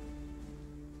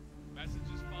 Message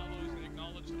as follows: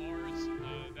 acknowledged ours.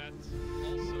 That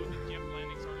also the Dieppe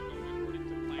landings aren't going according to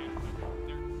plan, but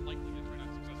they're likely to turn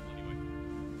out successful anyway.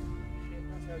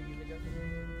 That's how you go.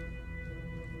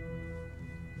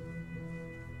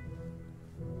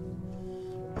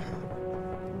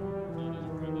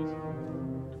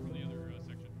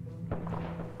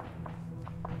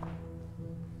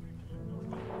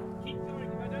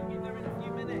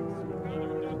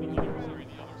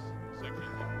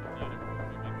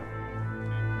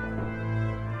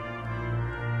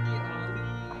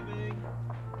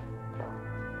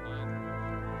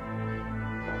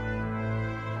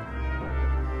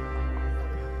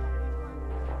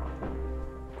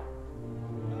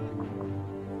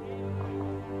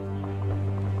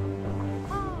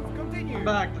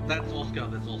 Back. That's Oscar.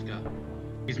 That's Oscar.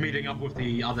 He's meeting up with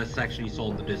the other section he saw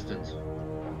in the distance.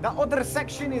 That other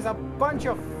section is a bunch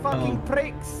of fucking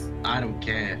pricks. I don't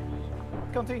care.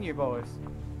 Continue, boys.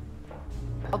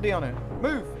 I'll be on it.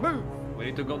 Move, move. We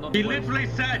need to go north. He literally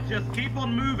said, just keep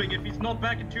on moving. If he's not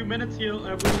back in 2 minutes, we'll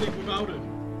leave without him.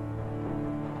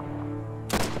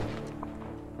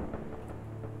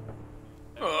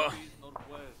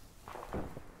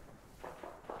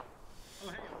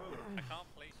 I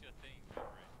can't place your thing over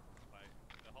it. Like,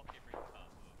 the hotkey brings it up.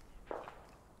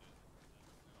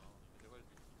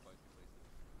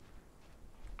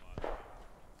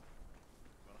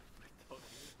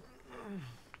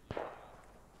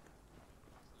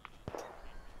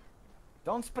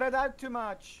 Don't spread out too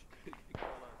much.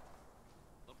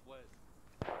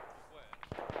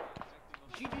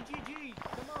 GGGG,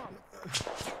 come on.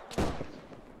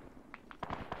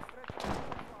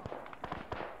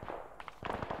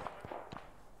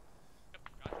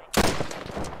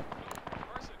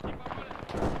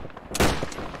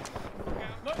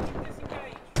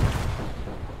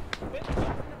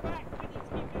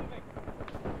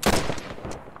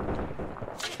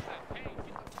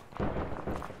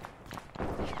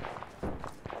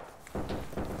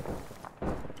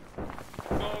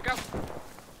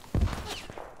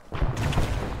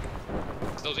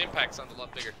 Those impacts sound a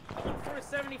lot bigger. For a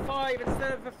 75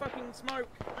 instead of a fucking smoke.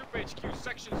 Group HQ,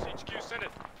 sections HQ, send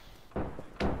it.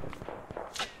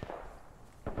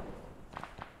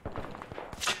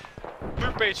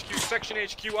 Group HQ, section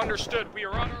HQ, understood. We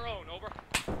are on our own, over.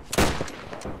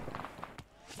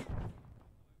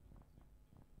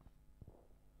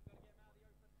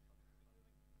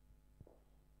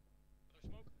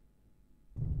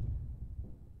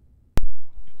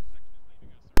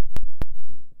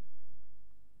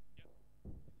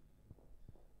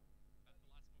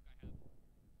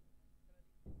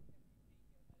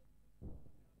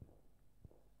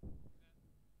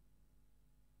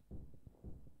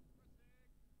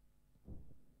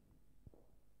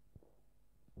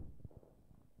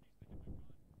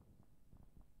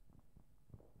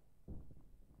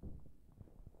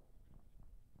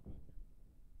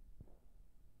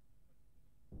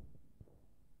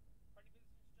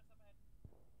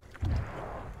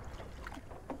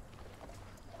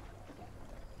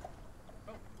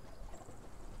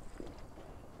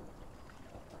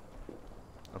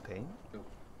 Okay.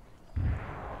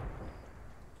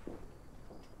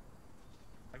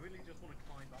 I really just want to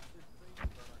climb up this thing,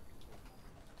 but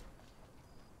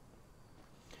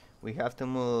We have to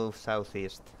move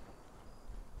southeast.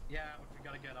 yeah, we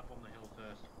gotta get up on the hill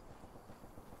first.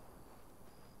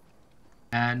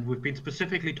 And we've been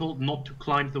specifically told not to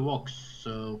climb the rocks,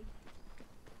 so...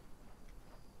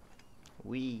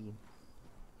 We.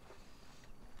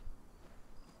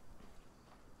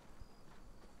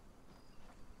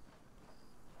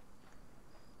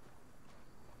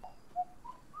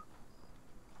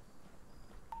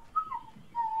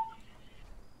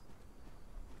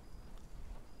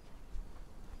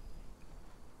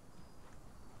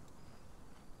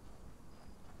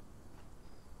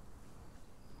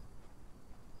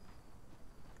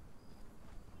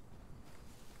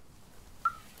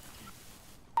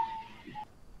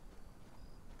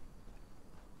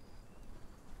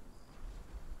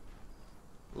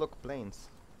 planes.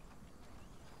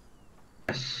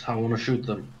 Yes, I want to shoot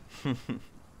them.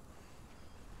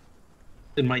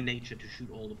 In my nature to shoot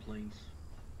all the planes.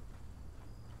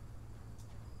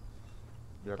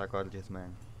 You're a gorgeous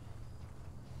man.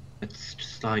 It's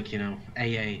just like, you know,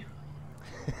 AA.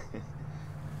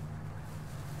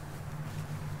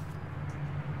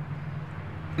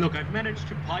 Look, I've managed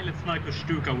to pilot Sniper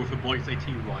Stuka with a Boys AT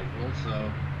rifle, so...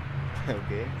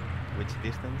 Okay, which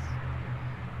distance?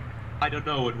 I don't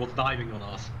know, it was diving on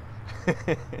us.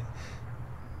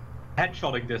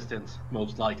 Headshotting distance,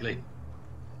 most likely.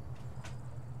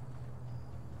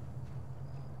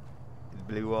 It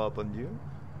blew up on you?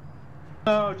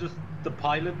 No, just the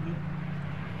pilot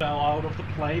fell out of the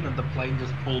plane and the plane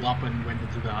just pulled up and went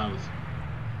into the house.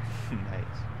 Nice.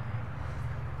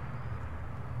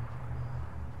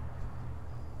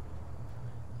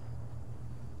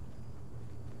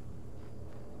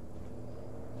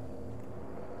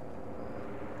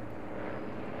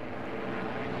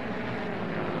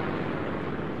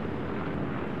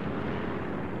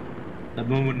 At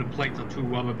the moment the plates are too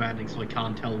rubber banding, so I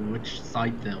can't tell which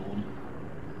side they're on.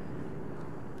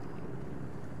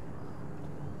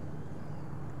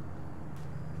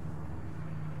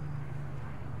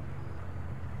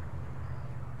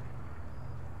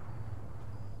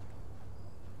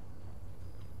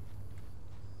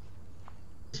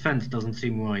 This fence doesn't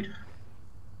seem right.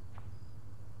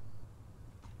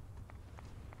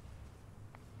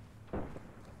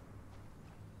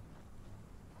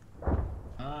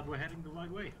 We're heading the right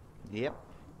way. Yep.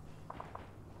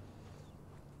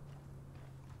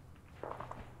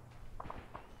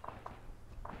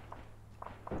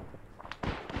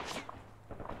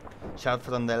 Shout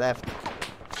from the left.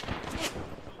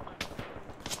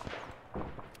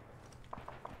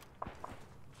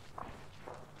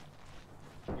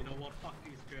 You know what? Fuck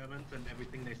these Germans and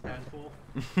everything they stand for.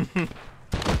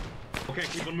 Okay,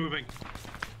 keep on moving.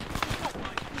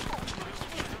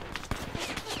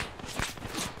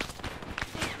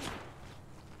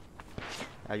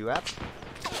 Are you up?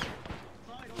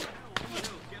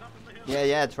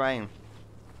 Yeah, trying.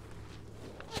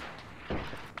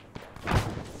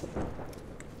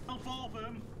 I'll fall for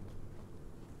him.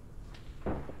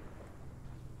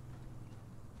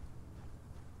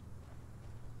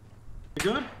 You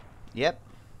good? Yep.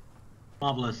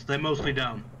 Marvelous. They're mostly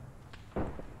down.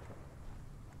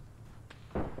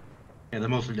 Yeah, they're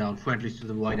mostly down. Friendlies to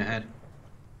the right ahead.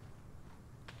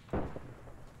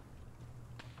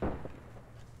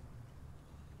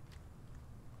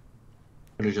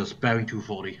 They're just bearing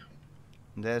 240.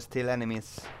 There's still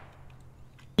enemies.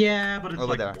 Yeah, but it's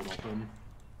over like there. one of them.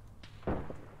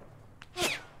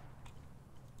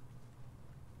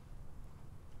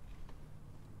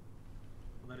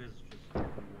 That is just...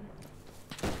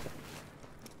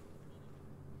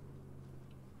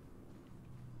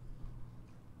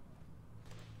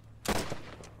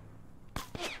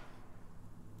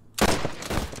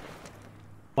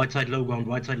 Right side low ground,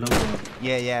 right side low ground.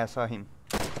 Yeah, I saw him.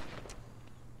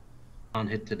 Can't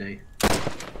hit today.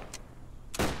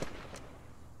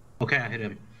 Okay, I hit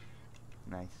him.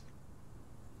 Nice.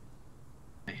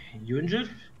 You injured?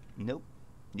 Nope.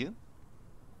 You?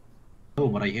 Oh,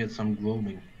 but I heard some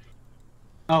groaning.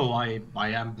 Oh, I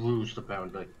am bruised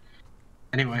apparently.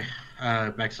 Anyway,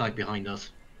 backside behind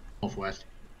us. Northwest.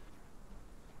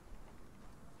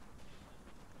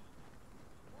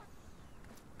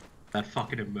 That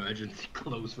fucking emergency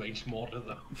close range mortar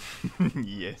though.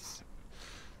 Yes.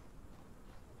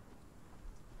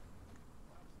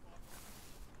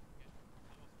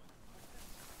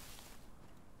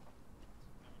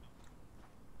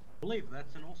 I believe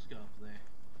that's an Oscar up there.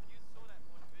 You saw that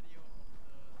one video of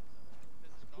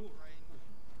the long range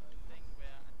thing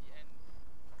where at the end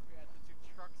we had the two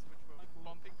trucks which were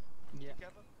bumping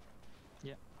together?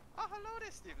 Yeah. Oh, hello there,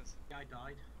 Stevens. Yeah, I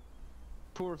died.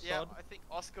 Poor Yeah, sod. I think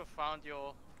Oscar found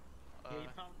your... He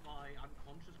found my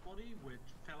unconscious body,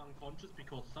 which fell unconscious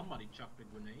because somebody chucked a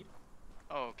grenade.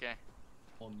 Oh, okay.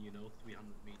 On, 300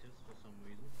 meters for some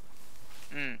reason.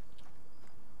 Hmm.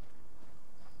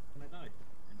 And I died.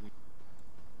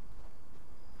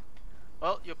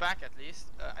 Well, you're back at least.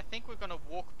 I think we're gonna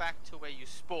walk back to where you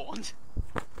spawned.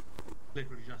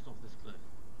 Literally just off this cliff.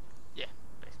 Yeah,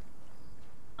 basically.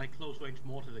 I close range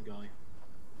mortar the guy.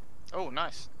 Oh,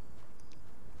 nice.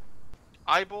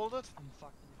 Eyeballed it? I'm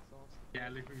fucking exhausted. Yeah,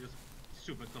 literally just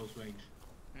super close range.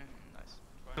 Nice.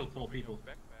 Killed 4 people.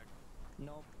 Backpack.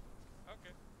 No.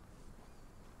 Okay.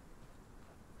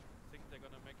 Think they're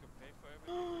gonna make you pay for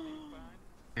everything you leave behind?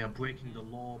 They are breaking the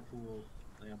law, Pool.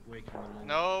 They are breaking the law.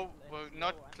 No, we're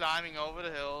not climbing over the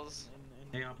hills.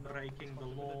 They are breaking the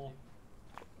law.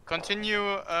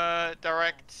 Continue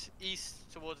direct east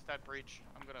towards that breach.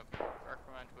 I'm gonna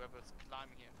recommend whoever's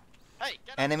climbing here. Hey,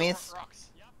 get Enemies? up the rocks.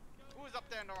 Who's up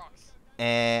there in the rocks?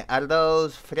 Are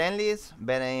those friendlies?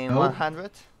 Better in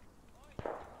 100?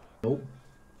 Nope.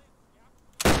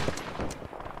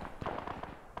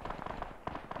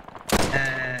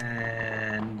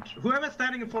 And whoever's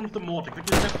standing in front of the mortar, could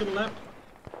you step to the left?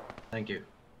 Thank you.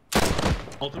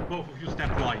 Also, both of you step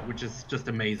right, which is just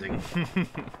amazing.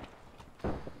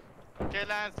 Okay,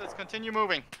 lads, let's continue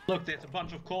moving. Look, there's a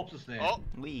bunch of corpses there. Oh,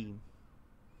 Wee.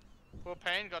 poor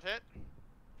Payne got hit.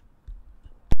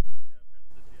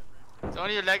 It's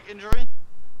only a leg injury.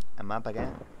 I'm up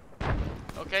again.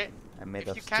 Okay. I made If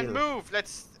of you can't steel. move,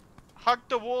 let's hug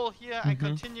the wall here and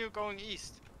continue going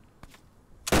east.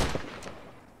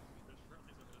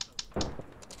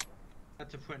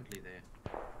 That's a friendly there.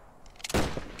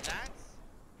 Lads,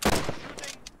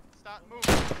 shooting, start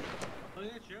moving. Oh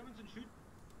yeah, Germans and shoot.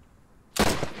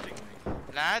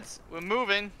 Lads, we're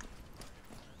moving.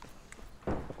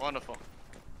 Wonderful.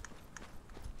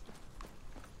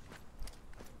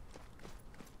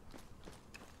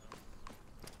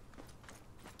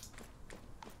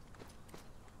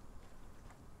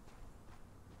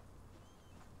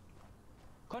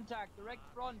 Contact, direct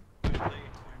front.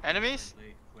 Enemies?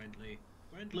 Friendly.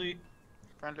 Friendly.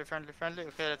 Okay,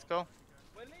 let's go.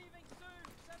 We're leaving soon.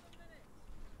 7 minutes.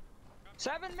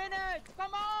 7 minutes.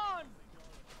 Come on.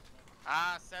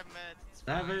 Ah, 7 minutes. It's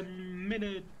fine. 7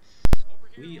 minutes.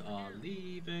 We are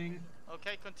leaving.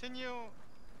 Okay, continue.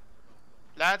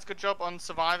 Lads, good job on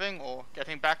surviving or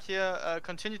getting back here.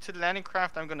 Continue to the landing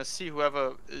craft. I'm gonna see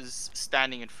whoever is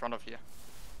standing in front of you.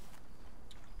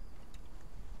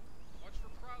 Watch for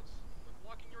crowds. They're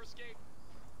blocking your escape.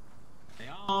 They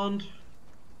aren't.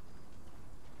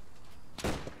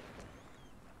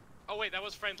 Oh wait, that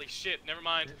was friendly. Shit, never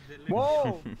mind.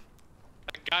 Whoa!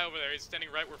 That guy over there is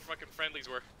standing right where fucking friendlies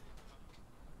were.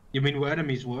 You mean where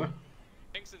enemies were?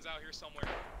 Kingston's out here somewhere.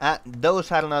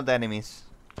 Those are not enemies.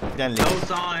 Friendly.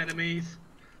 Those are enemies.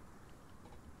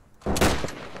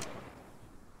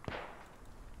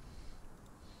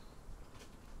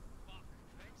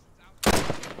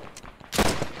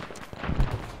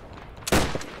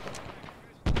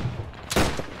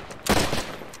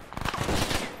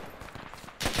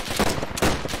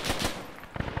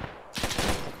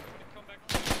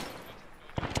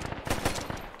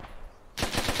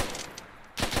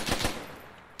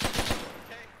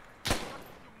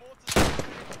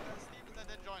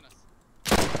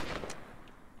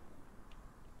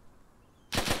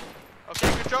 Okay,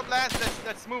 good job, lads.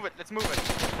 Let's move it. Let's move it.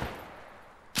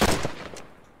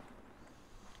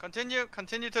 Continue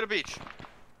to the beach.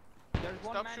 There's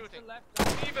one Stop man shooting. still left.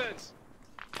 Stevens,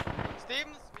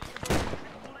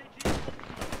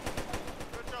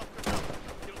 good job.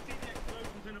 You'll see the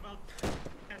explosions in about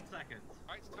 10 seconds.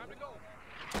 Alright, it's time to go.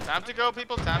 Time to go,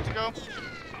 people. Time to go. Shit,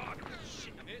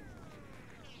 I'm hit.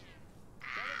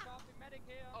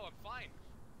 Oh, I'm fine.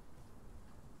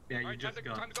 Yeah, you Alright, just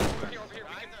got. time to go. Over here.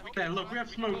 We There, look, we have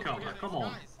smoke cover. Come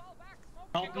on.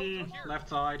 Dalton, left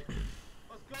side.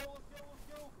 Let's go.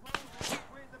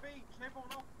 We're in the beach.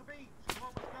 Everyone off the beach. Come on,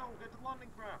 let's go. Get to the landing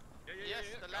craft. Yes,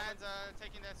 the lads are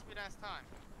taking their sweet ass time.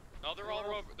 No, they're all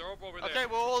over. They're over there. Okay,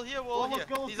 we're all here. We're all here.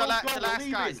 These are the last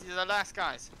guys. These are the last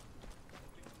guys.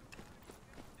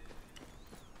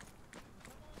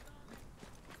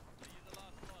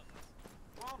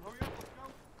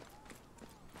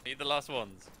 Need the last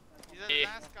ones. These are the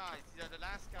last guys. These are the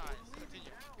last guys.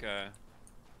 Continue. Okay.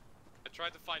 I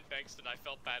tried to find Bankston. I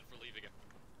felt bad for leaving him.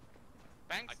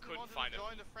 Bankston I couldn't wanted find to him.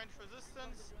 join the French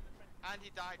resistance, and he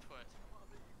died for it.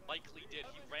 Likely did.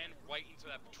 He ran right into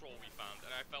that patrol we found, and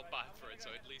I felt bad for it.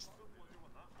 So at least.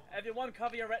 Everyone,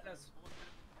 cover your retinas.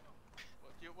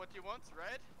 What do you want?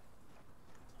 Red?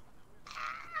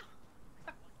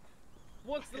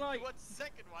 What's the light? What's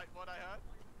second white? What I heard?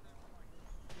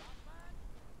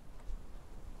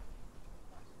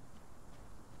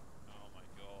 Oh my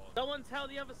god. Someone tell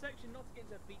the other section not to get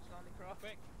into a beach landing craft.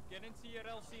 Quick, get into your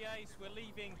LCAs. We're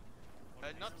leaving.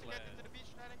 Not to get into the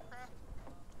beach landing craft?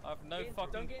 I've no Don't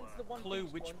fucking get into the one clue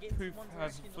beach which one, get into poof one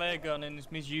has direction a flare gun and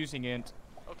is misusing it.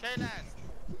 Okay, lads.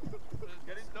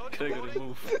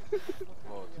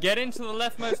 Get into the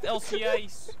leftmost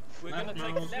LCAs. We're gonna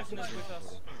take the prisoners with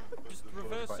us. Just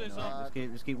reverse us up.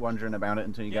 Just keep wondering about it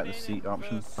until you get the seat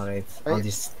option. Alright, I'll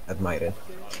just admire it.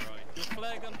 Your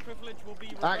flare gun privilege will be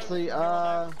revoked. Actually, you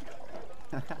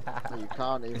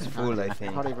can't even. It's full, I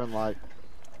think. Can't even like.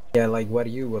 Yeah, like where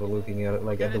you were looking at,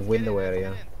 like at the window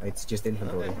area. It's just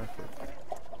inventory.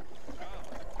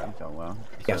 Oh well.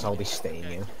 Guess I'll be staying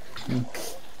here.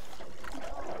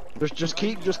 Just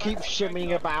keep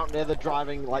shimmying about near the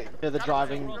driving, like near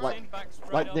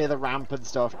the ramp and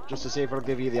stuff, just to see if it'll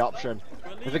give you the option.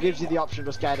 If it gives you the option,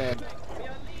 just get in.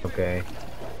 Okay.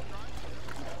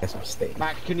 Guess I'm staying.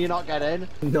 Mac, can you not get in?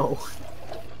 No.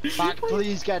 Mac,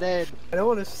 please get in. I don't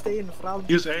want to stay in front.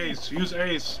 Use Ace. Use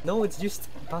Ace. No, it's just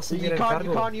passenger You and cargo.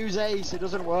 you can't use Ace. It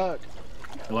doesn't work.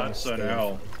 Let's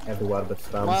now. Everywhere but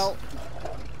France.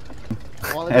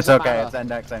 Well, it It's doesn't okay, matter. it's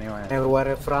index anyway.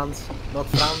 Everywhere France, not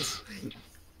France.